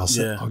thing. I was like,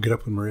 I'll get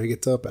up when Maria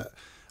gets up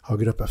I'll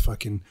get up at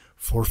fucking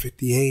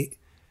 4:58.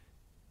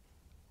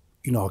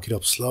 You know, I'll get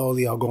up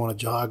slowly. I'll go on a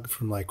jog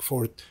from like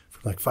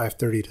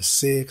 5:30 to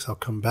 6. I'll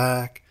come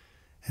back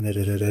and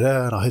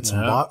and I'll hit some.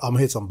 I'm gonna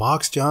hit some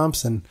box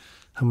jumps, and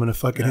I'm gonna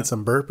fucking hit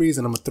some burpees,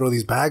 and I'm gonna throw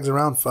these bags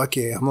around. Fuck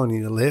yeah, I'm gonna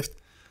need to lift.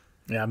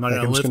 Yeah, I'm not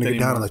gonna lift. I'm just gonna get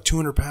down to like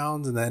 200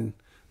 pounds, and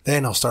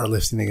then I'll start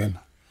lifting again.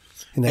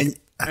 And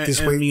at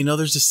this weight, you know,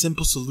 there's a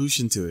simple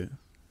solution to it.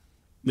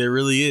 There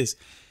really is.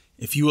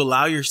 If you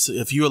allow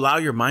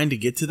your mind to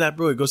get to that,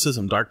 bro, it goes to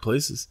some dark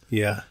places.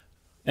 Yeah.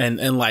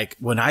 And like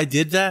when I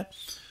did that,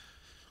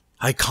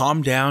 I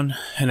calmed down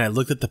and I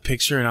looked at the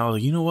picture and I was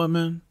like, you know what,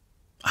 man?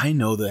 I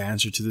know the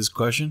answer to this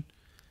question.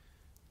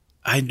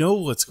 I know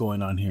what's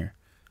going on here.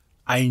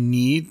 I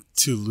need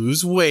to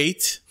lose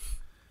weight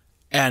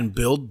and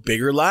build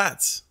bigger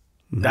lats.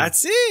 Mm-hmm.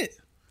 That's it.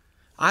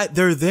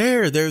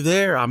 They're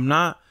there. I'm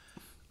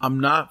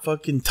not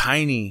fucking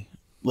tiny.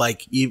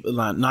 Like, even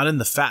not in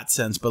the fat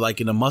sense, but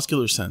like in a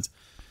muscular sense.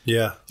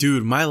 Yeah.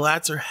 Dude, my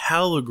lats are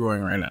hella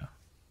growing right now.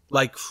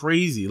 Like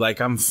crazy. Like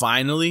I'm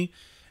finally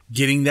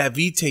getting that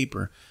V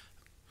taper.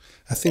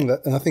 I think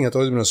that's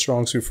always been a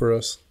strong suit for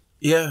us.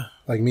 Yeah.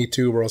 Like me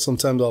too, bro.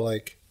 Sometimes I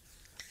like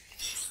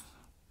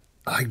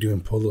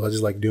doing pull-ups. I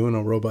just like doing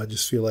them, bro, but I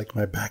just feel like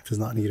my back does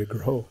not need to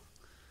grow.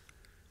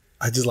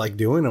 I just like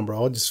doing them,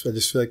 bro. I just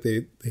feel like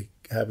they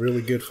have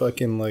really good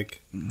fucking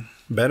like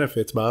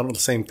benefits, but I don't know the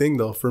same thing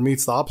though. For me,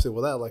 it's the opposite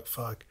with that. Like,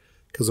 fuck.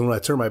 Because when I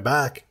turn my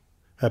back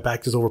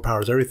just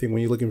overpowers everything.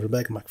 When you're looking for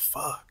back, I'm like,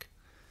 fuck.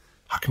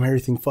 How come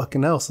everything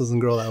fucking else doesn't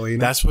grow that way? You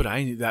know? That's what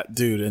I need,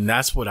 dude, and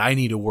that's what I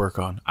need to work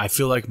on. I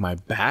feel like my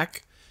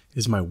back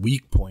is my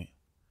weak point.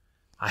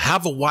 I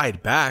have a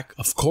wide back,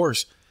 of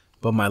course,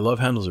 but my love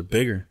handles are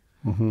bigger.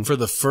 Mm-hmm. For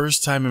the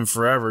first time in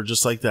forever,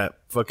 just like that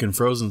fucking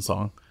Frozen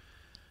song.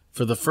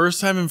 For the first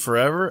time in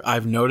forever,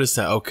 I've noticed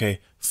that, okay,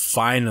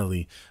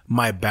 finally,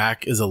 my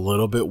back is a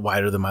little bit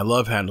wider than my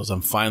love handles.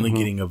 I'm finally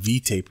getting a V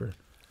taper.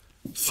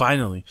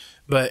 Finally.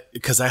 But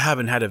because I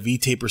haven't had a V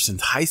taper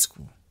since high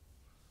school.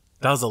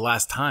 That was the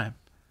last time.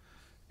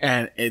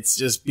 And it's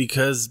just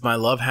because my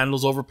love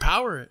handles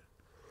overpower it.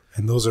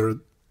 And those just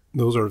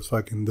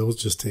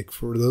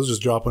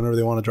drop whenever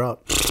they want to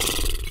drop.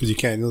 Because you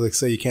can't, like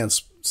say you can't,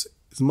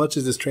 as much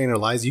as this trainer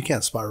lies, you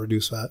can't spot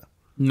reduce fat.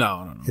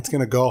 No. It's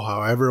going to go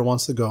however it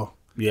wants to go.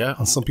 Yeah.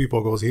 And some people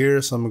it goes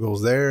here, some it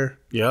goes there.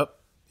 Yep.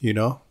 You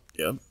know?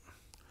 Yep.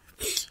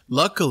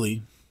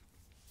 Luckily,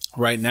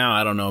 right now,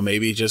 I don't know,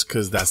 maybe just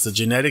because that's the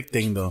genetic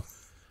thing, though.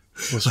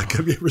 Like,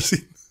 have you ever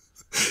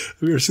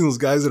seen those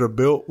guys that are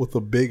built with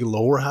a big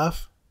lower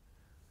half?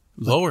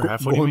 Lower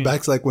half? What do you mean? Going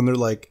back, like when they're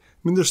like, I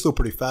mean, they're still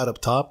pretty fat up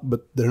top,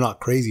 but they're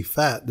not crazy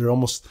fat. They're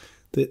almost,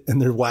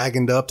 and they're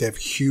wagoned up. They have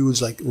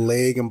huge like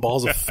leg and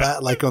balls of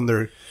fat like on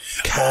their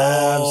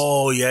calves.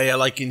 Oh, yeah.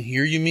 Like in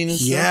here, you mean?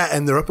 Yeah,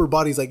 and their upper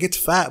body's like, it's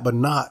fat, but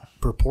not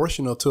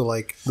proportional to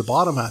like the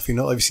bottom half, you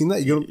know? Have you seen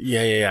that?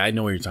 Yeah. I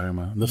know what you're talking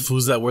about. The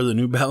fools that wear the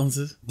New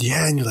Balances?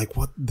 Yeah, and you're like,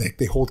 what?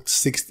 They hold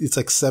 60, it's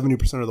like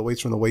 70% of the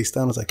weights from the waist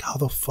down. It's like, how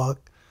the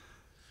fuck?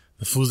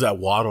 The fools that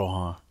waddle,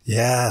 huh?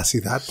 Yeah, see,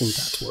 I think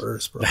that's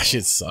worse, bro. That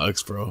shit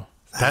sucks, bro.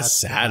 That's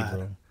sad,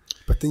 bro.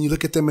 But then you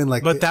look at them and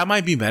like... But that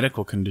might be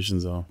medical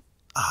conditions, though.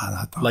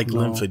 Like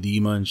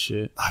lymphedema and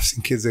shit. I've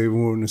seen kids, they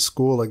were in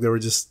school, like they were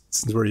just,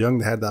 since they were young,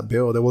 they had that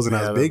bill. That wasn't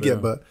as big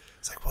yet, but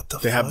it's like, what the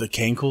fuck? They have the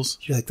cankles?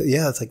 You're like,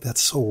 yeah, it's like,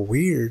 that's so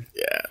weird.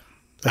 Yeah.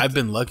 Like, I've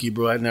been lucky,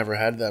 bro. I never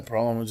had that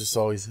problem. I just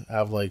always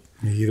have like...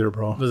 Me either,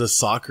 bro. It was a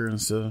soccer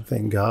and stuff.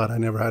 Thank God. I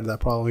never had that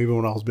problem, even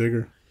when I was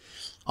bigger.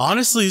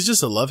 Honestly, it's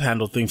just a love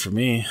handle thing for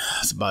me.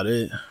 That's about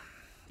it.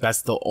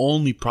 That's the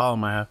only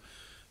problem I have.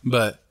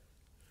 But...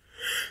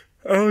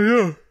 Oh,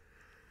 yeah.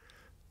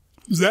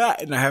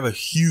 That, and I have a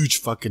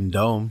huge fucking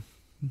dome.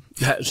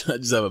 I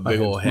just have a big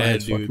old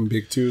head, dude. Fucking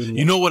big too.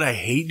 You know what I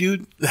hate,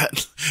 dude?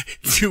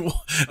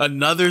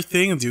 Another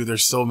thing, dude.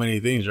 There's so many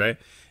things, right?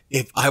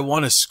 If I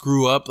want to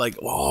screw up, like,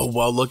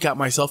 look at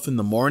myself in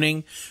the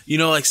morning. You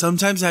know, like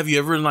sometimes have you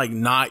ever like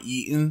not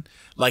eaten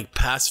like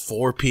past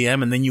 4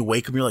 p.m. and then you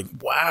wake up and you're like,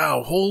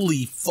 wow,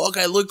 holy fuck,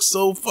 I look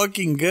so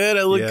fucking good.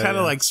 I look kind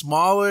of like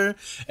smaller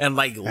and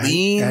like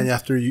lean. And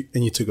after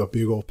you took a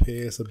big old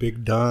piss, a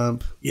big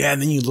dump. Yeah,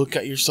 and then you look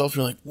at yourself,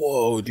 you're like,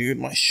 whoa, dude,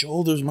 my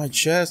shoulders, my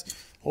chest.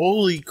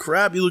 Holy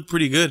crap, you look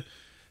pretty good.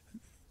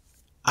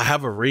 I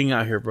have a ring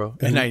out here, bro.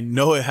 And I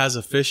know it has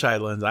a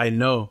fisheye lens. I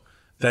know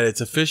that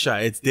it's a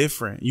fisheye. It's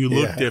different. You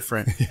look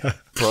different. Yeah.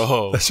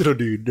 Bro. That shit'll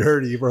do you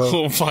dirty, bro.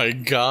 Oh my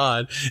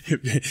God.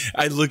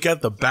 I look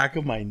at the back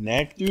of my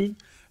neck, dude.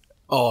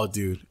 Oh,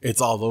 dude.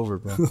 It's all over,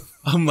 bro.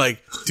 I'm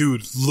like,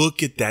 dude,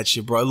 look at that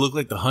shit, bro. I look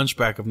like the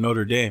Hunchback of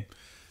Notre Dame.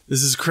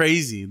 This is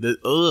crazy.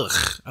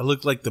 I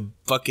look like the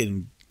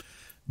fucking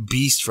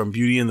Beast from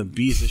Beauty and the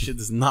Beast. This shit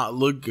does not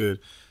look good.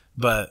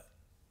 But,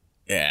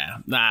 yeah.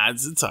 Nah,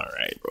 it's all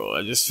right, bro.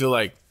 I just feel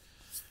like,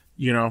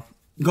 you know,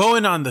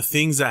 going on the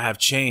things that have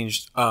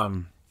changed,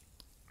 I've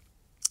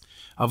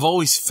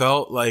always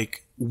felt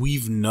like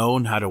we've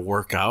known how to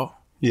work out.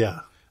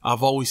 Yeah.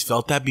 I've always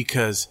felt that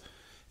because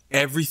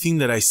everything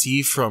that I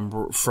see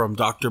from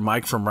Dr.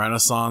 Mike from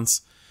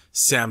Renaissance,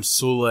 Sam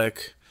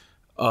Sulek,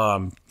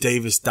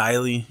 Davis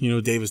Diley. You know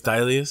who Davis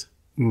Diley is?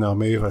 No,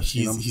 maybe if I've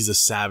seen him. He's a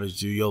savage,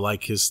 dude. You'll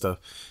like his stuff.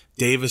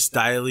 Davis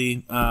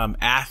Diley,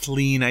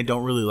 Athlean. I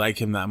don't really like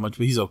him that much,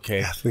 but he's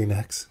okay. Athlean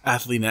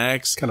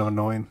X. Kind of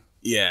annoying.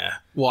 Yeah.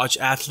 Watch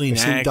Athlean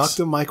X. Seen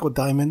Dr. Michael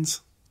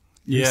Diamonds?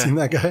 You seen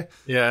that guy?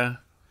 Yeah.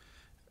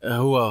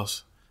 Who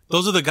else?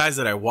 Those are the guys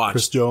that I watch.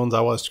 Chris Jones.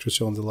 I watched Chris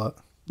Jones a lot.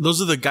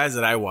 Those are the guys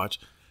that I watch.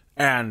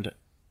 And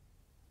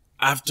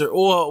after,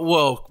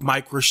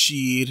 Mike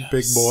Rashid.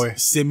 Big boy.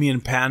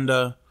 Simeon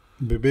Panda.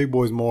 The big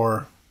boy's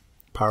more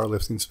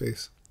powerlifting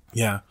space.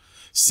 Yeah.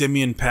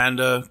 Simeon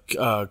Panda,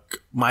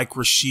 Mike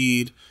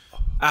Rashid.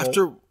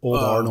 After old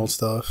Arnold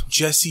stuff.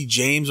 Jesse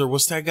James, or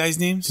what's that guy's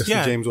name? Jesse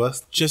James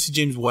West. Jesse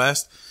James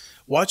West.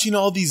 Watching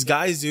all these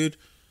guys, dude,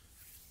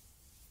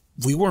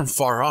 we weren't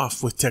far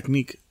off with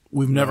technique.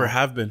 We've never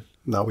have been.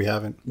 No, we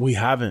haven't. We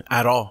haven't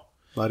at all.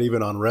 Not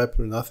even on rep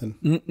or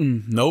nothing.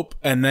 Nope.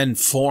 And then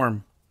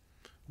form.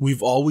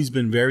 We've always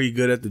been very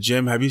good at the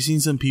gym. Have you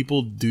seen some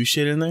people do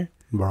shit in there?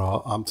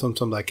 Bro,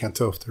 sometimes I can't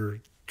tell if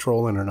they're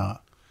trolling or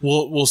not.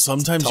 Well,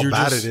 sometimes How you're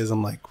bad just, it is.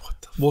 I'm like, what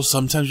the well,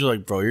 sometimes you're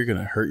like, bro, you're going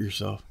to hurt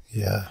yourself.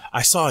 Yeah.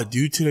 I saw a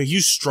dude today.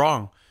 He's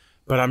strong.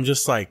 But I'm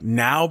just like,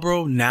 now,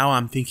 bro, now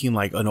I'm thinking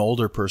like an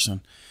older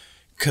person.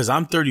 Because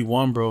I'm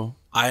 31, bro.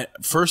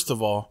 First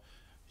of all,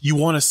 you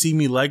want to see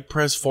me leg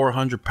press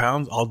 400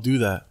 pounds? I'll do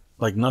that.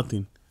 Like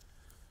nothing.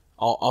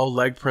 I'll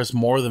leg press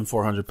more than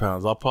 400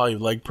 pounds. I'll probably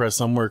leg press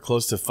somewhere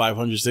close to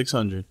 500,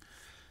 600.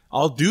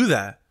 I'll do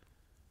that.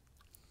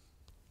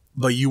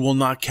 But you will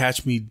not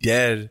catch me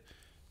dead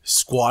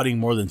squatting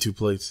more than 2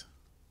 plates.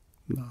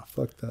 Nah,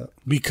 fuck that.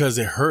 Because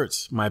it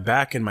hurts. My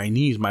back and my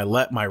knees, my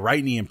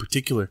right knee in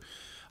particular.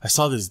 I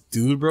saw this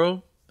dude,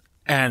 bro.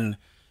 And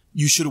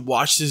you should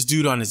watch this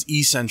dude on his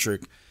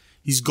eccentric.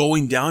 He's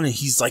going down and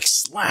he's like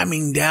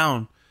slamming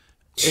down.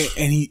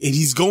 And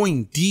he's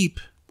going deep.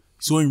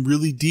 He's going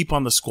really deep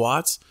on the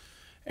squats.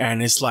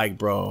 And it's like,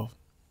 bro,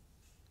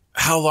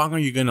 how long are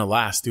you going to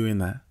last doing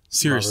that?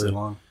 Seriously. Not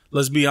very long.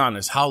 Let's be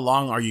honest. How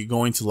long are you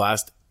going to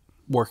last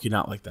working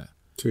out like that?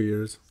 2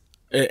 years.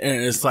 And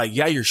it's like,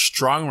 yeah, you're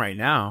strong right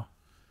now.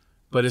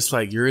 But it's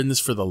like, you're in this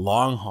for the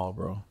long haul,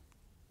 bro.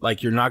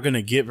 Like, you're not going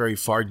to get very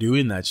far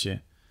doing that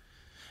shit.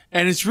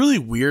 And it's really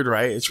weird,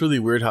 right? It's really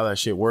weird how that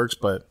shit works.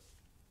 But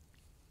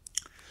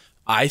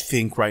I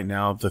think right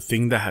now, the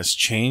thing that has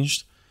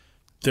changed,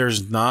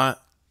 there's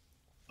not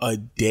a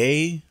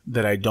day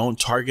that I don't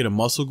target a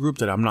muscle group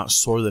that I'm not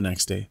sore the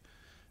next day.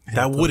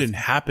 That wouldn't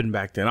happen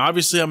back then.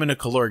 Obviously, I'm in a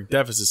caloric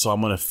deficit, so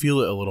I'm going to feel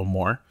it a little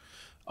more,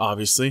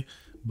 obviously.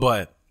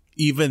 But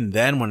even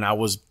then, when I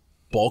was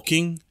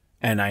bulking,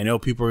 and I know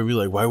people are going to be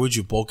like, why would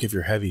you bulk if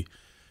you're heavy?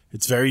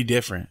 It's very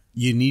different.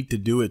 You need to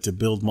do it to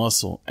build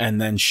muscle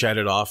and then shed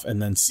it off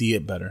and then see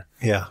it better.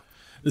 Yeah.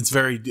 It's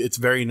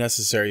very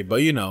necessary. But,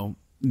 you know,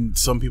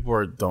 some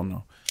people don't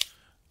know.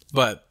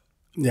 But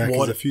yeah,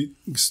 because if you...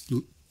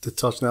 To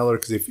touch on that,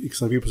 because if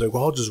some people say,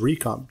 well, I'll just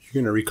recomp.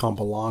 You're going to recomp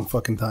a long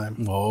fucking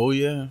time. Oh,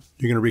 yeah.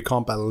 You're going to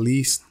recomp at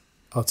least,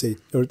 I'd say,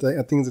 I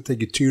think it'll take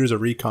you 2 years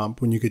of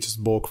recomp when you could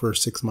just bulk for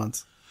 6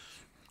 months.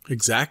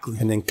 Exactly.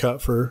 And then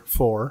cut for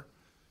 4.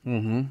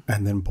 Mm-hmm.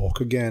 And then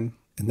bulk again.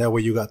 And that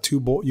way you got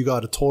you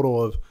got a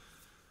total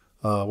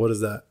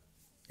of,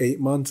 8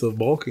 months of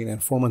bulking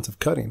and 4 months of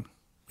cutting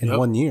in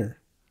 1 year.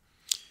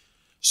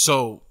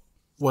 So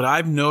what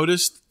I've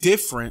noticed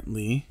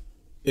differently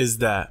is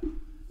that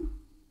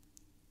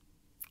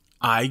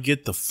I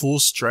get the full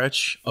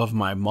stretch of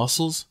my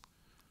muscles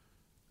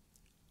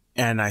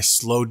and I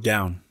slowed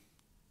down.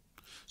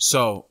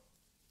 So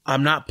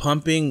I'm not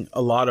pumping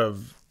a lot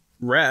of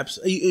reps,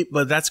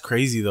 but that's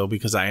crazy though,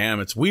 because I am.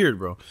 It's weird,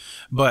 bro.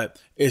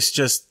 But it's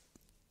just,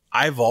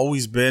 I've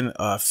always been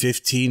a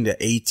 15 to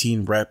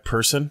 18 rep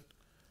person.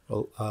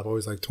 Well, I've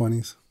always liked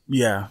 20s.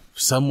 Yeah,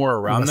 somewhere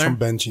around there. If I'm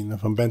benching,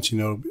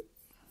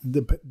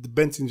 the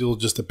benching will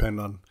just depend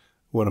on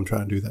what I'm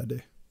trying to do that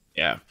day.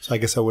 Yeah. So I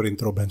guess I wouldn't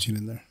throw benching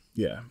in there.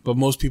 Yeah. But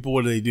most people,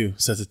 what do?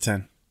 Set to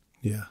 10.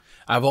 Yeah.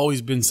 I've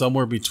always been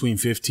somewhere between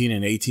 15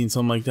 and 18,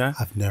 something like that.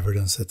 I've never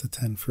done set to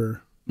 10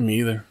 for... Me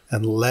either.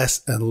 And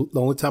the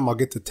only time I'll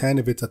get to 10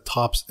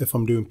 if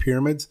I'm doing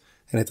pyramids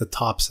and it's a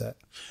top set.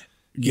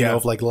 You know,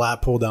 if like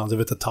lat pull downs, if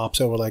it's a top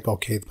set, we're like,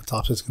 okay, the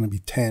top set's going to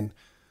be 10.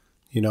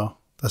 You know,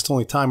 that's the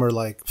only time we're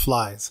like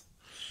flies.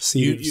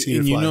 Cedar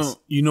flies.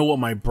 You know what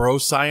my bro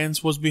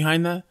science was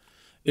behind that?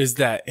 Is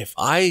that if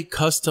I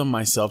custom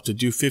myself to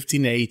do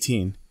 15 to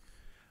 18,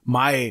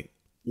 my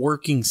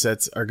working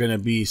sets are going to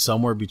be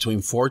somewhere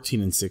between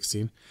 14 and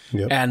 16.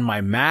 Yep. And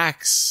my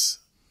max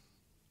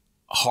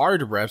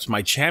hard reps,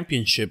 my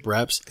championship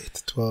reps, 8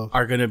 to 12,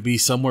 are going to be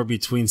somewhere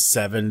between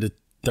 7 to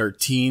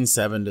 13,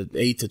 7 to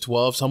 8 to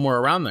 12, somewhere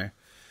around there.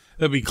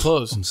 It'll be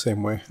close.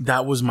 Same way.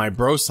 That was my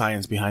bro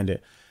science behind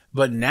it.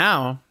 But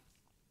now,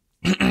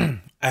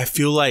 I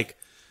feel like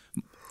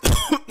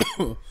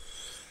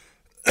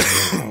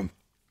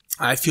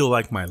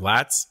my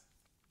lats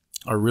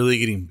are really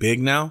getting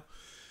big now.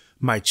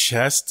 My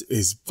chest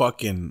is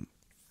fucking...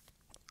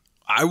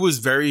 I was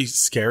very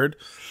scared.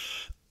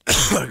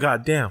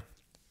 God damn.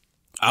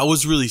 I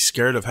was really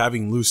scared of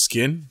having loose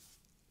skin.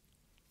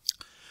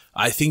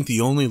 I think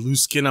the only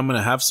loose skin I'm going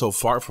to have so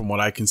far from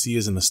what I can see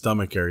is in the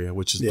stomach area,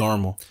 which is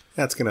normal.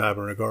 That's going to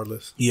happen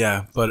regardless.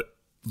 Yeah, but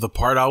the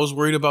part I was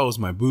worried about was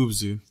my boobs,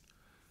 dude.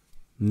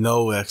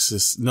 No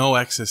excess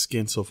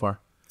skin so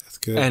far. That's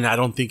good. And I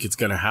don't think it's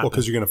going to happen. Well,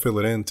 because you're going to fill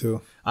it in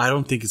too. I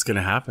don't think it's going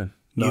to happen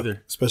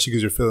either. Especially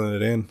because you're filling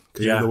it in.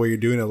 Because the way you're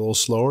doing it a little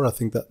slower, I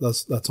think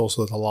that's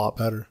also a lot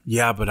better.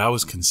 Yeah, but I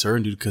was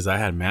concerned, dude, because I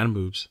had man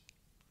boobs.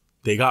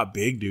 They got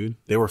big, dude.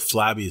 They were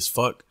flabby as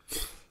fuck.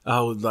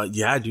 I was like,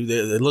 yeah, dude,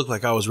 it looked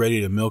like I was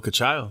ready to milk a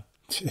child.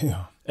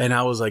 Yeah. And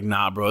I was like,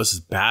 nah, bro, this is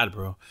bad,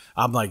 bro.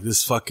 I'm like,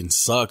 this fucking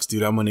sucks,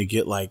 dude. I'm going to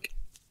get like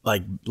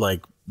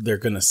they're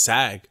going to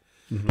sag.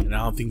 Mm-hmm. And I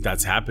don't think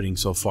that's happening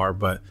so far.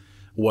 But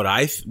what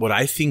I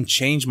think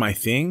changed my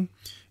thing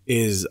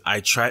is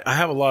I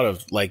have a lot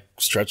of like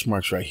stretch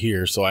marks right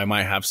here. So I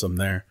might have some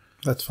there.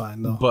 That's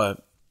fine though.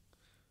 But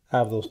I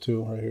have those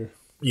two right here.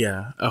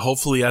 Yeah.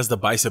 Hopefully as the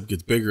bicep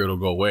gets bigger, it'll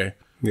go away.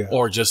 Yeah.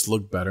 Or just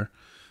look better.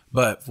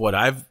 But what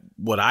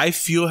I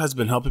feel has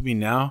been helping me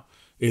now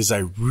is I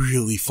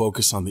really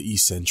focus on the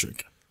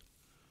eccentric.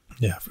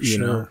 Yeah, for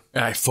sure.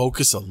 And I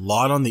focus a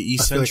lot on the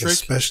eccentric. I feel like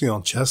especially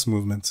on chest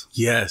movements.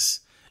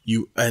 Yes.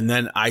 And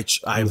then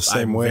I'm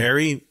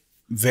very,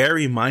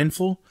 very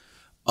mindful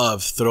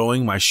of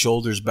throwing my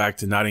shoulders back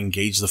to not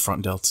engage the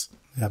front delts.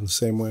 Yeah, I'm the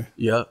same way.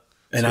 Yep.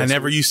 And I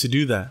never used to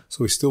do that.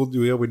 So we still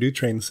do, yeah, we do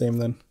train the same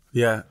then.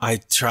 Yeah. I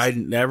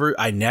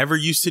never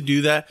used to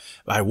do that.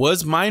 I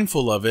was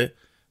mindful of it,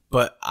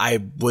 but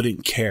I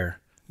wouldn't care.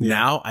 Yeah.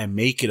 Now I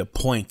make it a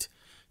point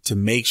to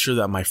make sure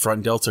that my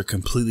front delts are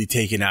completely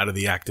taken out of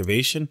the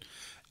activation.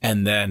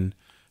 And then,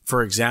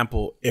 for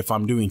example, if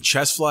I'm doing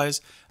chest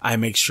flies, I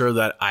make sure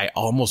that I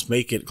almost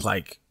make it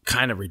like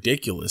kind of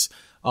ridiculous.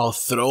 I'll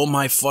throw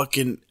my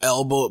fucking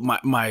elbow,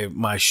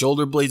 my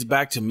shoulder blades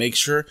back to make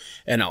sure,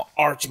 and I'll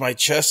arch my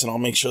chest and I'll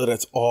make sure that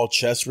it's all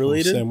chest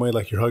related. Same way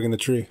like you're hugging a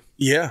tree.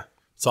 Yeah.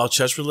 It's all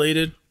chest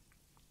related.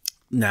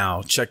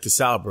 Now, check this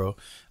out, bro.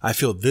 I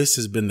feel this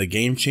has been the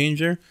game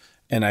changer.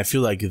 And I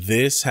feel like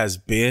this has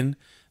been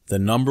the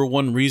number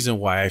one reason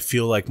why I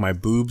feel like my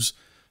boobs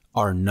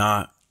are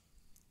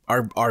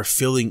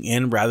filling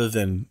in rather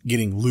than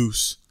getting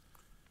loose.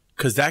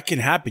 Because that can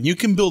happen. You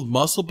can build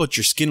muscle, but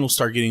your skin will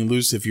start getting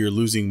loose if you're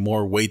losing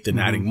more weight than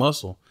adding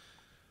muscle.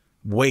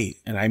 Weight,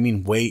 and I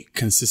mean weight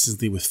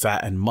consistently with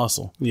fat and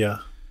muscle. Yeah.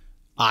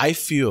 I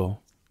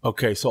feel,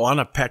 okay, so on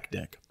a pec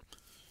deck.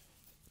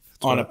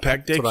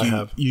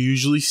 You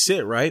usually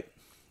sit, right?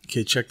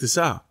 Okay, check this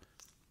out.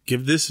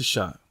 Give this a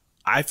shot.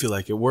 I feel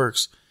like it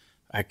works.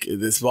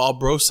 This is all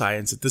bro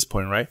science at this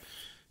point, right?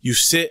 You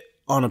sit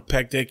on a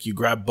pec deck, you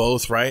grab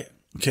both, right?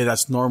 Okay,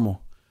 that's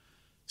normal.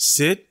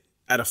 Sit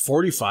at a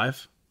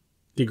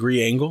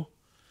 45-degree angle,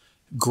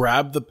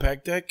 grab the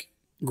pec deck,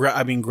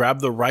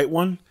 grab the right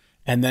one,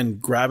 and then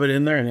grab it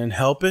in there and then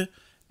help it.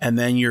 And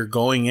then you're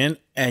going in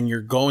and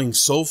you're going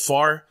so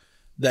far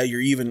that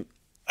you're even,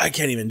 I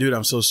can't even do it.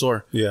 I'm so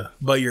sore. Yeah.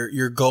 But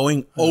you're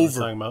going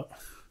over.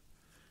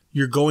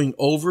 You're going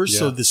over,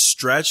 so the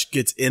stretch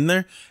gets in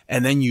there,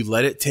 and then you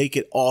let it take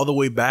it all the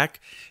way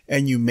back,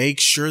 and you make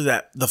sure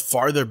that the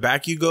farther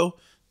back you go,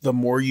 the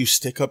more you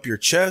stick up your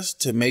chest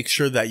to make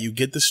sure that you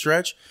get the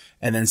stretch,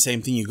 and then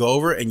same thing, you go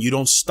over, and you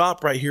don't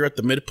stop right here at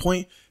the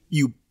midpoint.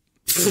 You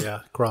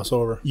cross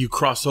over. You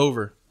cross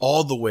over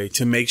all the way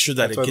to make sure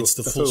that it gets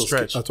the full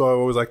stretch. That's why I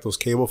always like those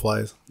cable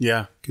flies.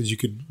 Yeah. Because you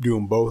could do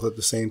them both at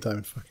the same time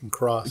and fucking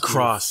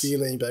cross.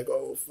 Feeling like,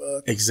 oh,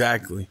 fuck.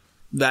 Exactly.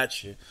 That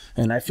shit.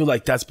 And I feel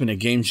like that's been a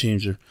game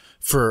changer.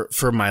 For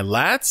my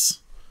lats,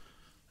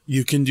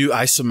 you can do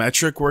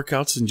isometric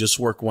workouts and just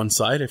work one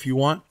side if you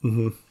want.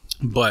 Mm-hmm.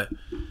 But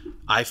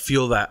I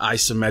feel that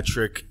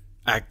isometric,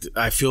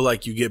 I feel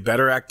like you get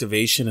better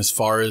activation as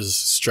far as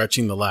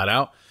stretching the lat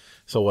out.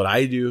 So what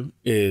I do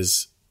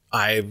is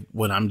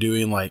when I'm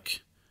doing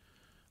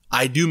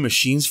I do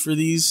machines for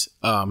these.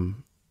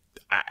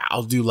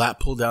 I'll do lat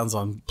pull downs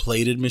on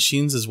plated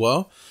machines as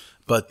well.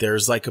 But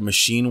there's like a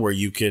machine where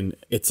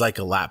it's like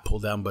a lat pull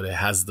down, but it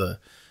has the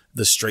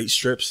straight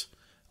strips.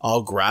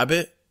 I'll grab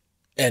it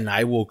and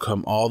I will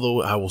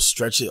I will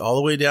stretch it all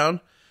the way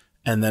down.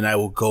 And then I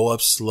will go up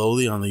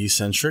slowly on the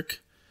eccentric,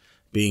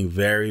 being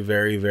very,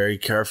 very, very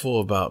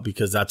careful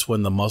because that's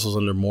when the muscle's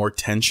under more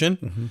tension.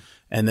 Mm-hmm.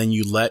 And then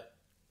you let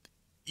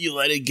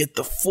it get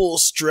the full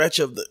stretch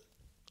of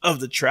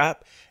the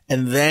trap.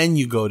 And then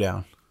you go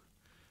down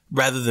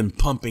rather than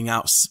pumping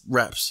out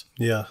reps.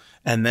 Yeah.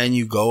 And then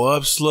you go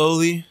up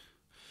slowly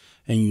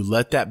and you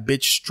let that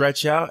bitch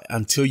stretch out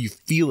until you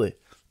feel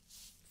it.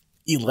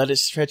 You let it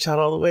stretch out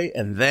all the way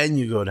and then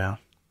you go down.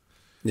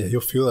 Yeah,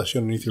 you'll feel that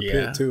shit underneath your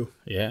pit too.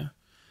 Yeah.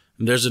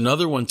 And there's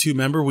another one too.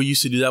 Remember, we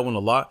used to do that one a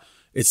lot.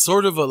 It's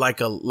sort of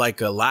like a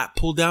lat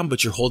pull down,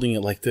 but you're holding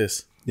it like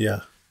this.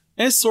 Yeah.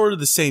 And it's sort of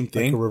the same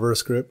thing. Like a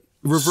reverse grip.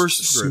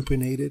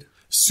 Supinated.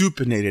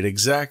 Supinated,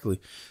 exactly.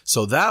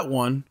 So that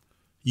one,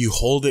 you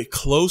hold it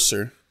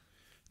closer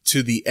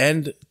to the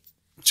end,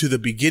 to the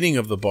beginning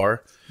of the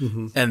bar.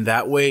 Mm-hmm. And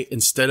that way,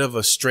 instead of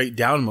a straight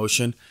down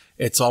motion,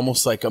 it's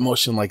almost like a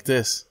motion like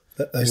this,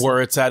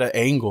 where it's at an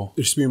angle.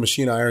 There used to be a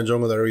machine Iron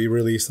Jungle that we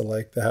really used to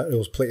like. It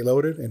was plate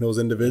loaded and it was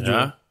individual.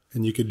 Yeah.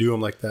 And you could do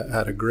them like that. It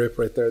had a grip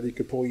right there that you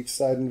could pull each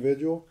side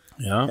individual.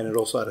 Yeah. And it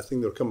also had a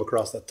thing that would come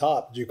across the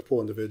top that you could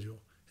pull individual.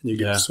 And you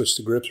could switch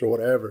the grips or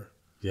whatever.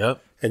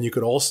 Yep. And you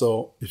could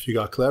also, if you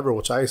got clever,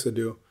 which I used to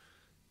do,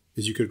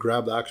 is you could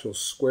grab the actual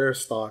square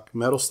stock,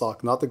 metal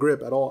stock, not the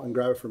grip at all, and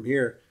grab it from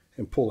here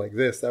and pull like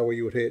this. That way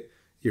you would hit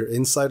your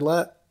inside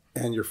lat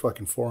and your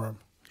fucking forearm.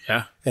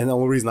 Yeah. And the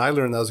only reason I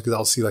learned that was because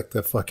I'll see like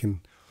the fucking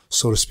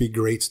so to speak,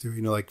 greats do.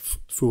 You know, like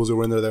fools who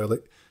were in there, they're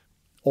like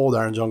old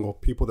Iron Jungle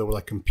people that were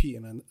like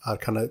competing, and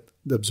I'd kind of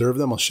observe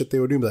them on shit they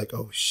would do and be like,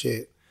 oh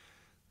shit.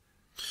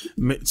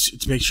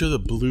 To make sure the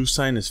blue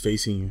sign is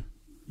facing you.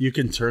 You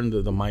can turn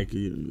the mic.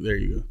 There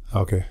you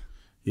go. Okay.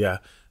 Yeah.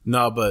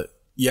 No, but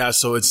yeah.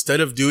 So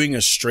instead of doing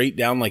a straight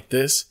down like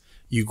this,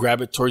 you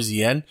grab it towards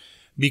the end.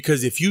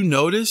 Because if you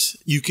notice,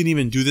 you can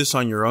even do this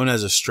on your own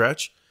as a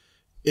stretch.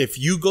 If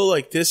you go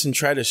like this and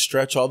try to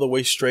stretch all the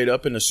way straight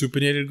up in a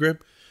supinated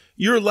grip,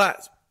 your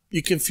lat,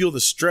 you can feel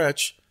the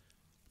stretch.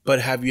 But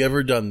have you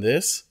ever done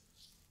this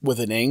with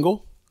an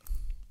angle?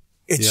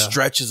 It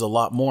stretches a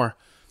lot more.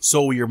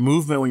 So your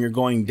movement when you're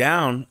going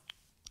down,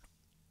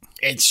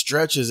 it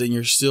stretches and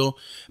you're still,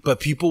 but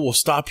people will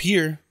stop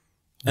here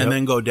and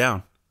then go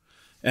down.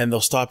 And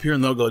they'll stop here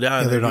and they'll go down.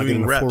 Yeah, and they're not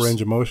getting reps. the full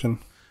range of motion.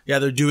 Yeah,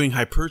 they're doing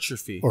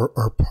hypertrophy. Or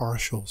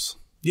partials.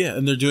 Yeah,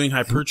 and they're doing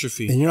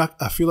hypertrophy. And you're not,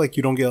 I feel like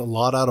you don't get a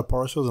lot out of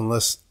partials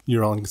unless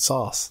you're on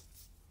sauce.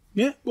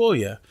 Yeah, well,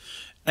 yeah.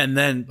 And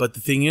then, but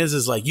the thing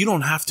is like, you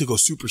don't have to go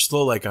super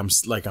slow like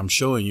I'm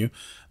showing you.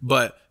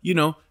 But, you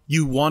know,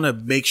 you want to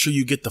make sure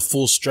you get the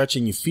full stretch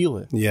and you feel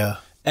it. Yeah.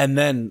 And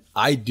then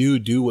I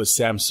do what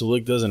Sam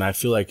Sulik does, and I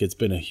feel like it's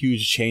been a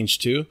huge change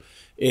too,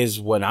 is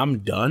when I'm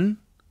done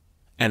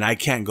and I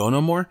can't go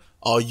no more,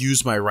 I'll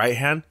use my right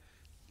hand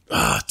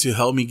to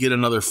help me get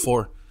another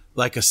 4,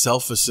 like a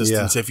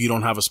self-assistance if you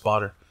don't have a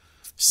spotter.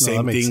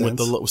 Same thing with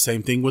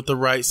the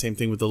right, same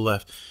thing with the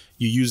left.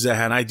 You use that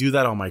hand. I do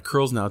that on my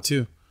curls now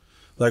too.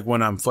 Like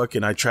when I'm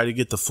I try to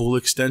get the full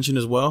extension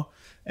as well,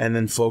 and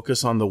then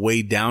focus on the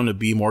way down to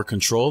be more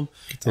controlled.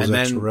 Those and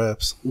extra then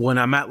reps. When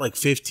I'm at like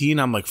 15,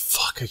 I'm like,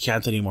 fuck, I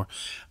can't anymore.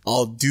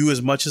 I'll do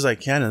as much as I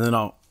can, and then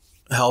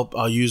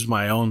I'll use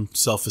my own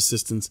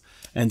self-assistance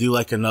and do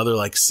like another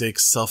like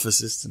 6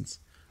 self-assistance.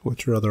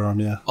 With your other arm,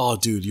 yeah. Oh,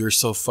 dude, you're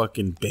so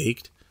fucking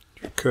baked.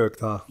 You're cooked,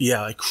 huh?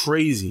 Yeah, like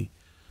crazy.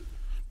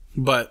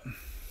 But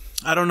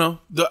I don't know.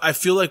 I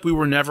feel like we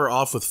were never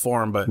off with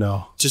form, but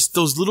just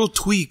those little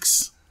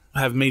tweaks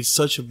have made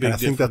such a big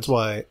difference.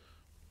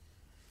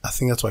 I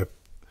think that's why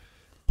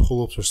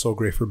pull-ups are so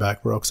great for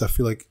back row, because I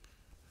feel like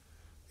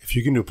if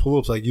you can do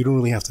pull-ups, like you don't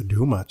really have to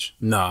do much.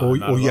 No,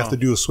 all you have to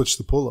do is switch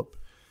the pull-up.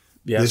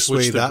 Yeah, this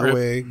way, that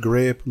way,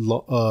 grip,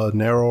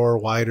 narrower,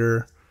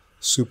 wider,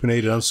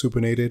 supinated,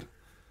 unsupinated.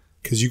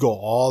 Because you go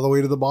all the way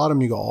to the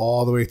bottom, you go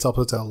all the way top.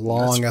 It's a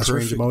long ass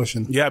range of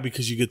motion. Yeah,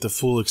 because you get the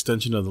full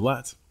extension of the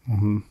lats.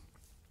 Mm-hmm.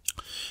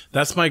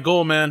 That's my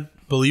goal, man.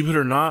 Believe it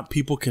or not,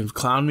 people can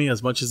clown me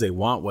as much as they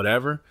want,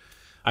 whatever.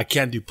 I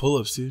can't do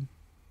pull-ups, dude.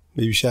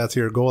 Maybe shout out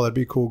to your goal. That'd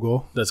be a cool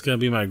goal. That's gonna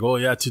be my goal.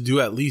 Yeah, to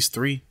do at least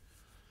 3.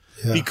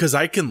 Yeah. Because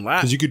I can lat.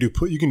 Because you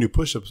can do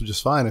push-ups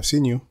just fine. I've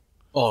seen you.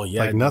 Oh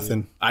yeah, like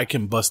nothing. I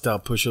can bust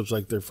out push-ups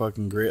like they're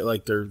fucking great,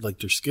 like they're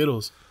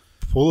Skittles.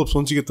 Pull-ups,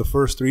 once you get the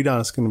first 3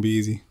 down, it's gonna be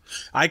easy.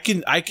 I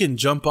can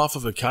jump off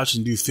of a couch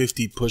and do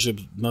 50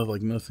 push-ups,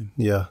 like nothing.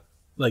 Yeah,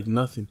 like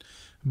nothing.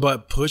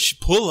 But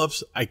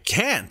pull-ups, I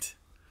can't.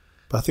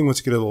 But I think once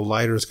you get a little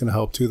lighter, it's gonna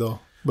help too, though.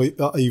 But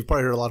you've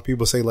probably heard a lot of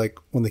people say like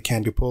when they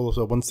can't do pull-ups,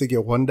 but once they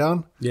get 1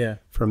 down,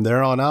 from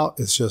there on out,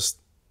 it's just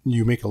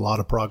you make a lot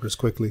of progress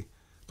quickly.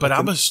 But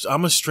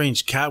I'm a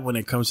strange cat when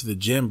it comes to the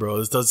gym,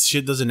 bro.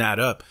 Shit doesn't add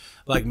up.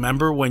 Like,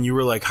 remember when you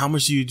were like, how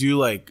much do you do,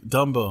 like,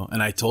 dumbbell?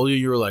 And I told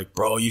you were like,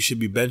 bro, you should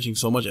be benching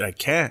so much. And I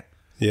can't.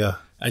 Yeah.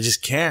 I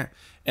just can't.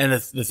 And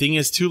the thing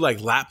is, too,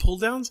 like, lat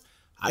pull-downs,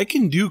 I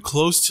can do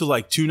close to,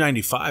 like,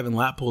 295 in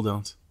lat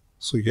pull-downs.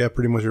 So you got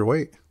pretty much your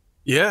weight.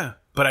 Yeah.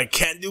 But I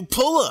can't do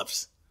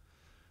pull-ups.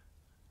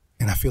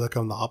 And I feel like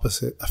I'm the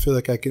opposite. I feel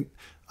like I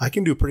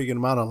can do a pretty good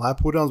amount on lat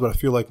pull-downs, but I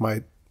feel like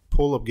my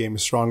pull-up game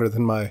is stronger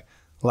than my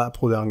lat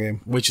pull down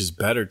game, which is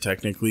better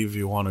technically if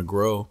you want to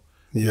grow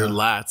your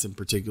lats in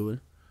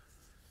particular.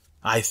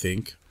 I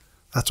think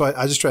that's why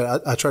I just try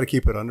to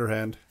keep it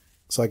underhand,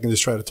 so I can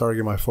just try to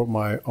target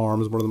my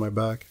arms more than my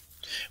back.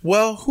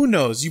 Well, who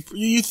knows?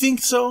 You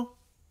think so?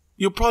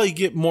 You'll probably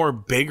get more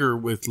bigger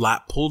with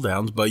lat pull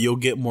downs, but you'll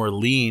get more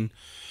lean.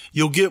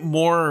 You'll get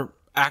more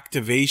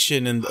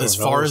activation, and as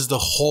far as the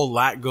whole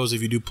lat goes,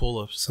 if you do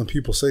pull-ups. Some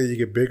people say you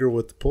get bigger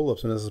with the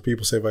pull-ups, and some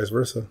people say vice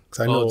versa. Because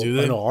I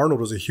know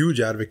Arnold was a huge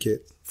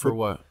advocate for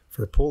what?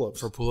 For pull-ups.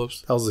 For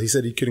pull-ups. He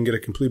said he couldn't get a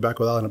complete back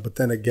without it. But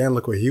then again,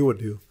 look what he would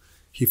do.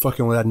 He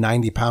fucking would add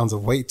 90 pounds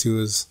of weight to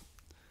his.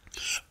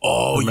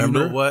 Oh, remember?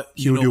 You know what?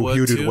 He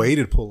would do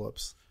weighted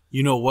pull-ups.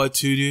 You know what,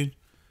 too, dude?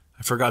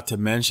 I forgot to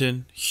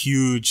mention,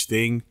 huge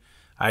thing.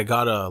 I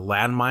got a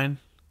landmine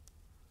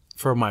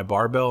for my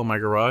barbell in my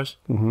garage,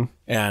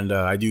 and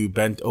I do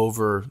bent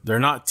over. They're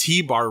not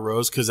T-bar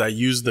rows because I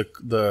use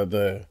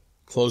the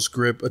close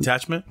grip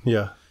attachment.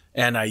 Yeah,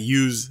 and I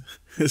use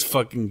this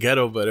fucking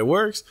ghetto, but it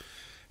works.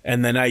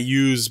 And then I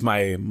use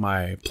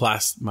my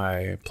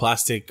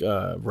plastic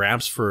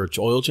ramps for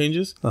oil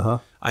changes.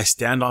 I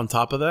stand on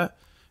top of that,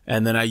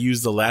 and then I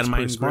use the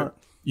landmine grip.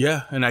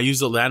 Yeah, and I use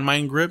the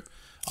landmine grip.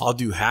 I'll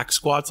do hack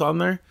squats on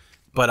there.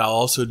 But I'll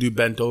also do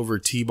bent over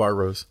T-bar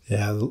rows.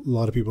 Yeah, a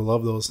lot of people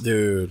love those,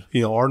 dude.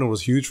 You know, Arnold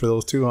was huge for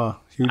those too, huh?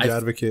 Huge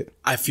advocate.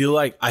 I feel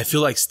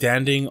like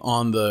standing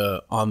on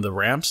the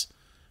ramps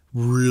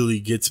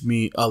really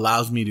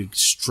allows me to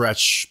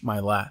stretch my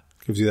lat.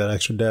 Gives you that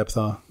extra depth,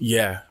 huh?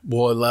 Yeah.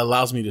 Well, it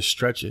allows me to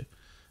stretch it.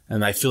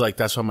 And I feel like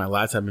that's why my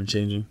lats have been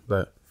changing.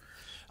 But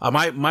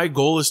my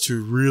goal is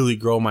to really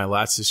grow my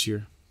lats this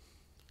year.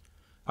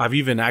 I've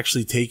even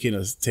actually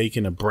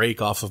taken a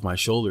break off of my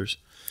shoulders,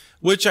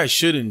 which I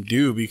shouldn't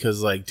do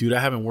because, like, dude, I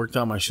haven't worked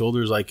on my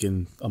shoulders like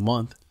in a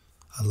month.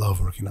 I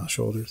love working out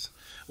shoulders.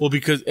 Well,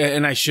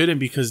 and I shouldn't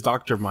because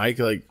Dr. Mike,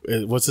 like,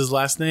 what's his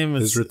last name?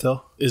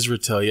 Israel.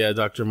 Yeah,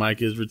 Dr.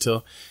 Mike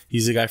Israel.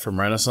 He's a guy from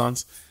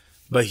Renaissance.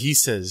 But he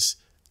says,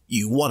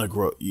 you want to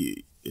grow,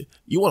 you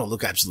want to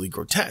look absolutely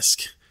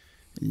grotesque.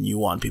 And you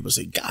want people to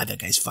say, God, that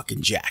guy's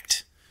fucking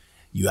jacked.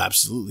 You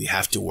absolutely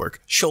have to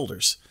work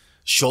shoulders.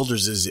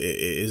 Shoulders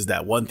is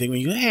that one thing when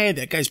you go, hey,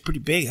 that guy's pretty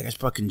big. That guy's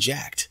fucking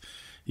jacked.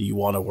 You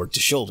want to work the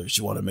shoulders.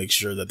 You want to make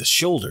sure that the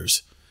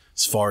shoulders,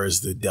 as far as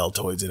the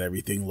deltoids and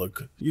everything, you're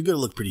going to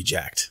look pretty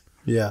jacked.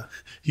 Yeah.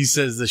 He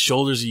says the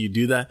shoulders, you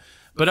do that.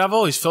 But I've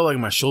always felt like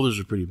my shoulders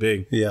were pretty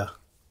big. Yeah.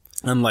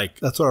 And like,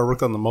 that's what I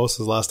worked on the most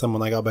is last time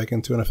when I got back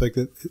into it. And I think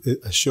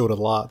it showed a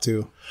lot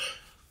too.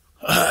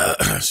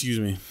 Excuse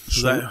me.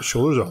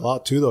 Shoulders are a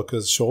lot too though,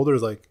 because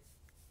shoulders, like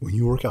when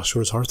you work out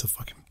shoulders, it's hard to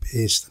fucking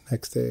bitch the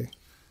next day.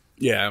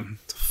 Yeah.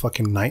 It's a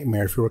fucking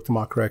nightmare if you work them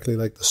out correctly.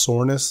 Like the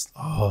soreness.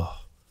 Oh.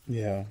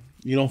 Yeah.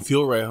 You don't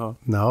feel right, huh?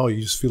 No,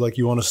 you just feel like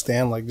you want to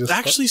stand like just.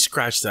 Actually,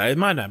 scratch that. It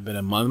might not have been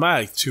a month. It might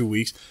have like 2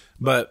 weeks.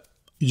 But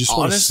you just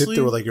want to sit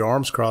there with like your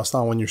arms crossed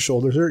on when your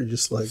shoulders hurt. You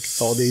just like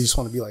all day you just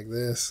want to be like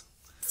this.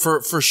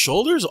 For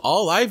shoulders,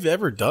 all I've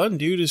ever done,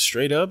 dude, is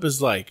straight up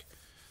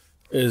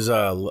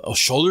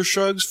shoulder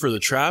shrugs for the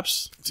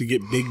traps to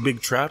get big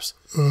traps,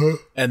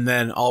 and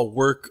then I'll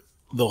work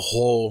the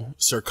whole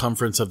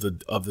circumference of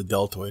the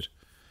deltoid.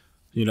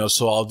 You know,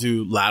 so I'll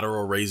do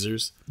lateral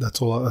raises.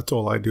 That's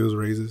all I do is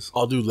raises.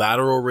 I'll do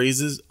lateral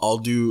raises. I'll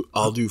do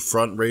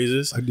front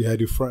raises. I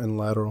do front and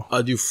lateral.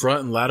 I'll do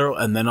front and lateral,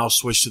 and then I'll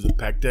switch to the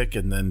pec deck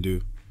and then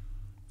do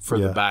for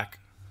the back.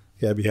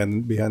 Yeah,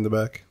 behind the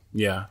back.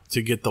 Yeah,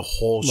 to get the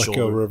whole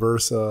shoulder. Like a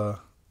reverse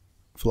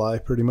fly,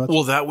 pretty much.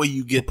 Well, that way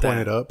you get that. Point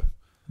it up.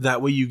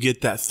 That way you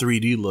get that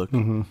 3D look.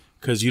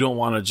 Because you don't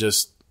want to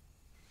just...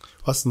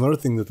 That's another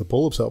thing that the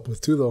pull-ups help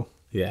with too, though.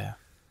 Yeah.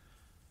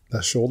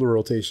 That shoulder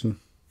rotation.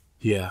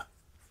 Yeah.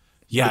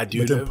 Yeah,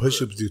 dude. But then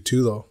push-ups do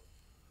too, though.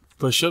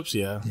 Push-ups,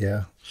 yeah.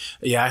 Yeah.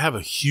 Yeah, I have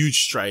a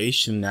huge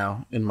striation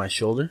now in my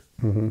shoulder.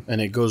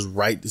 And it goes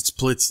right... It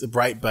splits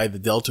right by the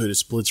deltoid. It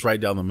splits right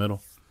down the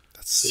middle.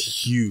 That's sick.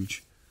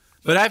 Huge.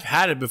 But I've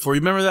had it before.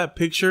 You remember that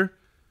picture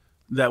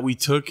that we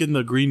took in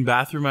the green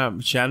bathroom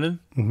at Shannon?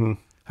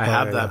 I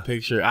have that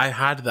picture. I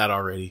had that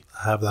already.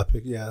 I have that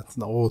pic. Yeah, it's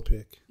an old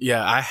pic.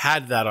 Yeah, I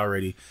had that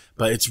already.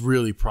 But it's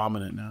really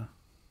prominent now.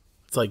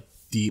 It's like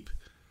deep.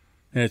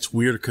 And it's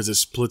weird because it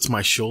splits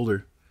my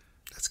shoulder.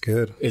 That's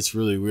good. It's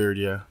really weird,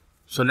 yeah.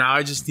 So now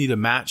I just need to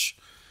match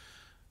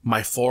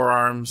my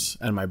forearms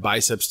and my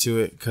biceps to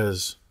it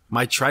because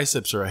my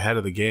triceps are ahead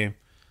of the game.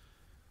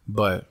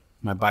 But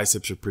my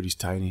biceps are pretty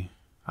tiny,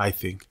 I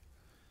think.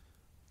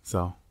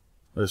 So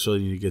I just really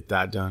need to get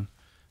that done.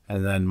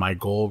 And then my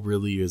goal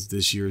really is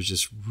this year is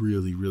just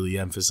really, really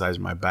emphasize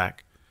my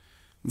back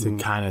to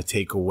kind of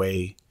take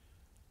away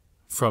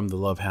from the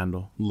love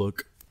handle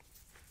look.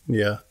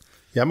 Yeah.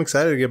 Yeah, I'm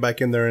excited to get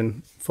back in there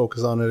and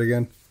focus on it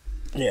again.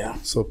 Yeah.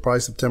 So probably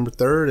September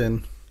 3rd,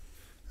 and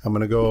I'm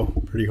going to go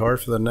pretty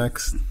hard for the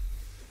next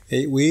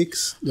 8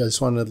 weeks. I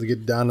just wanted to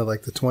get down to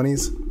like the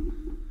 20s,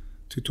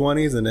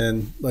 220s, and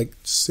then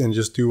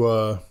just do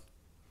a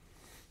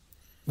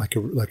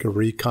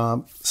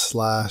recomp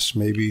 /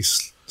 maybe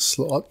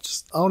slow.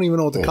 I don't even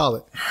know what to call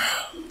it,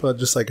 but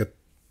just like a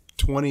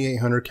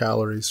 2,800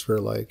 calories for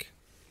like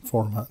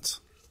 4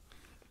 months.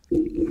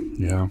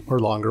 Yeah. Or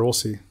longer. We'll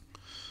see.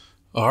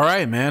 All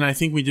right, man. I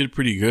think we did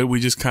pretty good.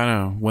 We just kind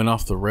of went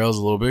off the rails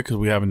a little bit because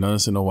we haven't done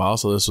this in a while.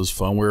 So this was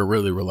fun. We were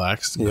really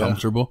relaxed and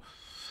comfortable.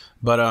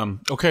 But,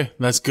 okay.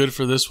 That's good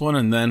for this one.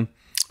 And then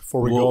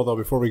before we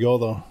go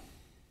though,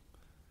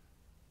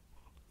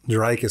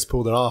 Dreykus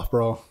pulled it off,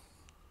 bro.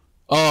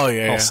 Oh,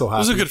 yeah. Also happy. It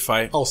was a good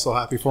fight. Also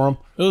happy for him.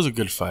 It was a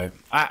good fight.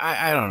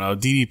 I don't know.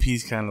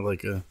 DDP's kind of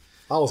like a...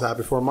 I was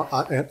happy for him.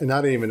 And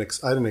I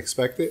didn't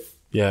expect it.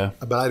 Yeah.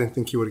 But I didn't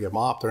think he would get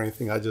mopped or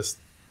anything. I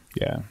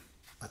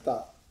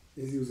thought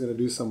Izzy was going to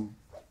do some...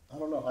 I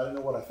don't know. I didn't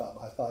know what I thought.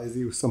 But I thought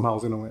Izzy somehow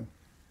was going to win.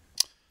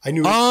 I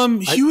knew...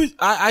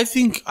 I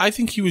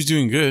think he was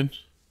doing good.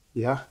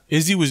 Yeah.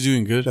 Izzy was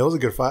doing good. That was a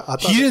good fight.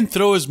 He didn't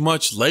throw as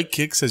much leg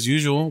kicks as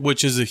usual,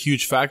 which is a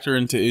huge factor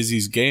into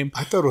Izzy's game.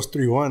 I thought it was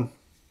 3-1.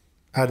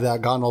 Had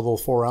that gotten all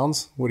those 4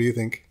 rounds, what do you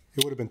think?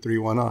 It would have been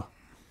 3-1, huh?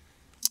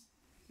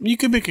 You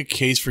could make a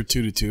case for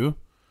 2-2.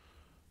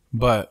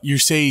 But you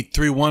say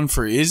 3-1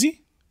 for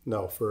Izzy?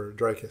 No, for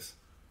Dreykus.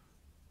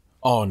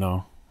 Oh,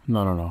 no.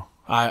 No. No.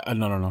 I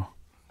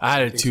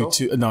had a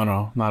 2-2. So?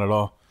 No, not at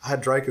all. I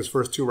had Dreykus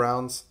first 2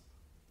 rounds,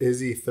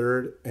 Izzy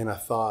third, and I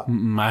thought...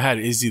 I had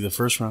Izzy the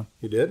first round.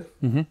 You did?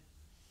 Mm-hmm.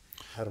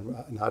 I had him,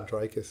 not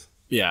Dreykus.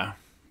 Yeah.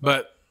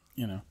 But,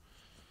 you know,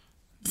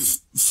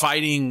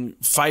 fighting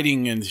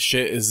and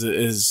shit is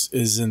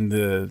in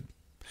the...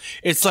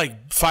 It's like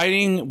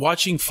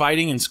watching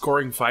fighting and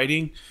scoring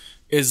fighting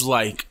is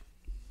like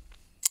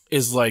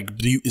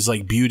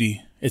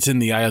beauty. It's in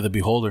the eye of the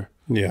beholder.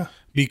 Yeah.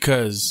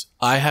 Because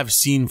I have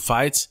seen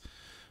fights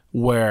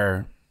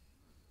where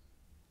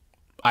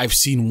I've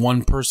seen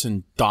one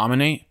person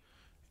dominate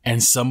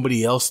and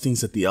somebody else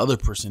thinks that the other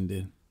person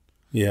did.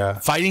 Yeah.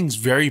 Fighting's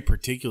very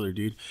particular,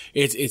 dude.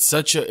 It's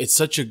such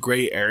a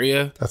gray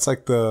area. That's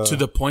like to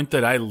the point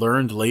that I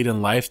learned late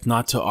in life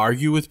not to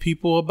argue with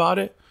people about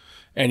it.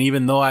 And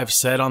even though I've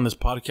said on this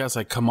podcast,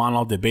 like, come on,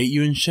 I'll debate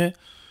you and shit.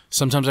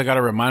 Sometimes I got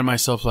to remind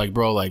myself, like,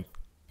 bro, like,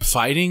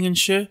 fighting and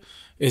shit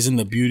is in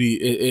the beauty.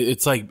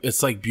 It's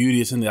like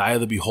beauty. It's in the eye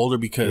of the beholder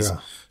because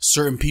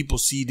certain people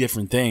see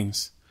different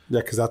things.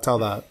 Yeah, because that's how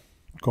that,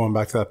 going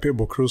back to that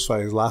Pitbull Cruz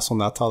fight, his last one,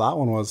 that's how that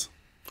one was.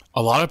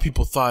 A lot of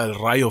people thought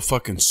El Rayo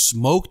fucking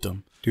smoked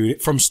him,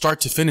 dude, from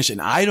start to finish,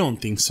 and I don't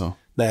think so.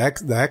 The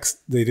X,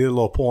 they did a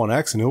little poll on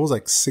X, and it was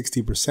like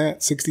 60%,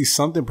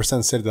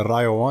 60-something% said the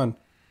Rayo won.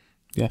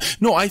 Yeah,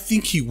 no, I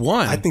think he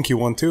won. I think he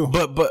won too,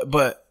 but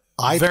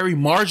very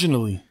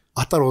marginally.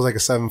 I thought it was like a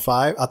 7-5.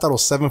 I thought it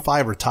was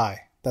 7-5 or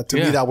tie. That to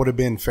me, that would have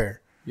been fair.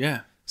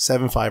 Yeah,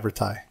 7-5 or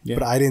tie. Yeah.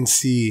 But I didn't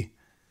see.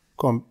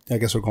 I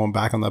guess we're going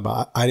back on that,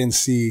 but I didn't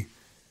see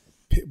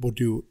Pitbull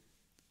do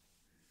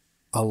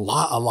a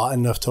lot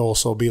enough to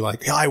also be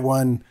like, I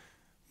won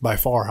by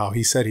far. How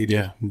he said he did.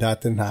 Yeah.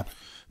 That didn't happen.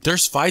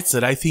 There's fights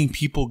that I think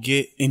people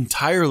get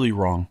entirely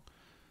wrong.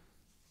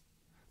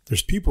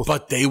 There's people,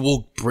 but they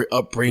will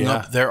bring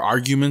up their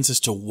arguments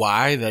as to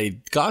why they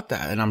got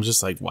that, and I'm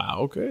just like, wow,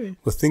 okay.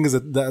 The thing is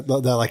that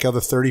like other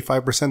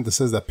 35% that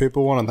says that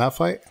Pitbull won on that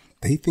fight,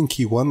 they think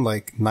he won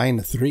like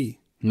 9-3.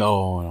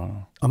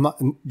 No. I'm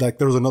not like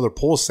there was another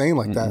poll saying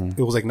like that.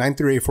 It was like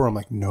 9-3, 8-4. I'm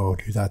like, no,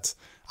 dude,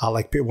 I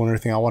like Pitbull and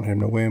everything. I want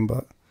him to win,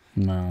 but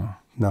no,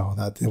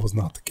 that it was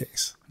not the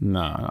case.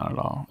 No, not at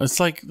all. It's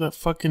like the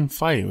fucking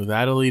fight with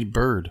Adelaide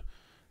Bird.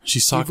 She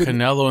saw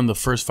Canelo in the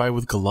first fight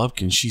with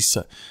Golovkin.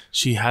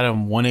 She had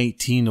him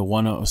 118 to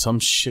 1 some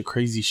shit,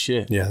 crazy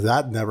shit. Yeah,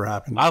 that never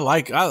happened. I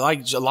like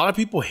a lot of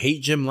people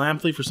hate Jim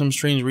Lampley for some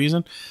strange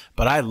reason,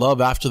 but I love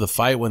after the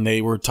fight when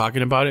they were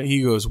talking about it.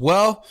 He goes,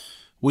 "Well,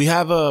 we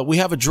have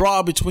a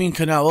draw between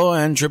Canelo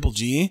and Triple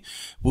G.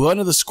 One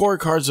of the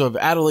scorecards of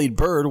Adelaide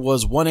Bird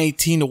was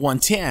 118 to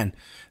 110.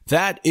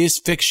 That is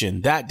fiction.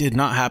 That did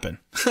not happen."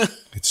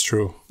 It's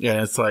true.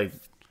 Yeah, it's like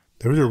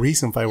there was a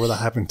recent fight where that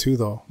happened too,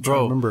 though. Bro,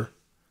 I remember.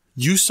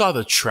 You saw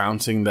the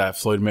trouncing that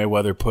Floyd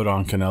Mayweather put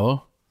on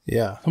Canelo?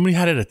 Yeah. Somebody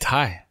had it a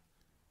tie.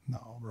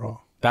 No, bro.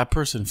 That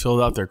person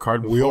filled out their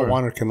card before. We all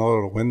wanted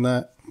Canelo to win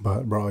that,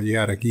 but bro, you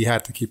had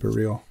to keep it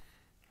real.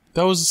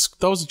 That was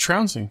a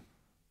trouncing.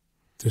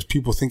 There's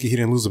people thinking he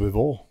didn't lose a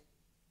Bivol.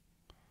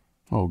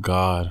 Oh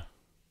God.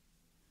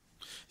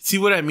 See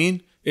what I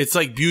mean? It's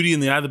like beauty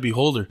in the eye of the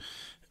beholder.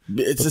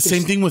 It's the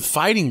same thing with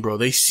fighting, bro.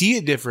 They see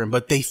it different,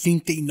 but they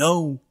think they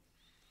know.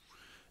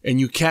 And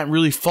you can't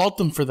really fault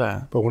them for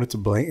that. But when it's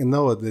blatant,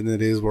 though, then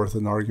it is worth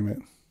an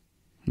argument.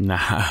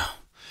 Nah.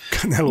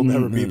 That'll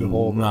never be the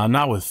whole. No,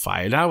 not with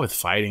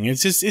fighting.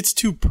 It's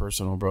too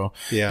personal, bro.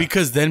 Yeah.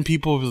 Because then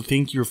people will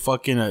think you're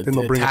fucking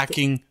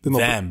attacking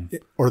them.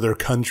 Or their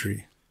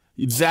country.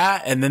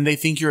 That, and then they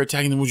think you're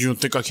attacking them. Would you don't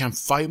think I can't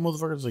fight,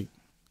 motherfucker? It's like,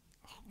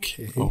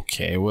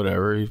 okay,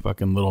 whatever. You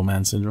fucking little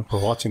man syndrome.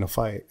 We're watching a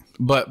fight.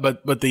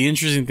 But the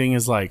interesting thing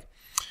is like,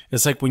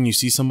 it's like when you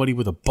see somebody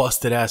with a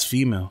busted ass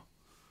female.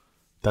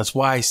 That's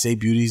why I say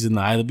beauty's in the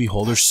eye of the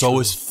beholder. That's so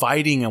true. Is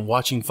fighting and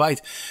watching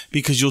fights.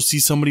 Because you'll see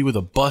somebody with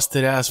a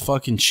busted ass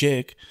fucking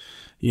chick.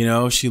 You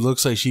know, she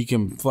looks like she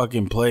can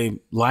fucking play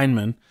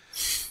lineman.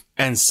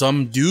 And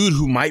some dude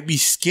who might be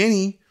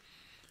skinny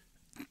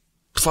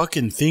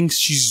fucking thinks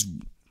she's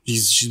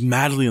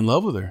madly in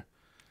love with her.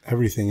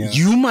 Everything, yeah.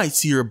 You might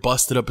see her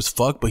busted up as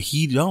fuck, but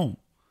he don't.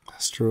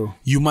 That's true.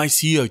 You might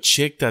see a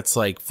chick that's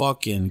like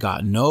fucking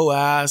got no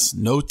ass,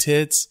 no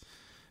tits.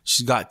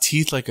 She's got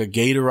teeth like a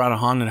gator around a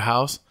haunted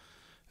house.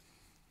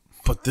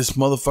 But this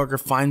motherfucker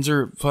finds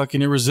her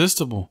fucking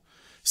irresistible.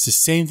 It's the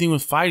same thing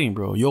with fighting,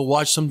 bro. You'll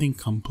watch something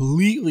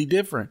completely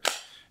different.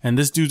 And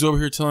this dude's over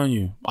here telling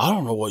you, I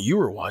don't know what you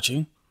were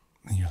watching.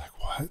 And you're like,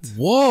 what?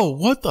 Whoa,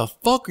 what the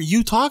fuck are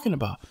you talking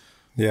about?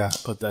 Yeah.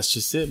 But that's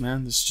just it,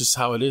 man. That's just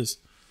how it is.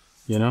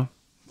 You know?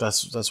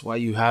 That's why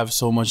you have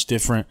so much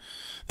different.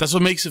 That's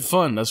what makes it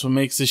fun. That's what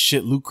makes this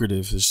shit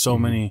lucrative. There's so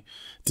many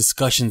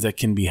discussions that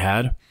can be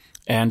had.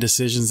 And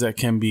decisions that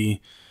can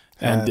be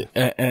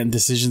and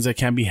decisions that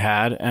can be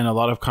had, and a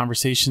lot of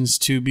conversations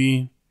to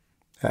be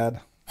had.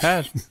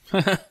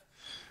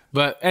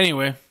 But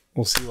anyway,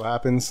 we'll see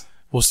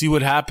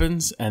what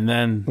happens. And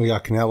then we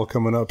got Canelo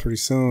coming up pretty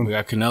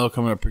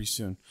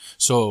soon.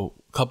 So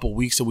a couple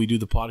weeks that we do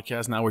the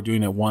podcast. Now we're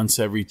doing it once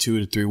every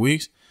 2 to 3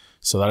 weeks.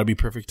 So that'll be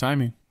perfect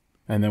timing.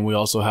 And then we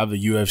also have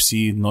the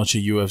UFC, Noche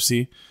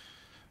UFC.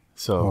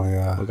 So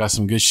we got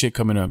some good shit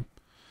coming up.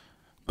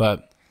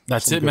 But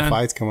that's it, man.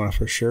 Fights coming up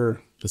for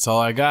sure. That's all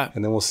I got.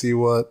 And then we'll see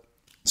what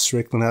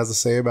Strickland has to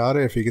say about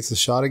it. If he gets the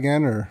shot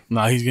again, or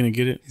he's gonna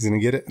get it. He's gonna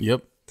get it.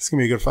 Yep. This is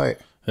gonna be a good fight.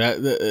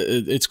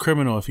 It's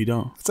criminal if you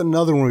don't. That's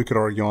another one we could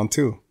argue on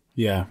too.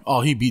 Yeah.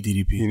 Oh, he beat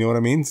DDP. You know what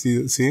I mean?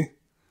 See?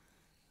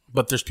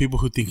 But there's people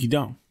who think he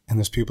don't. And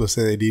there's people who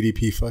say that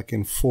DDP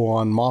fucking full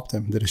on mopped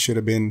him. That it should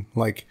have been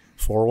like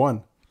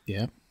 4-1.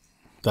 Yeah.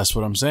 That's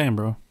what I'm saying,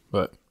 bro.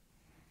 But,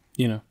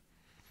 you know,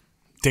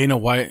 Dana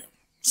White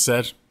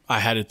said I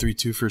had it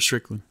 3-2 for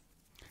Strickland.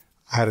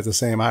 I had it the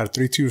same. I had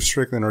 3-2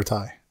 Strickland or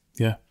tie.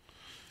 Yeah.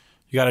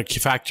 You got to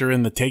factor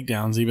in the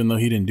takedowns, even though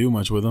he didn't do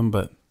much with them.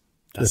 But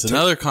that's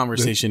another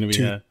conversation we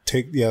had.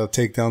 The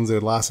takedowns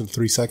that lasted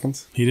 3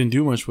 seconds. He didn't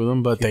do much with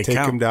them, but they take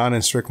count. him down,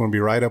 and Strickland would be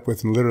right up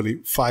with him, literally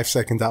 5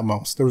 seconds at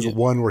most. There was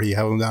one where he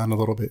held him down a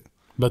little bit.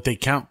 But they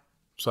count.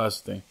 So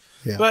that's the thing.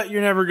 Yeah. But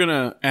you're never going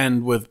to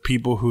end with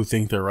people who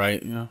think they're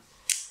right, you know?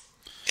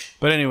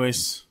 But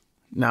anyways,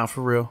 now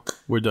for real,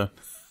 we're done.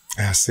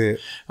 That's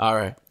it. All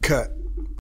right. Cut.